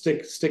to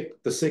stick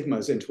the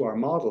sigmas into our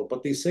model,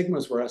 but these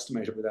sigmas were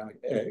estimated without,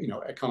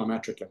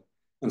 econometrically,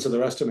 and so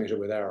they're estimated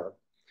with error.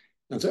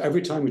 And so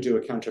every time we do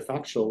a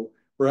counterfactual,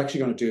 we're actually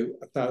going to do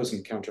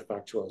 1,000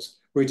 counterfactuals.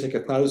 We take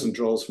 1,000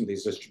 draws from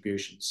these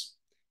distributions,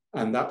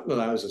 and that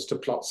allows us to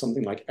plot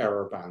something like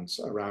error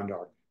bands around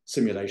our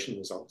simulation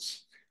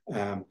results.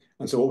 And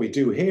so what we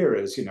do here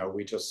is,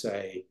 we just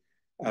say,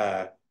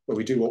 well,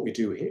 we do what we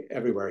do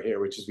everywhere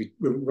here, which is we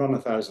run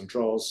 1,000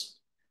 draws.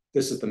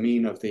 This is the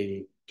mean of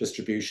the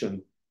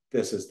distribution.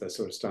 This is the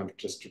sort of standard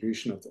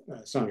distribution of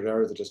the standard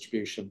error of the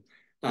distribution.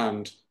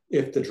 And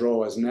if the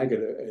draw is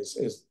negative,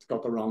 is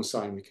got the wrong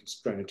sign, we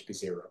constrain it to be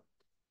 0.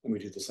 And we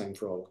do the same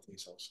for all of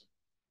these also.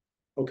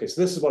 Okay, so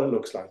this is what it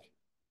looks like.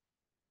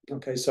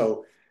 Okay,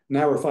 so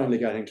now we're finally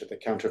getting to the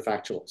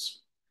counterfactuals.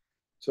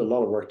 So a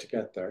lot of work to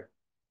get there.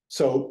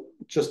 So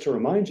just to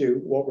remind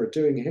you, what we're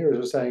doing here is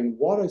we're saying,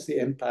 what is the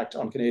impact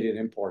on Canadian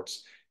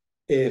imports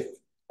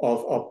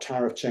of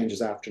tariff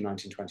changes after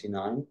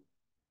 1929?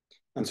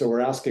 And so we're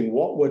asking,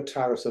 what would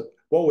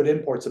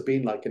imports have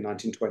been like in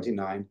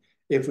 1929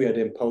 if we had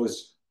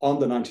imposed on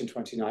the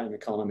 1929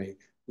 economy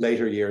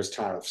later years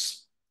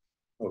tariffs?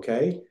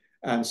 Okay,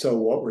 and so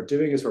what we're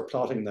doing is we're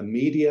plotting the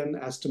median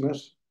estimate.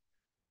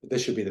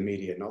 This should be the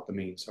median, not the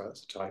mean, so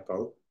that's a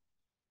typo.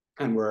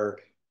 And we're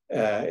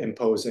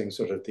imposing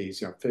sort of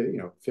these,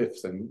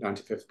 5th and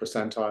 95th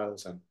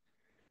percentiles, and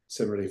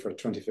similarly for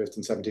 25th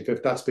and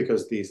 75th. That's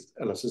because these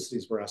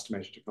elasticities were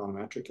estimated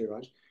econometrically,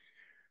 right?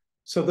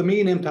 So the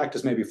mean impact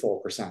is maybe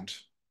 4%.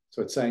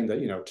 So it's saying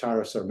that,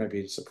 tariffs are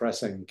maybe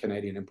suppressing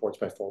Canadian imports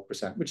by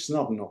 4%, which is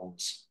not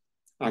enormous,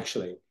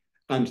 actually.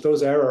 And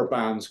those error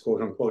bands,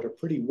 quote unquote, are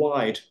pretty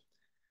wide.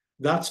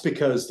 That's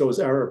because those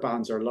error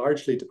bands are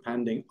largely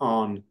depending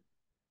on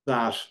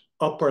that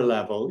upper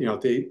level,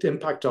 the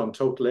impact on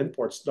total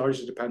imports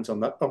largely depends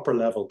on that upper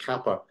level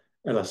kappa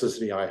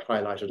elasticity I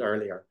highlighted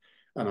earlier.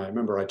 And I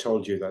remember I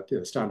told you that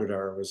the standard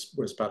error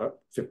was about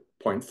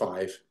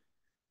 0.5,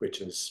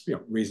 which is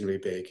reasonably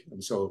big.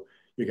 And so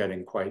you're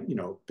getting quite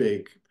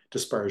big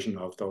dispersion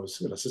of those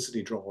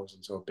elasticity draws,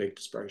 and so a big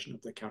dispersion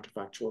of the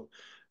counterfactual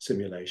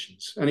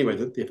simulations. Anyway,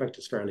 the effect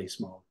is fairly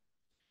small.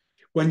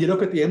 When you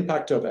look at the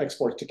impact of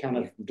exports to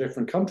Canada from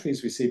different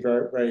countries, we see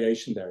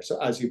variation there.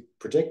 So as you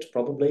predict,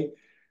 probably,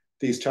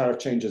 these tariff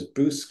changes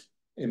boost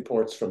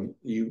imports from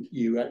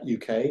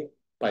UK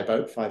by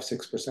about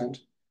 5–6%.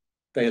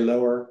 They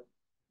lower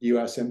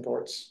US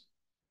imports,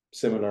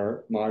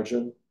 similar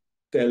margin.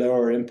 They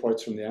lower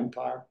imports from the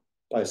empire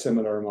by a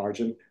similar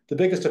margin. The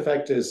biggest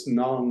effect is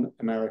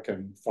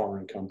non-American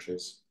foreign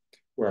countries,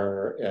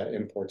 where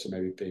imports are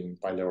maybe being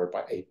lowered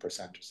by 8%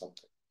 or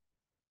something.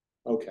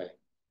 Okay.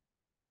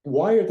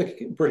 Why are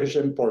the British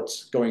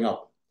imports going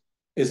up?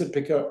 Is it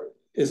because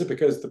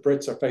the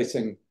Brits are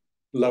facing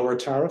lower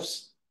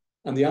tariffs?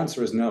 And the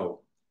answer is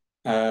no.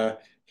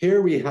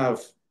 Here we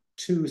have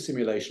 2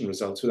 simulation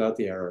results without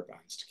the error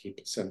bands, to keep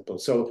it simple.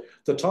 So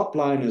the top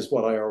line is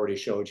what I already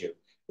showed you.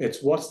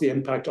 It's what's the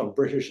impact on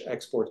British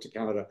exports to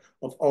Canada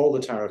of all the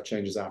tariff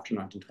changes after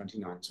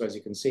 1929. So as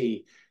you can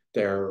see,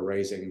 they're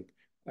raising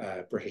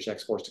British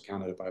exports to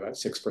Canada by about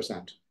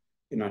 6%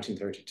 in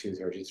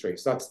 1932–33.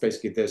 So that's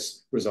basically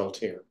this result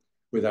here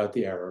without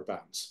the error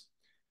bands.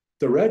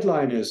 The red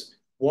line is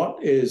what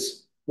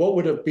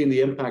would have been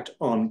the impact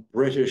on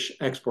British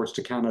exports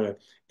to Canada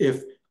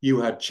if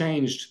you had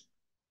changed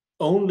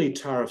only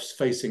tariffs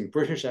facing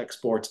British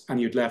exports and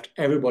you'd left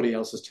everybody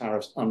else's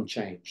tariffs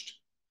unchanged.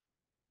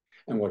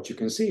 And what you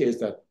can see is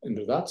that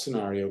under that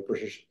scenario,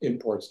 British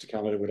imports to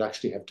Canada would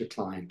actually have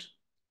declined.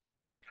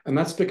 And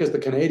that's because the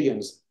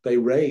Canadians, they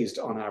raised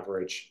on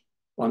average,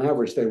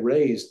 they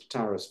raised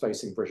tariffs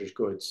facing British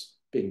goods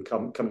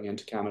coming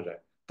into Canada.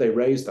 They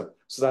raised them.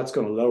 So that's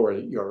going to lower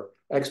your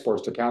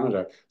exports to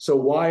Canada. So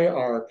why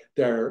are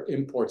their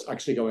imports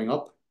actually going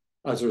up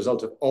as a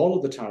result of all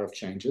of the tariff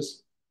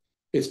changes?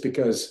 It's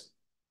because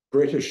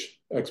British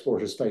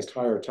exporters faced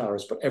higher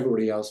tariffs, but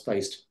everybody else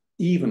faced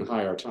even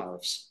higher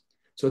tariffs.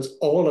 So it's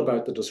all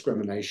about the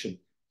discrimination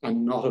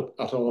and not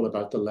at all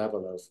about the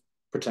level of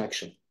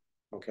protection,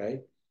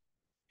 okay?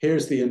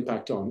 Here's the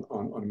impact on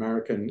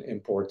American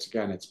imports.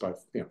 Again, it's about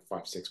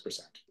 5–6%,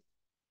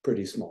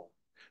 pretty small.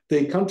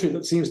 The country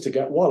that seems to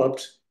get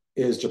walloped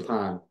is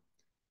Japan.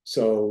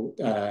 So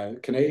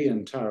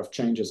Canadian tariff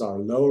changes are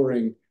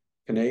lowering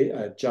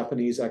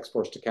Japanese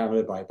exports to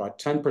Canada by about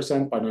 10%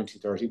 by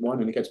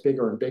 1931, and it gets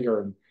bigger and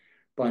bigger. And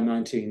by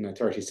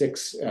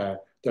 1936,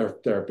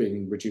 they're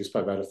being reduced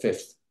by about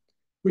 1/5,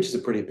 which is a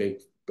pretty big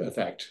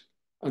effect.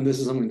 And this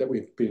is something that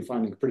we've been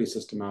finding pretty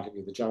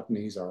systematically. The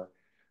Japanese are,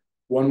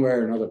 one way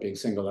or another, being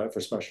singled out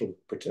for special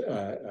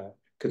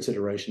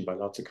consideration by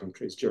lots of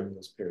countries during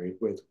this period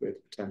with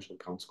potential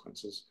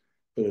consequences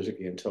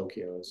politically in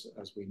Tokyo,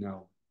 as we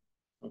know.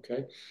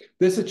 Okay,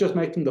 this is just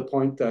making the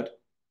point that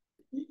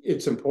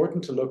it's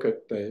important to look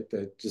at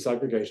the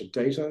disaggregated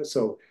data.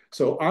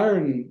 So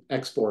iron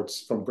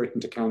exports from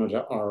Britain to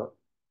Canada are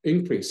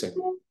increasing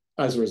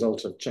as a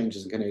result of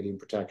changes in Canadian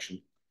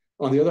protection.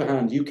 On the other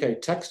hand,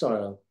 UK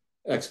textile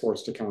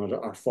exports to Canada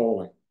are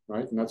falling,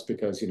 right? And that's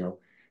because,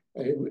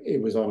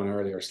 it was on an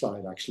earlier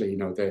slide, actually,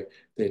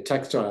 the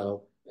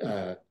textile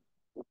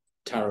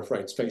tariff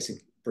rates facing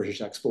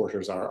British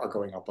exporters are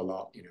going up a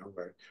lot,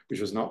 which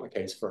was not the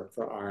case for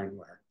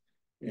ironware.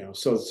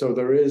 So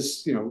there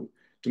is,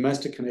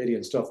 domestic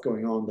Canadian stuff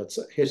going on that's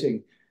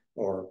hitting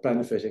or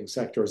benefiting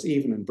sectors,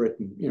 even in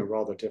Britain,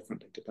 rather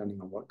differently,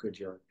 depending on what good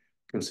you're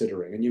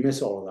considering. And you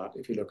miss all of that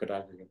if you look at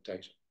aggregate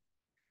data.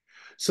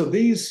 So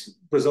these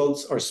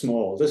results are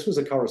small. This was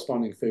a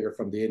corresponding figure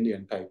from the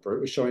Indian paper. It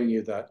was showing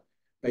you that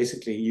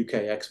basically UK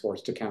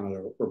exports to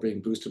Canada were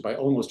being boosted by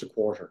almost a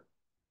quarter,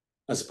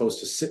 as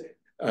opposed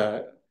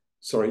to,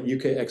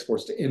 UK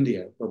exports to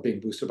India were being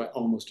boosted by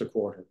almost a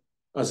quarter,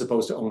 as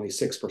opposed to only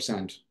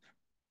 6%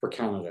 for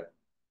Canada.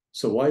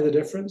 So why the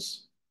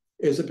difference?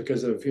 Is it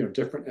because of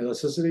different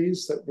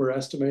elasticities that we're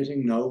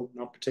estimating? No,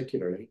 not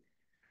particularly.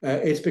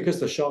 It's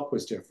because the shock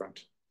was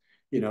different.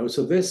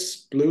 So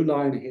this blue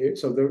line here,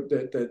 so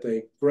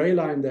the gray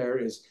line there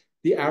is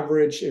the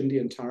average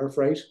Indian tariff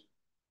rate,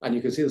 and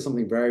you can see that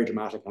something very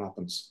dramatic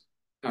happens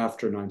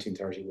after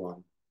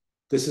 1931.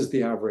 This is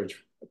the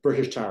average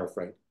British tariff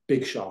rate,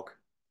 big shock.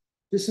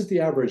 This is the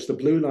average, the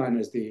blue line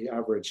is the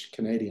average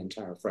Canadian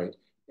tariff rate.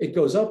 It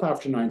goes up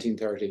after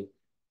 1930,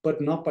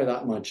 but not by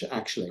that much,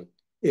 actually.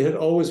 It had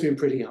always been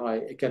pretty high.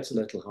 It gets a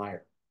little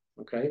higher,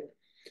 okay?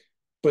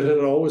 But it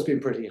had always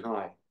been pretty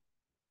high.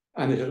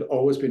 And it had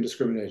always been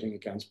discriminating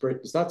against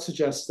Britain. So that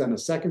suggests then a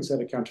second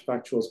set of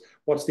counterfactuals.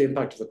 What's the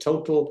impact of the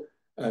total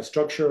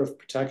structure of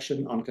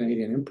protection on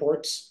Canadian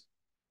imports?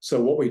 So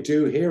what we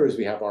do here is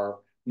we have our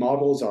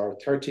models, our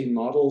 13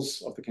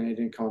 models of the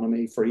Canadian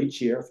economy for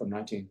each year from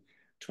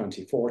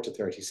 1924 to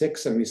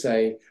 36. And we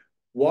say,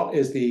 what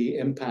is the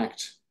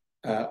impact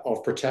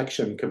of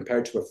protection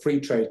compared to a free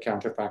trade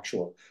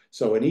counterfactual?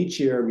 So in each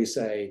year we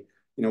say,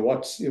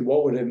 what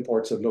would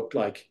imports have looked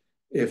like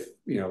if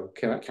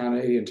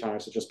Canadian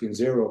tariffs had just been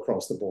zero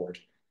across the board?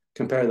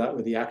 Compare that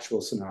with the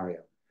actual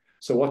scenario.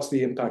 So what's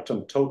the impact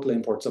on total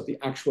imports of the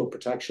actual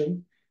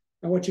protection?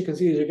 And what you can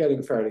see is you're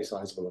getting fairly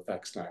sizable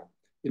effects now.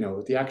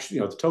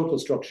 The total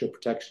structure of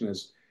protection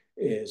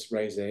is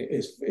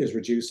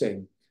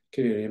reducing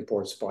Canadian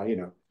imports by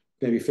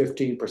maybe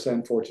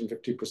 15%, 14,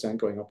 15%,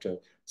 going up to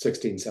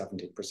 16,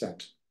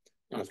 17%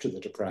 after the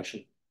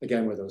Depression,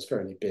 again, with those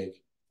fairly big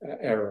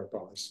error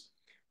bars.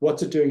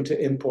 What's it doing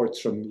to imports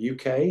from the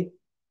UK?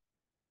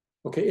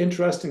 Okay,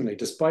 interestingly,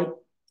 despite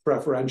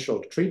preferential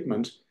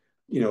treatment,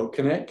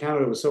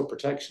 Canada was so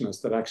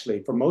protectionist that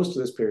actually for most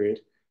of this period,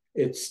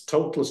 its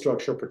total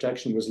structure of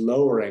protection was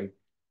lowering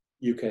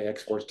UK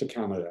exports to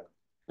Canada.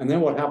 And then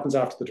what happens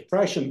after the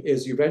Depression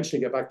is you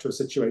eventually get back to a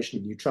situation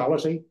of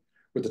neutrality,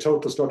 where the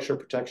total structure of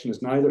protection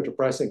is neither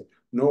depressing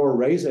nor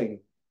raising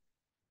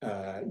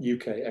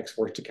UK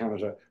exports to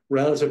Canada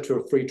relative to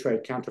a free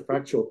trade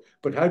counterfactual.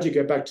 But how do you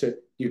get back to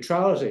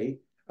neutrality?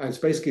 And it's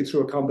basically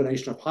through a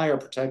combination of higher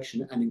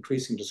protection and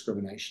increasing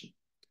discrimination.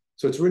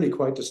 So it's really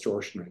quite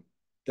distortionary,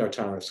 their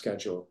tariff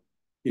schedule.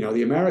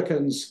 The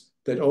Americans,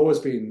 they'd always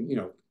been,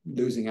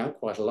 losing out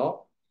quite a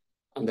lot,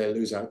 and they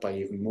lose out by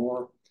even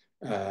more.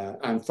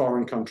 And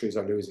foreign countries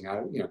are losing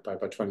out, by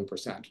about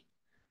 20%.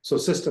 So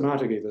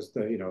systematically,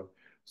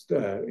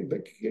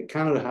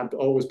 Canada had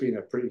always been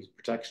a pretty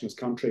protectionist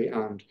country,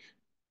 and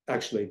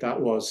actually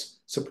that was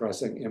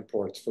suppressing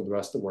imports from the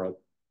rest of the world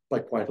by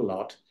quite a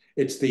lot.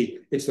 It's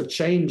the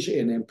change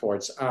in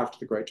imports after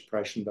the Great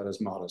Depression that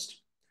is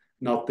modest,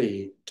 not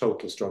the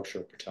total structure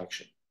of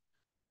protection.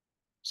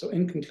 So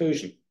in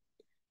conclusion,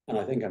 and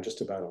I think I'm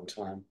just about on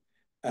time,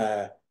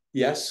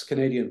 yes,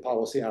 Canadian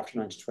policy after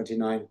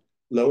 1929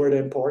 lowered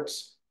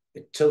imports.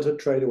 It tilted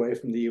trade away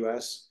from the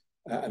US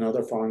and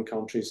other foreign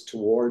countries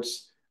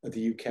towards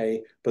the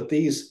UK. But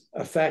these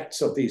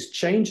effects of these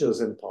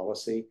changes in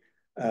policy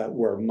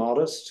were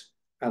modest,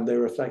 and they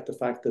reflect the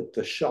fact that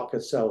the shock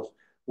itself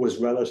was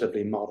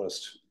relatively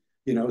modest.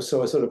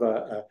 So a sort of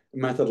a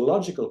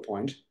methodological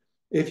point,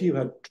 if you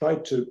had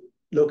tried to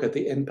look at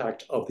the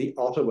impact of the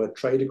Ottawa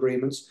trade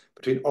agreements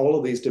between all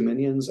of these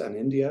dominions and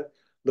India,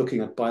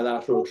 looking at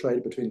bilateral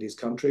trade between these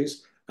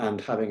countries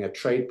and having a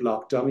trade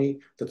bloc dummy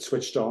that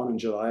switched on in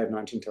July of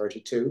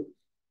 1932,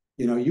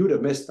 you would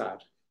have missed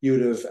that. You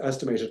would have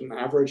estimated an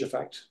average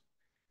effect,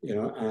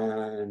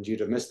 and you'd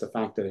have missed the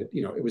fact that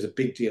it was a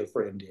big deal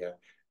for India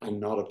and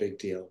not a big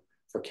deal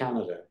for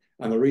Canada.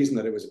 And the reason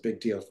that it was a big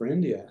deal for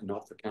India and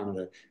not for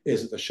Canada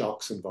is that the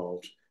shocks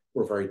involved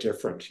were very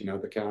different.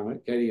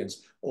 The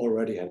Canadians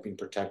already had been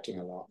protecting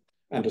a lot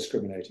and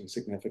discriminating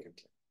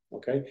significantly.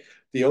 Okay,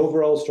 the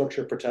overall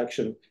structure of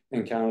protection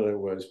in Canada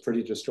was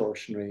pretty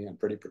distortionary and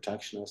pretty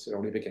protectionist. It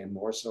only became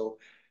more so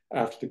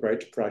after the Great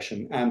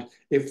Depression. And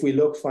if we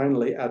look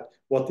finally at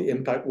what the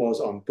impact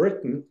was on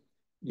Britain,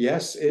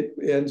 yes, it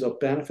ends up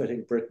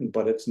benefiting Britain,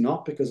 but it's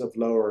not because of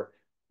lower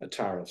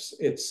tariffs.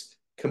 It's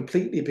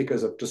completely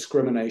because of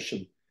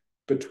discrimination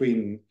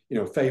between,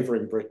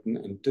 favoring Britain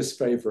and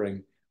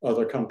disfavoring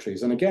other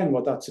countries. And again,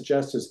 what that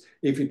suggests is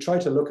if you try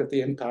to look at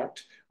the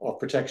impact of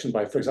protection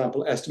by, for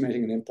example,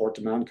 estimating an import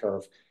demand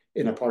curve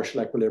in a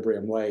partial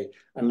equilibrium way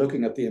and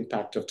looking at the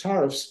impact of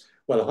tariffs,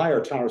 well,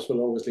 higher tariffs will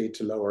always lead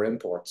to lower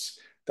imports.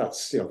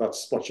 That's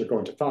what you're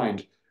going to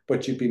find.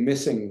 But you'd be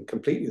missing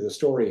completely the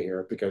story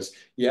here because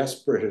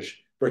yes,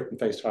 Britain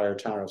faced higher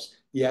tariffs.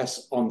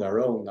 Yes, on their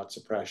own, that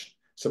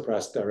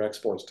suppressed their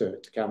exports to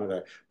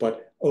Canada.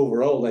 But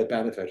overall, they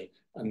benefited.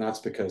 And that's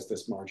because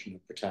this margin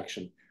of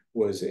protection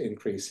was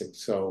increasing.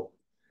 So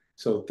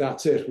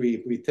that's it.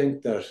 We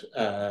think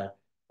that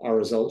our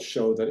results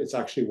show that it's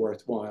actually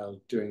worthwhile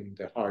doing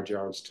the hard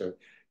yards to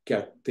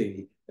get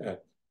the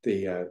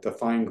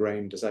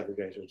fine-grained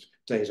disaggregated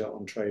data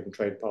on trade and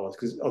trade policy,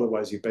 because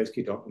otherwise you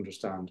basically don't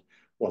understand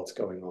what's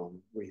going on,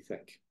 we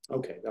think.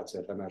 Okay, that's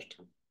it. I'm out of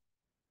time.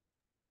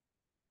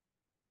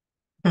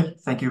 Okay,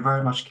 thank you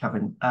very much,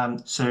 Kevin.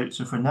 So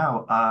for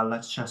now,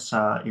 let's just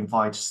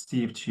invite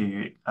Steve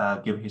to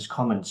give his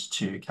comments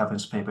to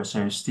Kevin's paper.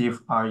 So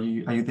Steve, are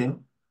you there?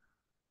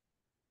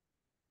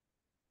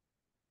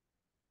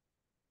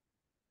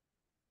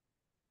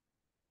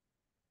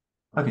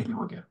 Okay, here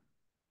we go.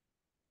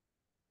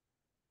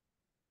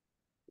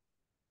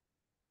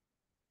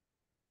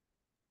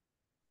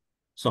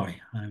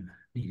 Sorry, I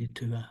needed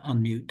to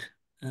unmute.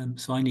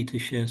 So I need to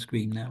share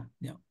screen now.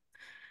 Yeah.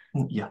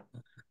 Yeah.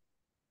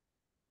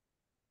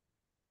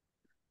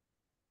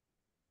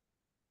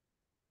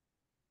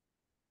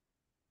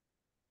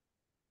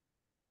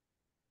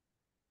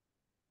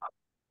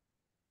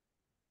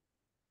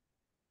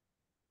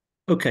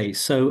 Okay,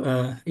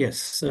 so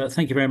yes,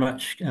 thank you very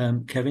much,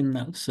 Kevin.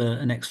 That's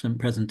an excellent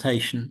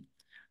presentation.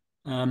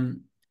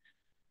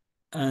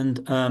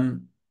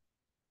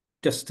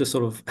 Just to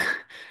sort of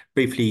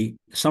briefly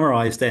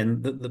summarize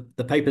then,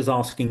 the paper's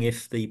asking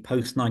if the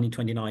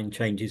post-1929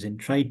 changes in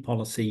trade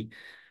policy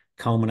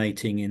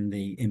culminating in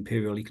the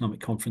Imperial Economic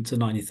Conference of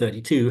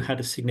 1932 had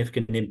a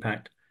significant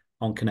impact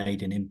on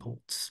Canadian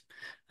imports.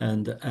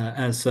 And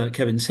as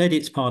Kevin said,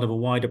 it's part of a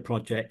wider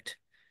project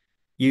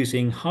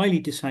using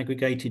highly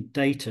disaggregated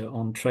data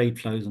on trade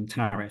flows and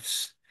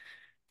tariffs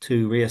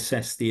to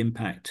reassess the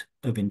impact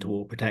of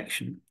interwar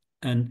protection.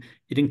 And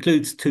it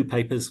includes two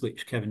papers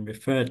which Kevin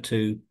referred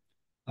to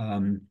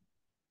on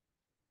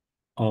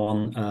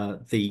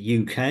the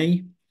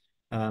UK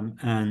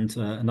and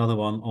another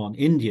one on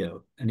India.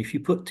 And if you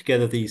put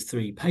together these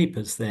three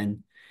papers,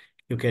 then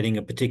you're getting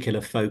a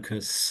particular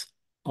focus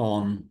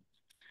on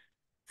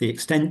the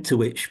extent to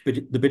which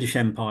the British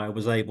Empire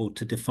was able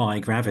to defy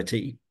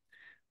gravity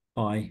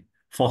by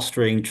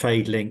fostering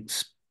trade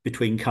links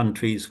between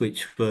countries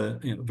which were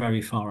very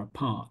far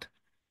apart.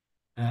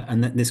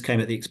 And this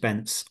came at the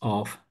expense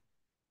of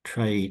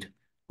trade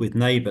with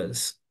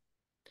neighbours.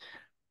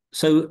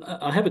 So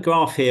I have a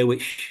graph here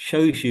which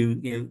shows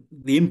you,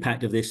 the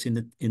impact of this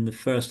in the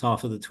first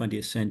half of the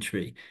 20th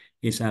century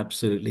is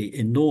absolutely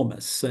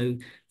enormous. So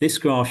this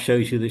graph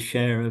shows you the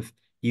share of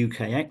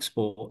UK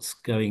exports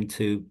going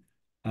to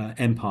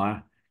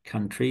empire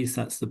countries.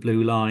 That's the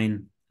blue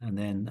line, and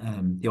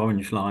then the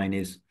orange line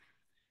is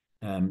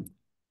an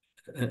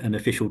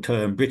official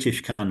term,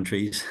 British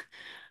countries,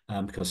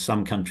 because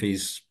some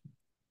countries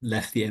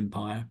left the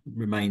empire,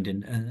 remained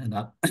in, and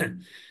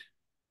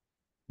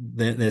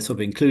they're sort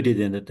of included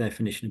in the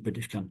definition of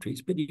British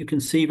countries. But you can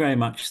see very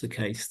much the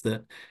case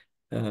that,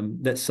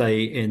 let's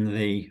say, in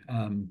the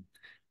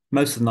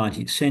most of the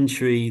 19th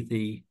century,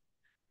 the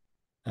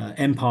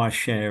empire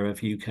share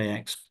of UK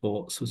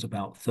exports was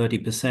about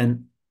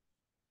 30%.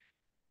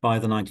 By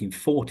the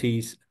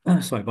 1940s,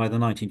 by the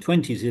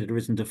 1920s, it had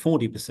risen to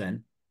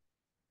 40%.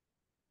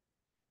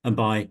 And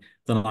by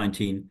the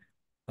 1940s,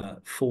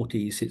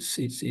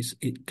 it's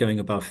going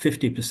above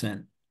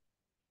 50%.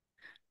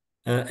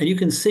 And you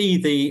can see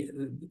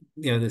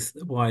this,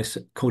 why I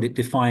called it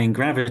defying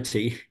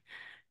gravity,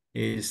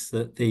 is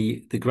that the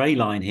grey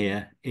line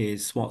here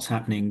is what's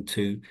happening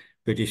to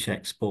British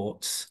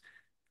exports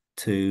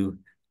to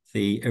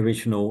the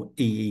original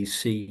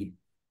EEC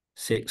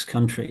 6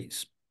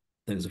 countries.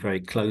 Those are very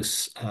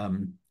close,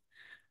 and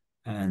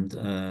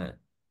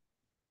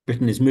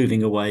Britain is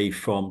moving away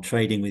from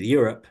trading with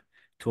Europe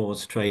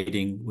towards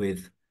trading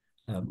with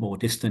more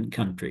distant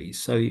countries.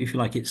 So if you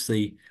like, it's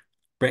the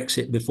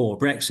Brexit before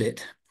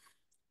Brexit.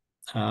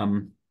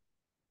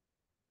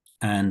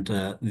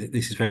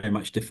 This is very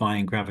much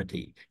defying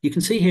gravity. You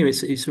can see here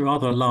it's a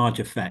rather large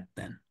effect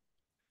then.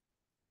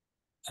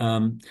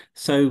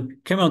 So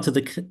coming on to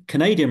the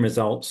Canadian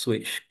results,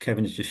 which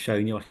Kevin has just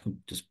shown you, I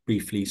can just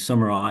briefly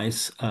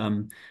summarize.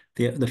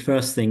 The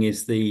first thing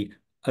is the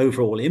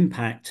overall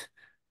impact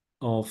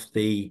of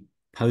the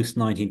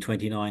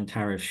post-1929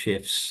 tariff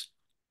shifts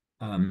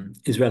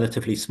is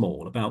relatively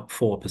small, about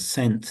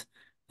 4%.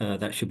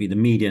 That should be the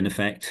median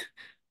effect.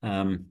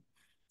 And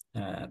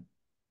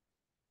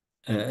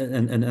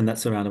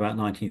that's around about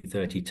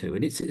 1932.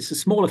 And it's a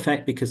small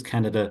effect because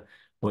Canada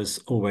was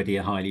already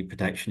a highly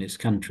protectionist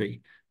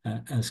country,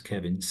 as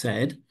Kevin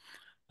said.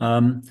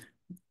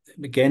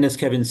 Again, as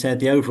Kevin said,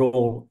 the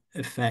overall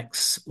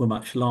effects were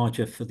much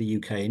larger for the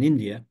UK and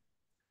India,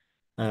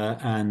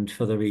 and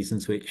for the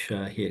reasons which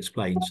he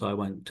explained. So I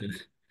won't.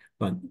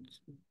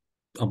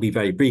 I'll be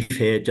very brief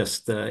here.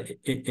 Just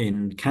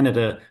in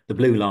Canada, the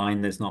blue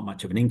line, there's not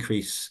much of an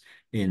increase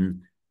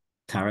in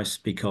tariffs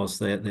because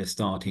they're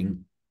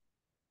starting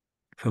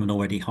from an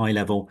already high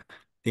level.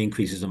 The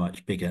increases are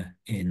much bigger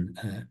in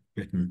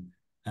Britain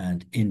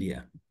and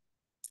India.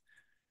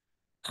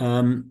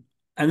 And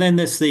then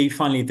there's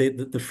finally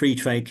the free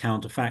trade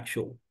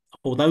counterfactual.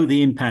 Although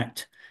the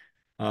impact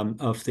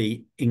of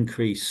the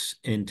increase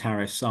in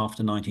tariffs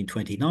after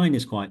 1929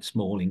 is quite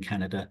small in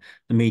Canada,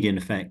 the median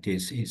effect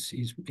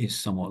is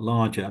somewhat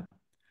larger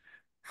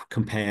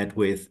compared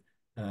with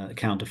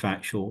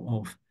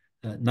counterfactual of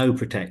no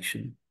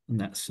protection, and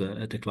that's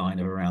a decline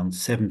of around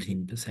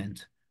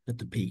 17% at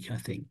the peak, I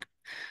think.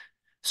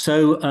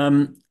 So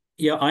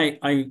yeah,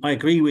 I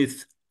agree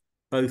with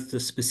both the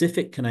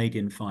specific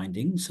Canadian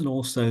findings and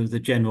also the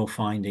general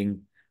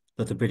finding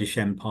that the British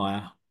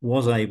Empire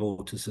was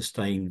able to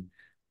sustain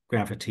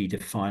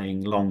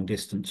gravity-defying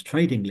long-distance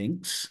trading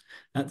links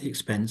at the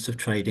expense of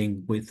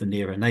trading with the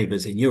nearer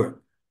neighbours in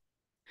Europe.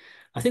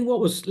 I think what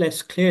was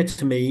less clear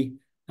to me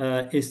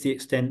is the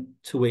extent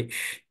to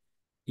which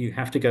you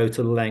have to go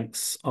to the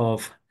lengths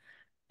of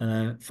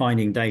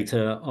finding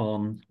data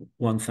on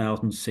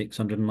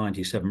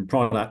 1,697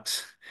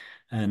 products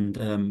and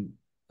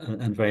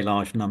a very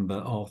large number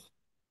of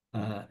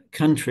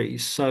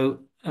countries.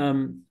 So,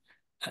 and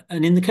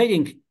in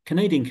the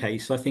Canadian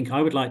case, I think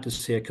I would like to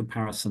see a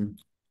comparison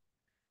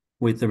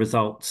with the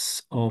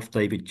results of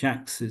David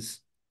Jacks's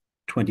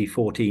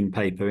 2014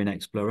 paper in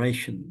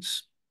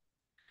Explorations.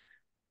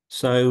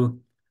 So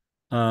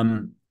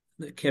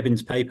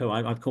Kevin's paper,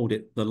 I've called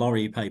it the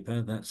Lorry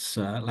paper. That's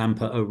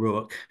Lamper,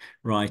 O'Rourke,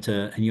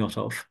 Reiter, and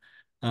Yotov.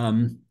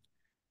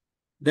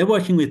 They're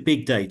working with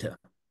big data.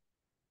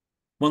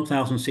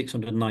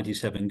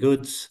 1,697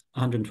 goods,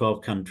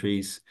 112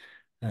 countries.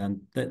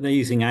 They're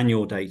using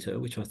annual data,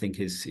 which I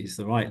think is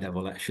the right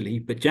level, actually.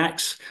 But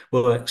Jacks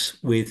works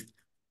with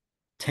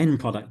 10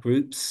 product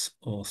groups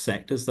or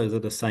sectors. Those are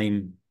the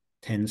same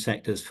 10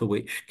 sectors for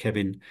which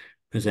Kevin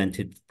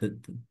presented the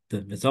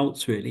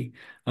results, really.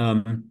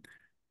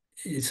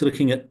 It's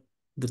looking at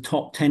the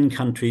top 10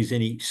 countries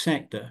in each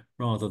sector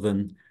rather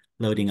than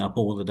loading up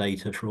all the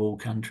data for all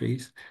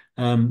countries.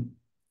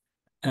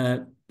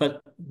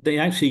 But they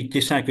actually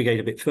disaggregate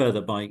a bit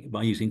further by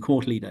using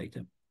quarterly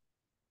data.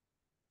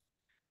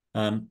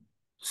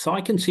 So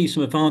I can see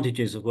some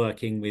advantages of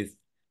working with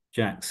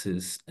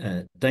Jacks's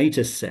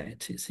data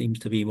set. It seems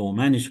to be more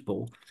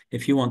manageable.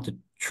 If you want to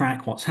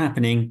track what's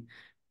happening,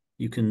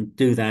 you can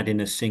do that in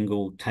a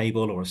single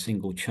table or a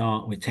single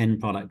chart with 10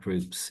 product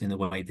groups in a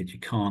way that you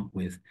can't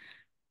with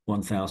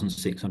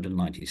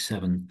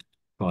 1,697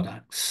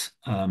 products.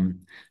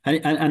 And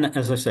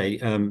as I say,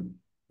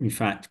 in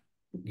fact,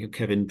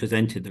 Kevin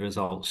presented the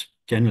results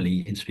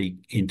generally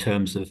in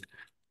terms of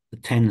the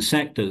 10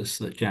 sectors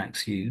that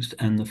Jacks used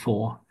and the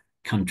 4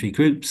 country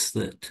groups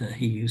that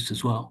he used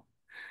as well.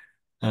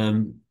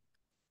 I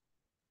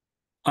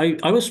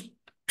was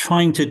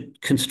trying to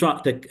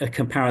construct a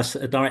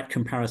direct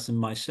comparison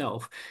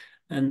myself,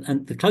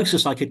 and the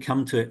closest I could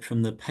come to it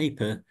from the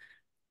paper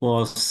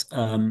was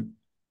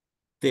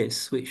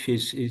this, which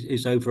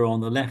is over on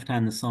the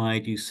left-hand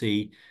side. You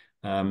see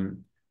the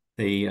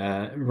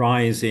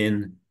rise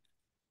in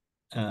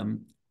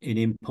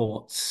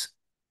imports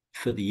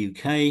for the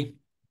UK,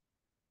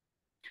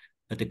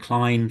 a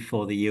decline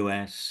for the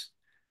US,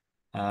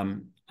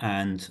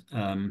 and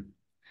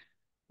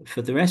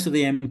for the rest of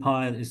the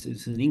empire,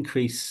 it's an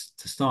increase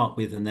to start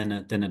with, and then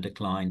a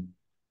decline,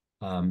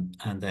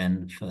 and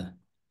then for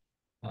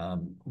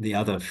the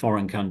other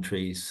foreign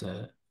countries,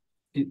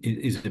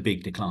 is a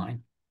big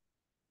decline.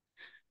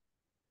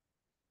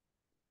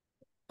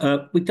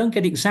 We don't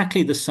get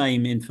exactly the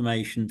same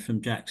information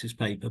from Jacks's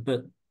paper,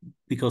 but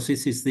because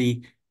this is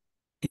the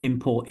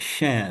import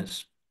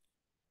shares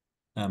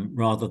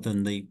rather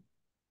than the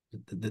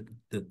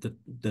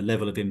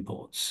level of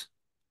imports.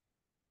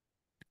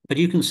 But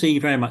you can see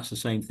very much the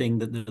same thing,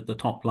 that the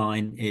top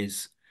line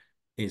is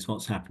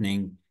what's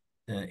happening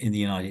in the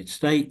United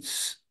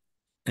States,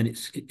 and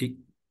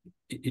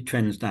it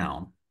trends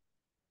down.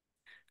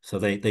 So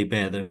they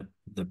bear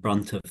the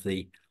brunt of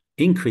the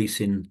increase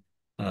in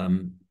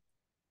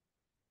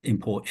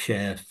import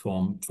share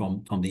from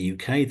the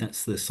UK.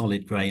 That's the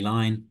solid grey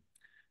line.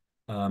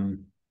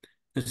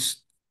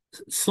 There's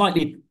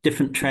slightly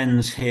different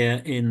trends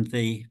here in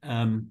the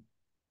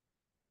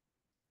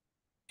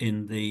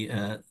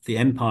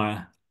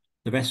empire.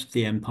 The rest of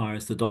the empire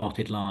is the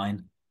dotted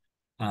line,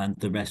 and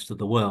the rest of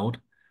the world.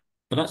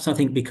 But that's, I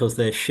think, because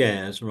they're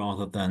shares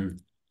rather than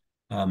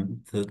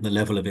the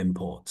level of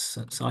imports.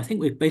 So I think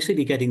we're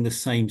basically getting the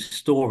same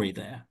story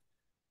there.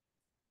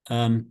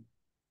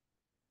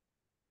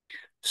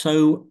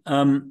 So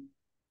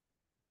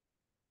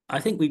I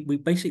think we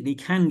basically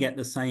can get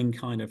the same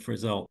kind of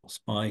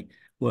results by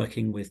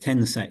working with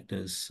 10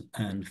 sectors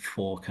and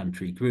 4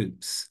 country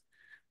groups.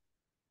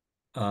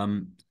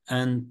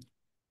 And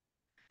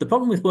the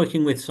problem with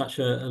working with such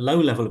a low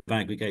level of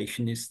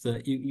aggregation is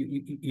that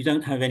you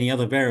don't have any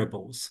other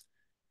variables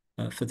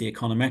for the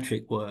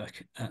econometric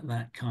work at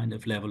that kind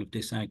of level of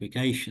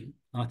disaggregation.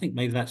 I think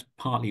maybe that's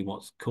partly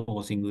what's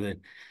causing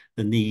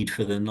the need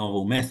for the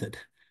novel method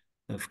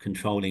of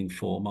controlling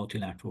for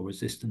multilateral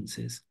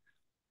resistances.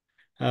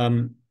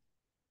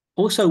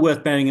 Also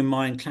worth bearing in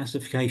mind,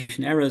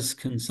 classification errors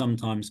can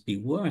sometimes be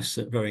worse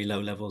at very low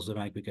levels of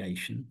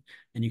aggregation,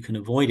 and you can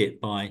avoid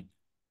it by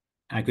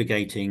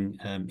aggregating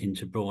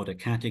into broader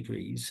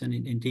categories. And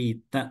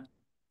indeed, that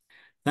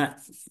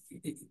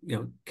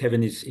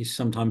Kevin is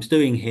sometimes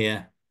doing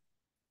here,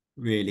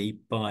 really,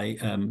 by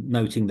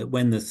noting that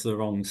when the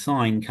wrong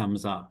sign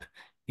comes up,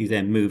 you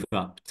then move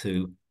up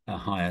to a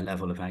higher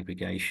level of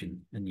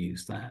aggregation and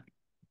use that.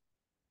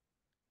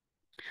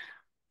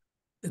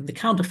 The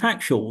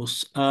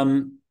counterfactuals,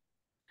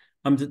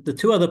 the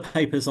 2 other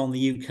papers on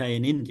the UK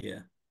and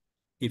India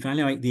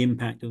evaluate the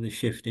impact of the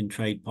shift in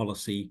trade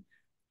policy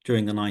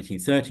during the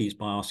 1930s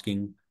by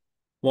asking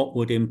what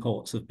would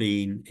imports have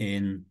been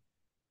in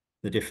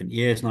the different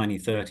years,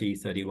 1930,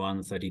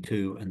 31,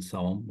 32, and so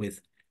on,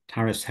 with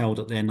tariffs held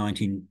at their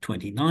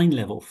 1929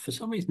 level. For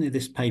some reason in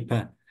this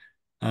paper,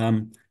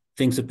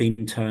 things have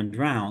been turned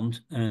around,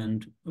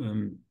 and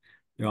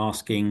they're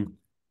asking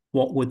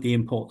what would the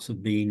imports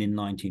have been in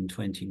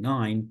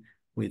 1929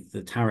 with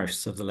the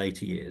tariffs of the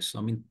later years.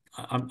 I mean,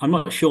 I'm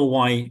not sure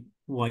why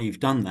you've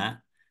done that,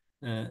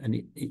 and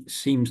it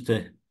seems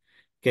to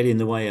get in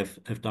the way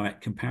of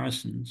direct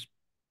comparisons.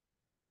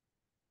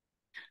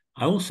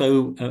 I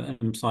also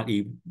am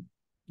slightly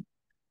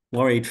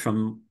worried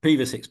from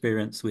previous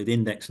experience with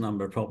index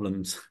number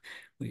problems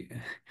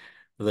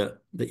that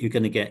you're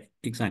going to get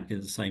exactly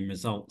the same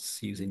results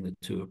using the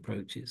 2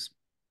 approaches.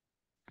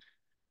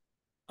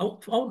 I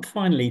want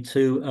finally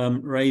to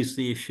raise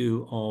the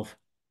issue of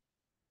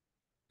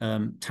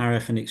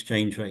tariff and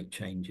exchange rate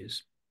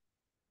changes.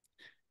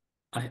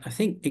 I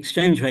think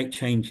exchange rate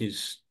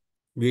changes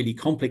really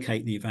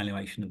complicate the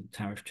evaluation of the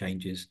tariff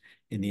changes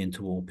in the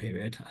interwar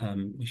period,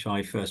 which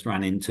I first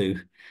ran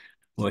into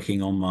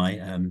working on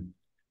my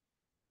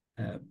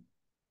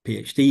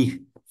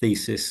PhD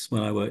thesis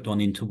when I worked on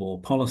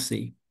interwar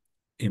policy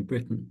in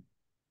Britain.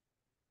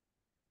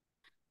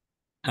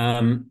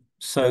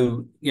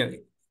 So,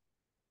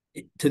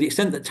 to the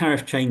extent that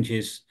tariff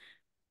changes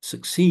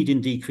succeed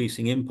in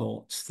decreasing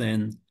imports,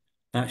 then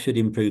that should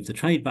improve the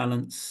trade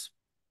balance,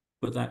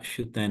 but that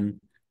should then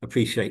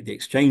appreciate the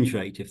exchange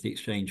rate if the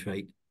exchange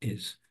rate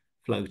is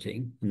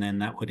floating, and then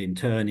that would in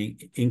turn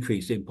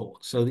increase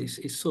imports. So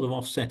it's sort of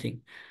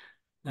offsetting.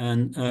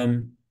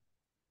 And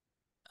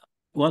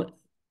well,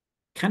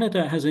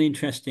 Canada has an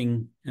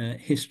interesting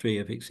history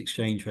of its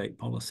exchange rate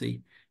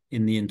policy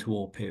in the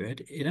interwar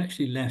period. It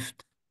actually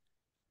left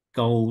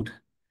gold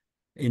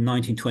in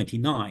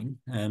 1929,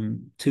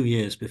 2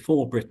 years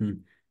before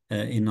Britain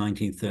in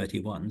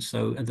 1931.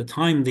 So at the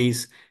time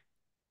these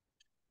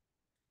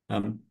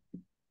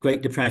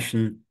Great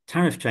Depression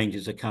tariff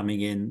changes are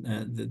coming in,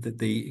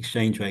 the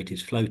exchange rate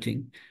is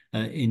floating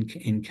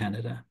in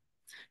Canada.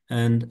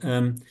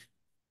 And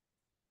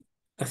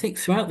I think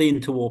throughout the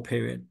interwar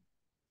period,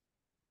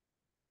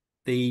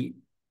 I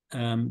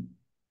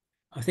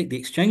think the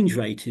exchange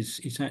rate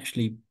is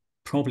actually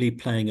probably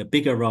playing a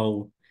bigger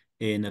role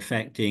in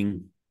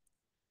affecting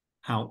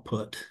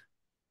output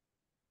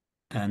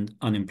and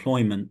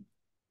unemployment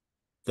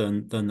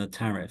than the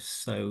tariffs.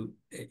 So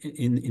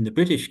in the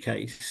British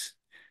case,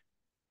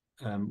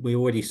 we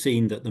already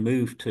seen that the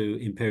move to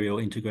imperial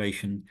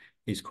integration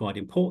is quite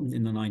important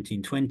in the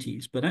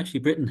 1920s, but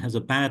actually Britain has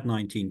a bad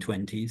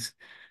 1920s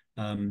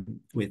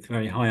with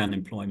very high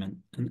unemployment,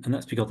 and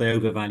that's because they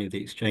overvalue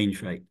the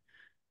exchange rate.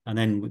 And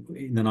then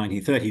in the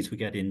 1930s, we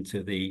get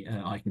into the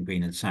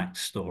Eichengreen and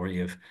Sachs story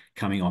of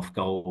coming off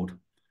gold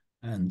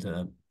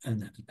and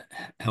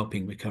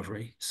helping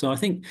recovery. So I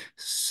think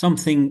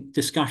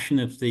discussion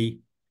of the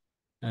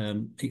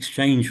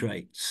exchange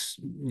rates,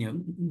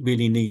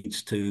 really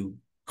needs to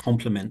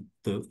complement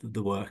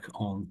the work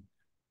on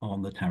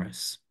the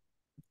tariffs.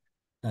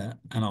 And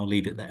I'll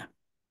leave it there.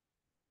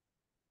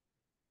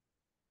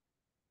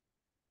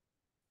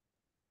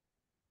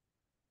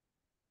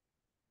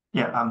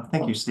 Yeah,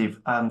 thank you,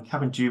 Steve.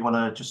 Kevin, do you want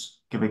to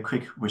just give a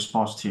quick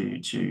response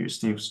to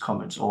Steve's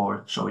comments,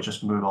 or shall we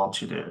just move on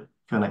to the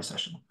Q&A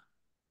session?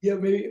 Yeah,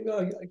 maybe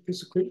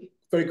just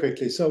very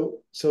quickly.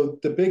 So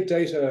the big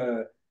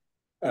data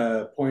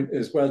point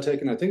is well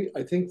taken.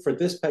 I think for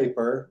this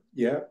paper,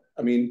 yeah,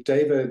 I mean,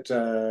 David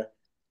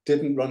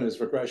didn't run his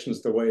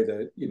regressions the way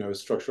that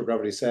structural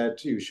gravity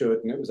said you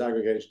should, and it was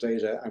aggregated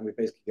data, and we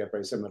basically get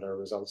very similar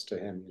results to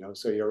him.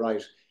 So you're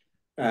right.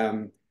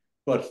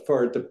 But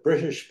for the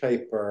British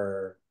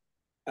paper,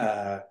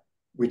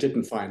 we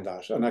didn't find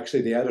that. And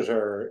actually, the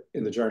editor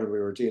in the journal we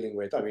were dealing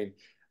with, I mean,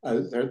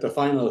 the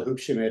final hoop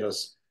she made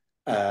us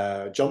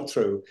jump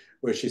through,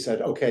 where she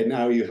said, okay,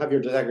 now you have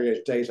your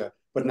disaggregated data,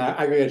 but now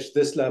aggregate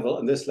this level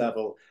and this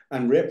level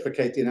and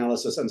replicate the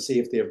analysis and see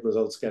if the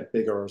results get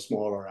bigger or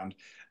smaller.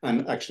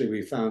 And actually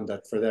we found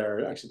that for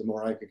there, actually the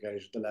more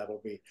aggregated the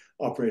level we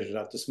operated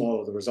at, the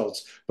smaller the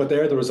results. But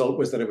there the result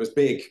was that it was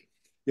big,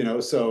 you know,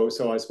 so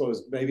I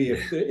suppose maybe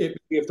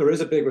if there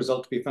is a big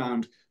result to be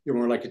found, you're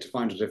more likely to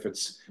find it if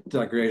it's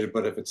aggregated,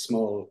 but if it's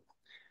small,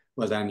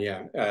 well then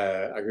yeah,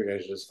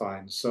 aggregated is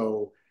fine.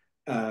 So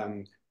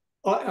yeah,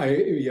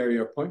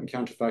 your point in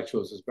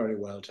counterfactuals is very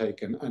well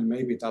taken, and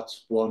maybe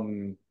that's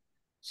one.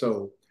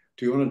 So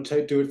do you want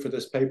to do it for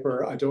this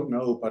paper? I don't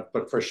know,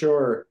 but for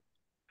sure,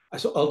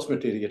 so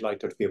ultimately you'd like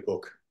there to be a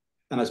book,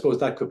 and I suppose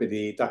that could be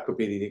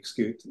the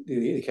excuse,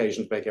 the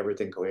occasion to make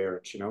everything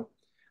coherent, you know,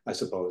 I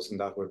suppose, and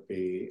that would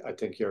be. I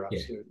think you're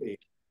absolutely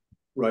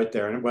right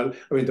there. And well,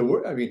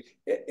 I mean,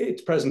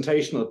 it's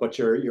presentational, but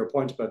your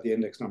point about the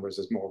index numbers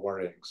is more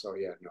worrying. So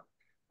yeah, no,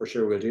 for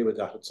sure we'll deal with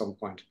that at some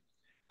point.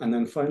 And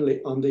then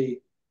finally on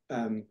the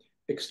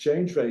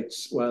exchange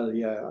rates, well,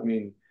 yeah, I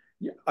mean,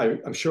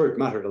 I'm sure it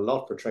mattered a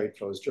lot for trade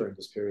flows during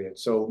this period.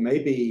 So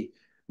maybe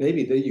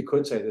you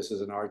could say this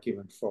is an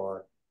argument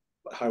for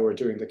how we're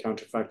doing the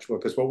counterfactual,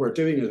 because what we're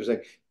doing is we're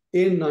saying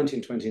in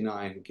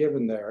 1929,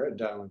 given their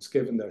endowments,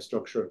 given their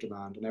structure of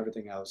demand and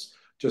everything else,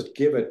 just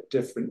give it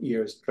different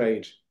years'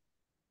 trade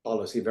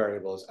policy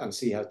variables and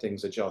see how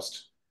things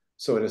adjust.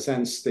 So in a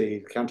sense,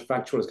 the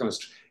counterfactual is kind of,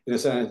 in a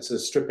sense,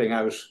 is stripping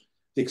out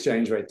the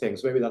exchange rate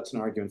things. Maybe that's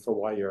an argument for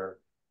why you're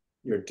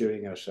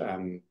doing it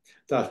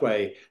that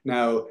way.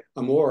 Now,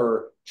 a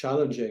more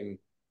challenging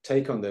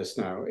take on this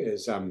now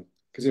is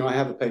because I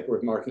have a paper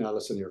with Martin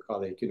Ellison, your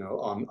colleague,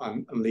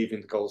 on leaving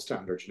the gold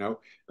standard, and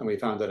we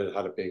found that it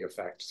had a big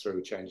effect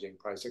through changing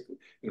price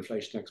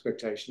inflation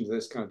expectations,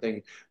 this kind of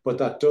thing. But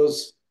that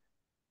does,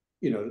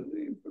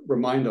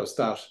 remind us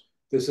that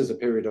this is a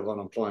period of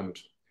unemployment,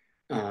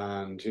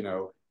 and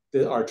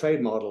our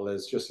trade model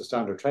is just a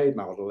standard trade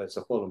model. It's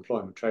a full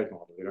employment trade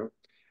model,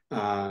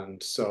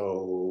 and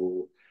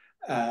so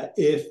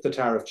if the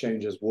tariff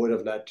changes would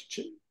have led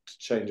to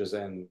changes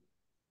in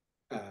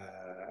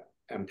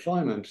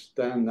employment,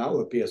 then that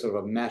would be a sort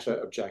of a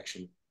meta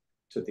objection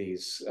to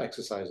these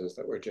exercises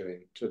that we're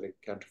doing, to the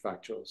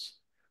counterfactuals.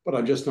 But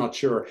I'm just not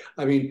sure.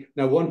 I mean,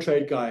 now one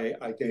trade guy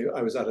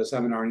I was at a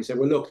seminar, and he said,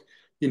 well, look,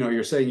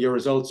 you're saying your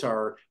results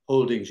are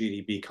holding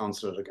GDP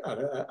constant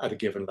at a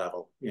given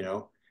level,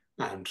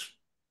 and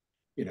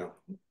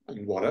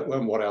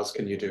what else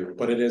can you do?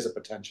 But it is a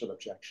potential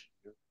objection.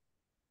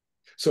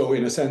 So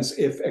in a sense,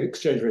 if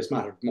exchange rates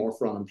mattered more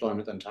for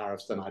unemployment than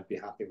tariffs, then I'd be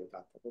happy with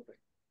that probably.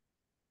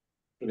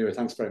 But anyway,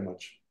 thanks very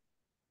much.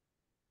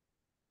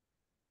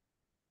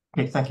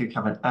 Okay, thank you,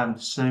 Kevin.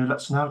 So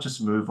let's now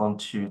just move on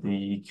to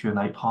the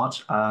Q&A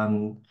part. I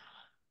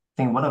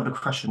think one of the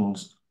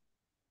questions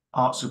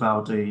asks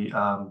about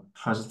the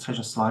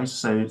presentation slides.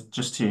 So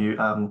just to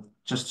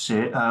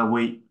say,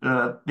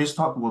 this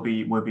talk will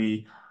be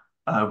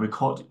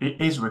recorded. It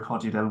is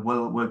recorded and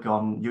will go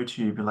on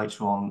YouTube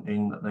later on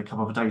in a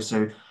couple of days.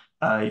 So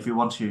if you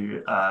want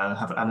to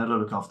have another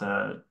look of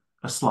the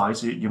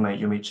slides, you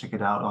may check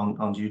it out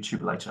on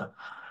YouTube later.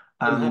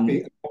 I'm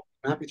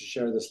happy to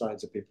share the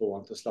slides if people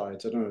want the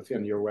slides. I don't know if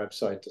on your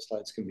website the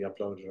slides can be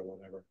uploaded or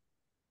whatever.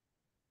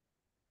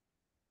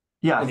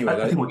 Yeah,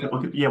 anyway, I think we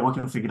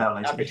can figure it out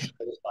later. Happy to share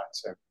the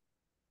slides,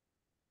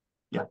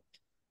 yeah.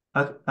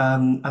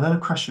 Another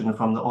question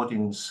from the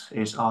audience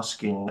is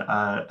asking,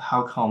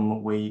 how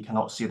come we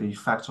cannot see the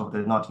effect of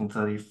the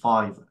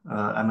 1935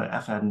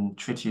 MFN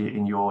treaty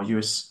in your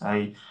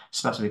USA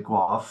specific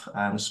graph?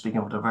 And speaking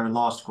of the very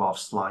last graph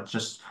slide,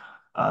 just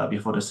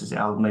before this is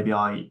out, maybe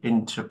I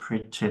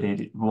interpreted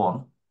it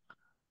wrong.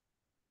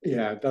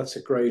 Yeah, that's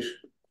a great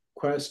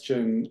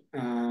question,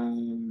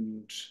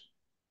 and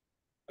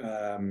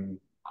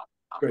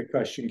great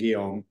question,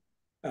 Guillaume.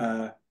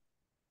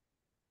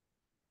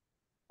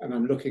 And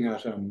I'm looking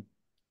at I'm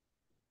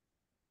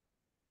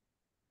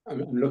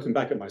looking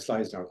back at my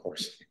slides now, of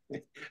course,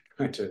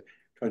 trying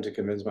to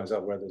convince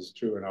myself whether it's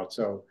true or not.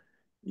 So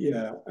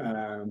yeah,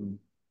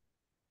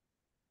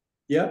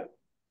 yeah.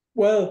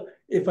 Well,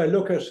 if I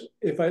look at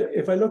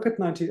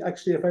 19,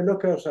 actually, if I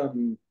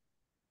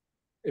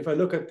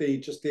look at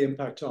just the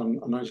impact on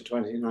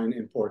 1929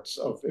 imports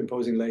of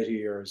imposing later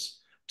years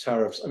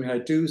tariffs, I mean, I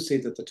do see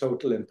that the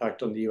total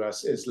impact on the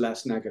US is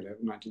less negative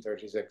in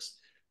 1936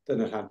 than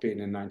it had been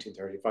in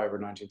 1935 or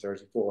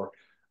 1934.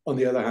 On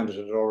the other hand, it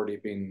had already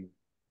been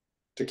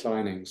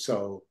declining,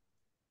 so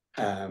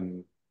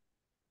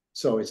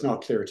it's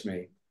not clear to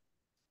me.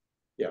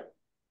 Yeah.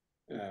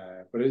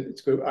 But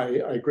it's good. I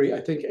agree. I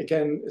think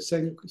again,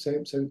 same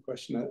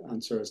question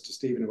answer as to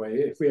Stephen. Away.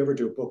 If we ever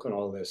do a book on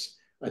all this,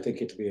 I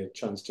think it'll be a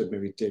chance to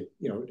maybe dig,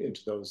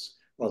 into those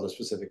rather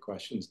specific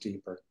questions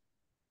deeper.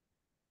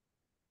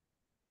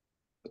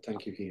 But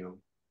thank you,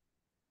 Guillaume.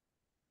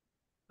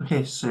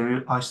 Okay,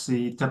 so I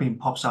see Debbie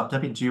pops up.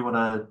 Debbie, do you want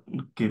to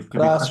give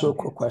Can I ask a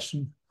quick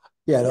question?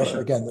 Yeah, no, sure.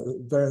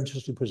 Again, very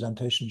interesting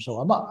presentation. So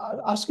I'm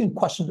asking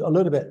questions a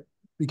little bit.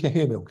 You can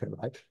hear me okay,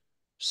 right?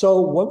 So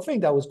one thing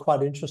that was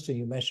quite interesting,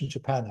 you mentioned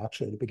Japan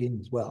actually at the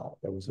beginning as well.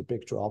 There was a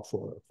big drop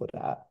for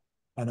that.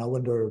 And I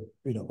wonder,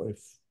 if,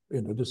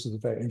 this is a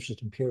very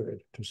interesting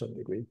period to some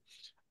degree.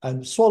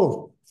 And sort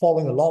of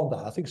following along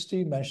that, I think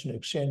Steve mentioned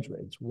exchange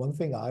rates. One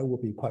thing I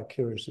would be quite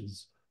curious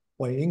is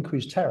when you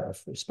increase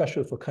tariff,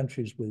 especially for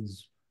countries with,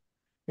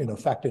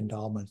 factor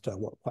endowments that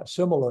were quite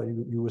similar,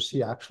 you will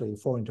see actually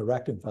foreign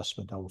direct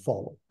investment that will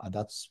follow. And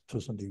that's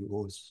certainly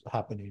what was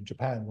happening in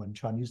Japan when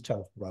Chinese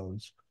tariff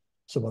rose.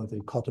 Some of the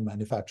cotton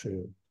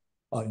manufacturers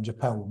in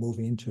Japan were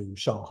moving into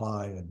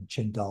Shanghai and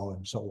Qingdao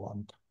and so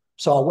on.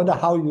 So I wonder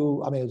how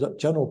you, as a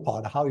general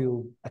part, how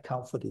you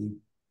account for the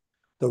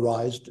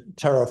rise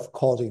tariff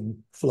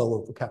causing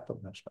flow of capital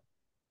investment.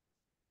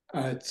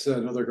 It's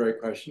another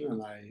great question,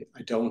 and I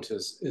don't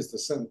is the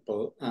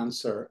simple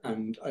answer,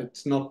 and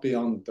it's not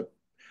beyond the.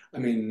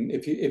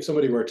 If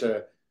somebody were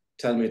to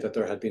tell me that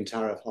there had been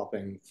tariff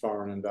hopping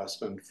foreign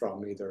investment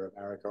from either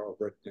America or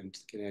Britain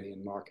into the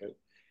Canadian market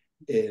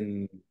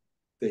in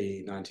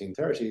the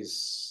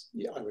 1930s,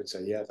 yeah, I would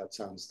say, yeah, that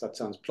sounds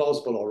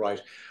plausible, all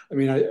right.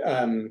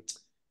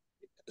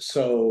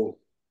 So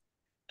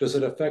does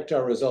it affect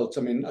our results?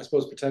 I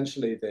suppose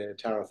potentially the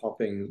tariff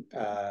hopping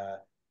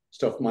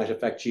stuff might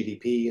affect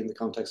GDP in the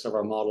context of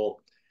our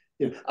model.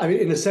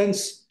 In a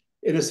sense,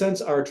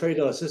 our trade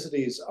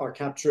elasticities are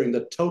capturing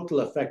the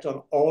total effect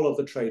on all of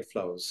the trade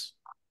flows,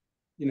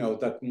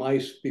 that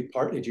might be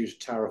partly due to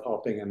tariff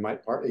hopping and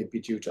might partly be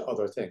due to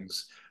other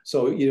things.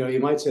 So, you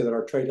might say that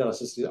our trade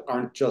elasticities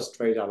aren't just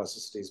trade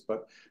elasticities,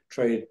 but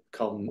trade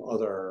come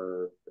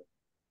other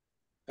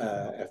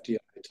FDI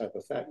type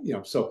effect,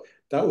 so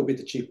that would be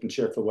the cheap and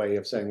cheerful way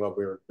of saying, well,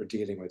 we're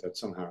dealing with it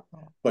somehow.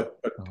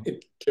 But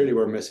clearly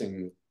we're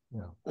missing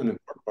an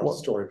important part of the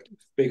story,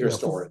 bigger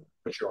story.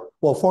 For sure.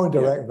 Well, foreign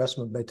direct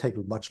investment may take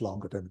much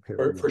longer than the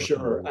period. For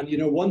sure. And,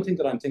 one thing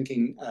that I'm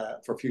thinking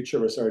for future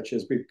research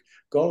is we've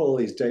got all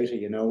these data,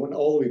 when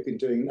all we've been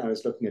doing now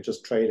is looking at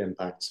just trade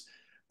impacts.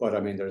 But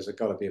there's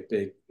got to be a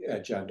big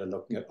agenda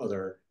looking at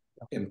other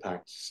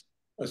impacts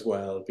as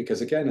well, because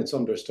again, it's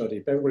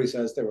understudied. Everybody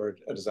says they were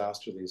a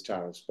disaster, these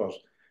tariffs, but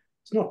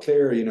it's not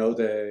clear,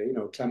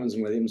 Clemens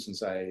and Williamson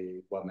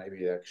say, well,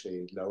 maybe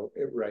actually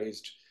it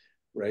raised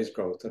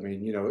growth.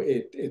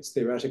 It's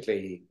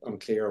theoretically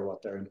unclear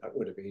what their impact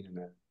would have been in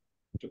a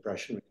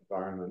depression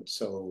environment.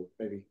 So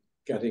maybe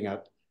getting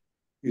at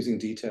using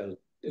detailed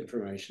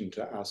information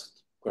to ask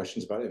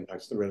questions about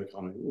impacts of the real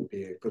economy would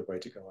be a good way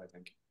to go, I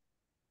think.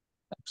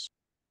 Thanks.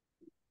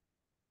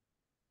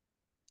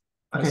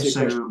 Okay,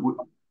 so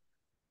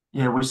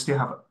we still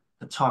have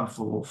time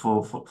for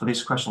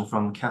this question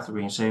from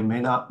Catherine. So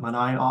may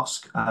I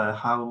ask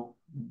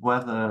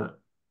whether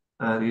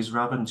it is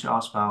relevant to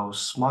ask about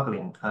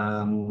smuggling?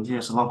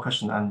 It's a long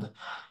question, and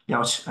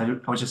I'll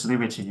just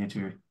leave it to you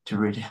to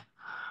read it.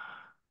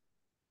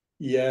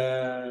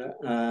 Yeah,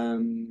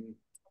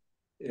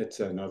 it's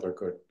another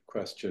good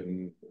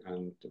question,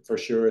 and for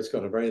sure it's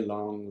got a very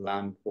long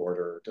land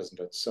border, doesn't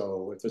it?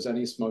 So if there's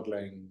any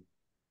smuggling,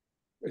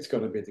 it's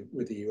going to be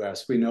with the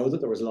US. We know that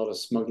there was a lot of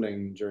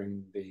smuggling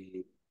during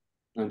the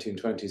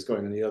 1920s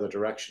going in the other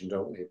direction,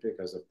 don't we,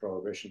 because of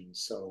prohibition.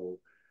 So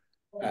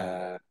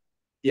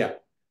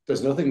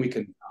there's nothing we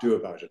can do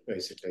about it,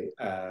 basically.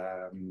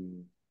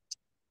 And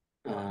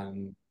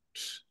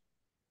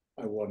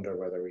I wonder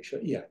whether we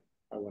should,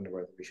 I wonder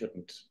whether we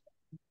shouldn't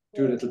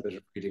do a little bit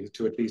of reading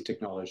to at least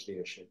acknowledge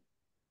the issue.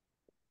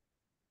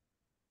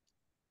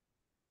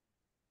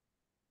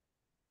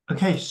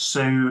 Okay,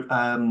 so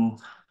I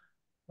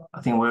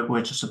think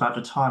we're just about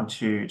the time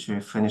to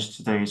finish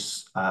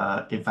today's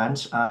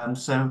event.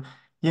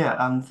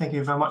 Thank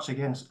you very much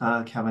again,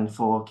 Kevin,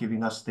 for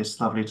giving us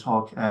this lovely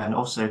talk, and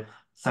also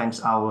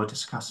thanks our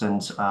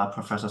discussants,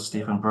 Professor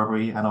Stephen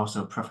Burberry and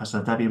also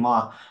Professor Debbie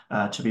Ma,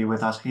 to be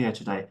with us here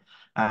today.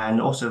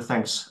 And also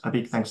a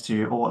big thanks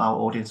to all our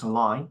audience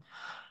online.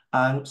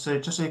 So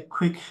just a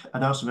quick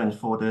announcement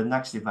for the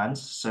next event.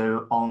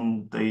 So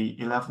on the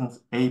 11th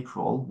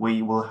April,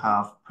 we will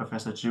have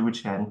Professor Zhu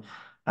Chen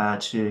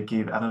to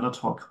give another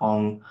talk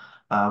on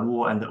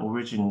war and the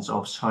origins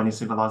of Chinese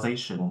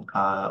civilization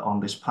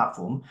on this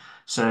platform.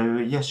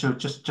 So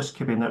just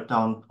keep a note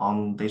down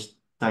on this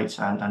date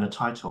and the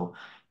title.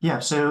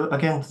 So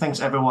again, thanks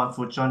everyone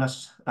for joining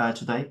us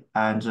today,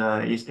 and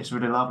it's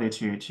really lovely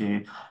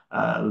to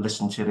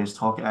listen to this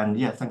talk. And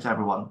thanks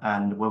everyone,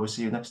 and we will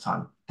see you next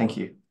time. Thank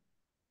you.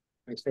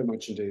 Thanks very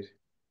much indeed.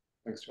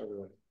 Thanks to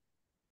everyone.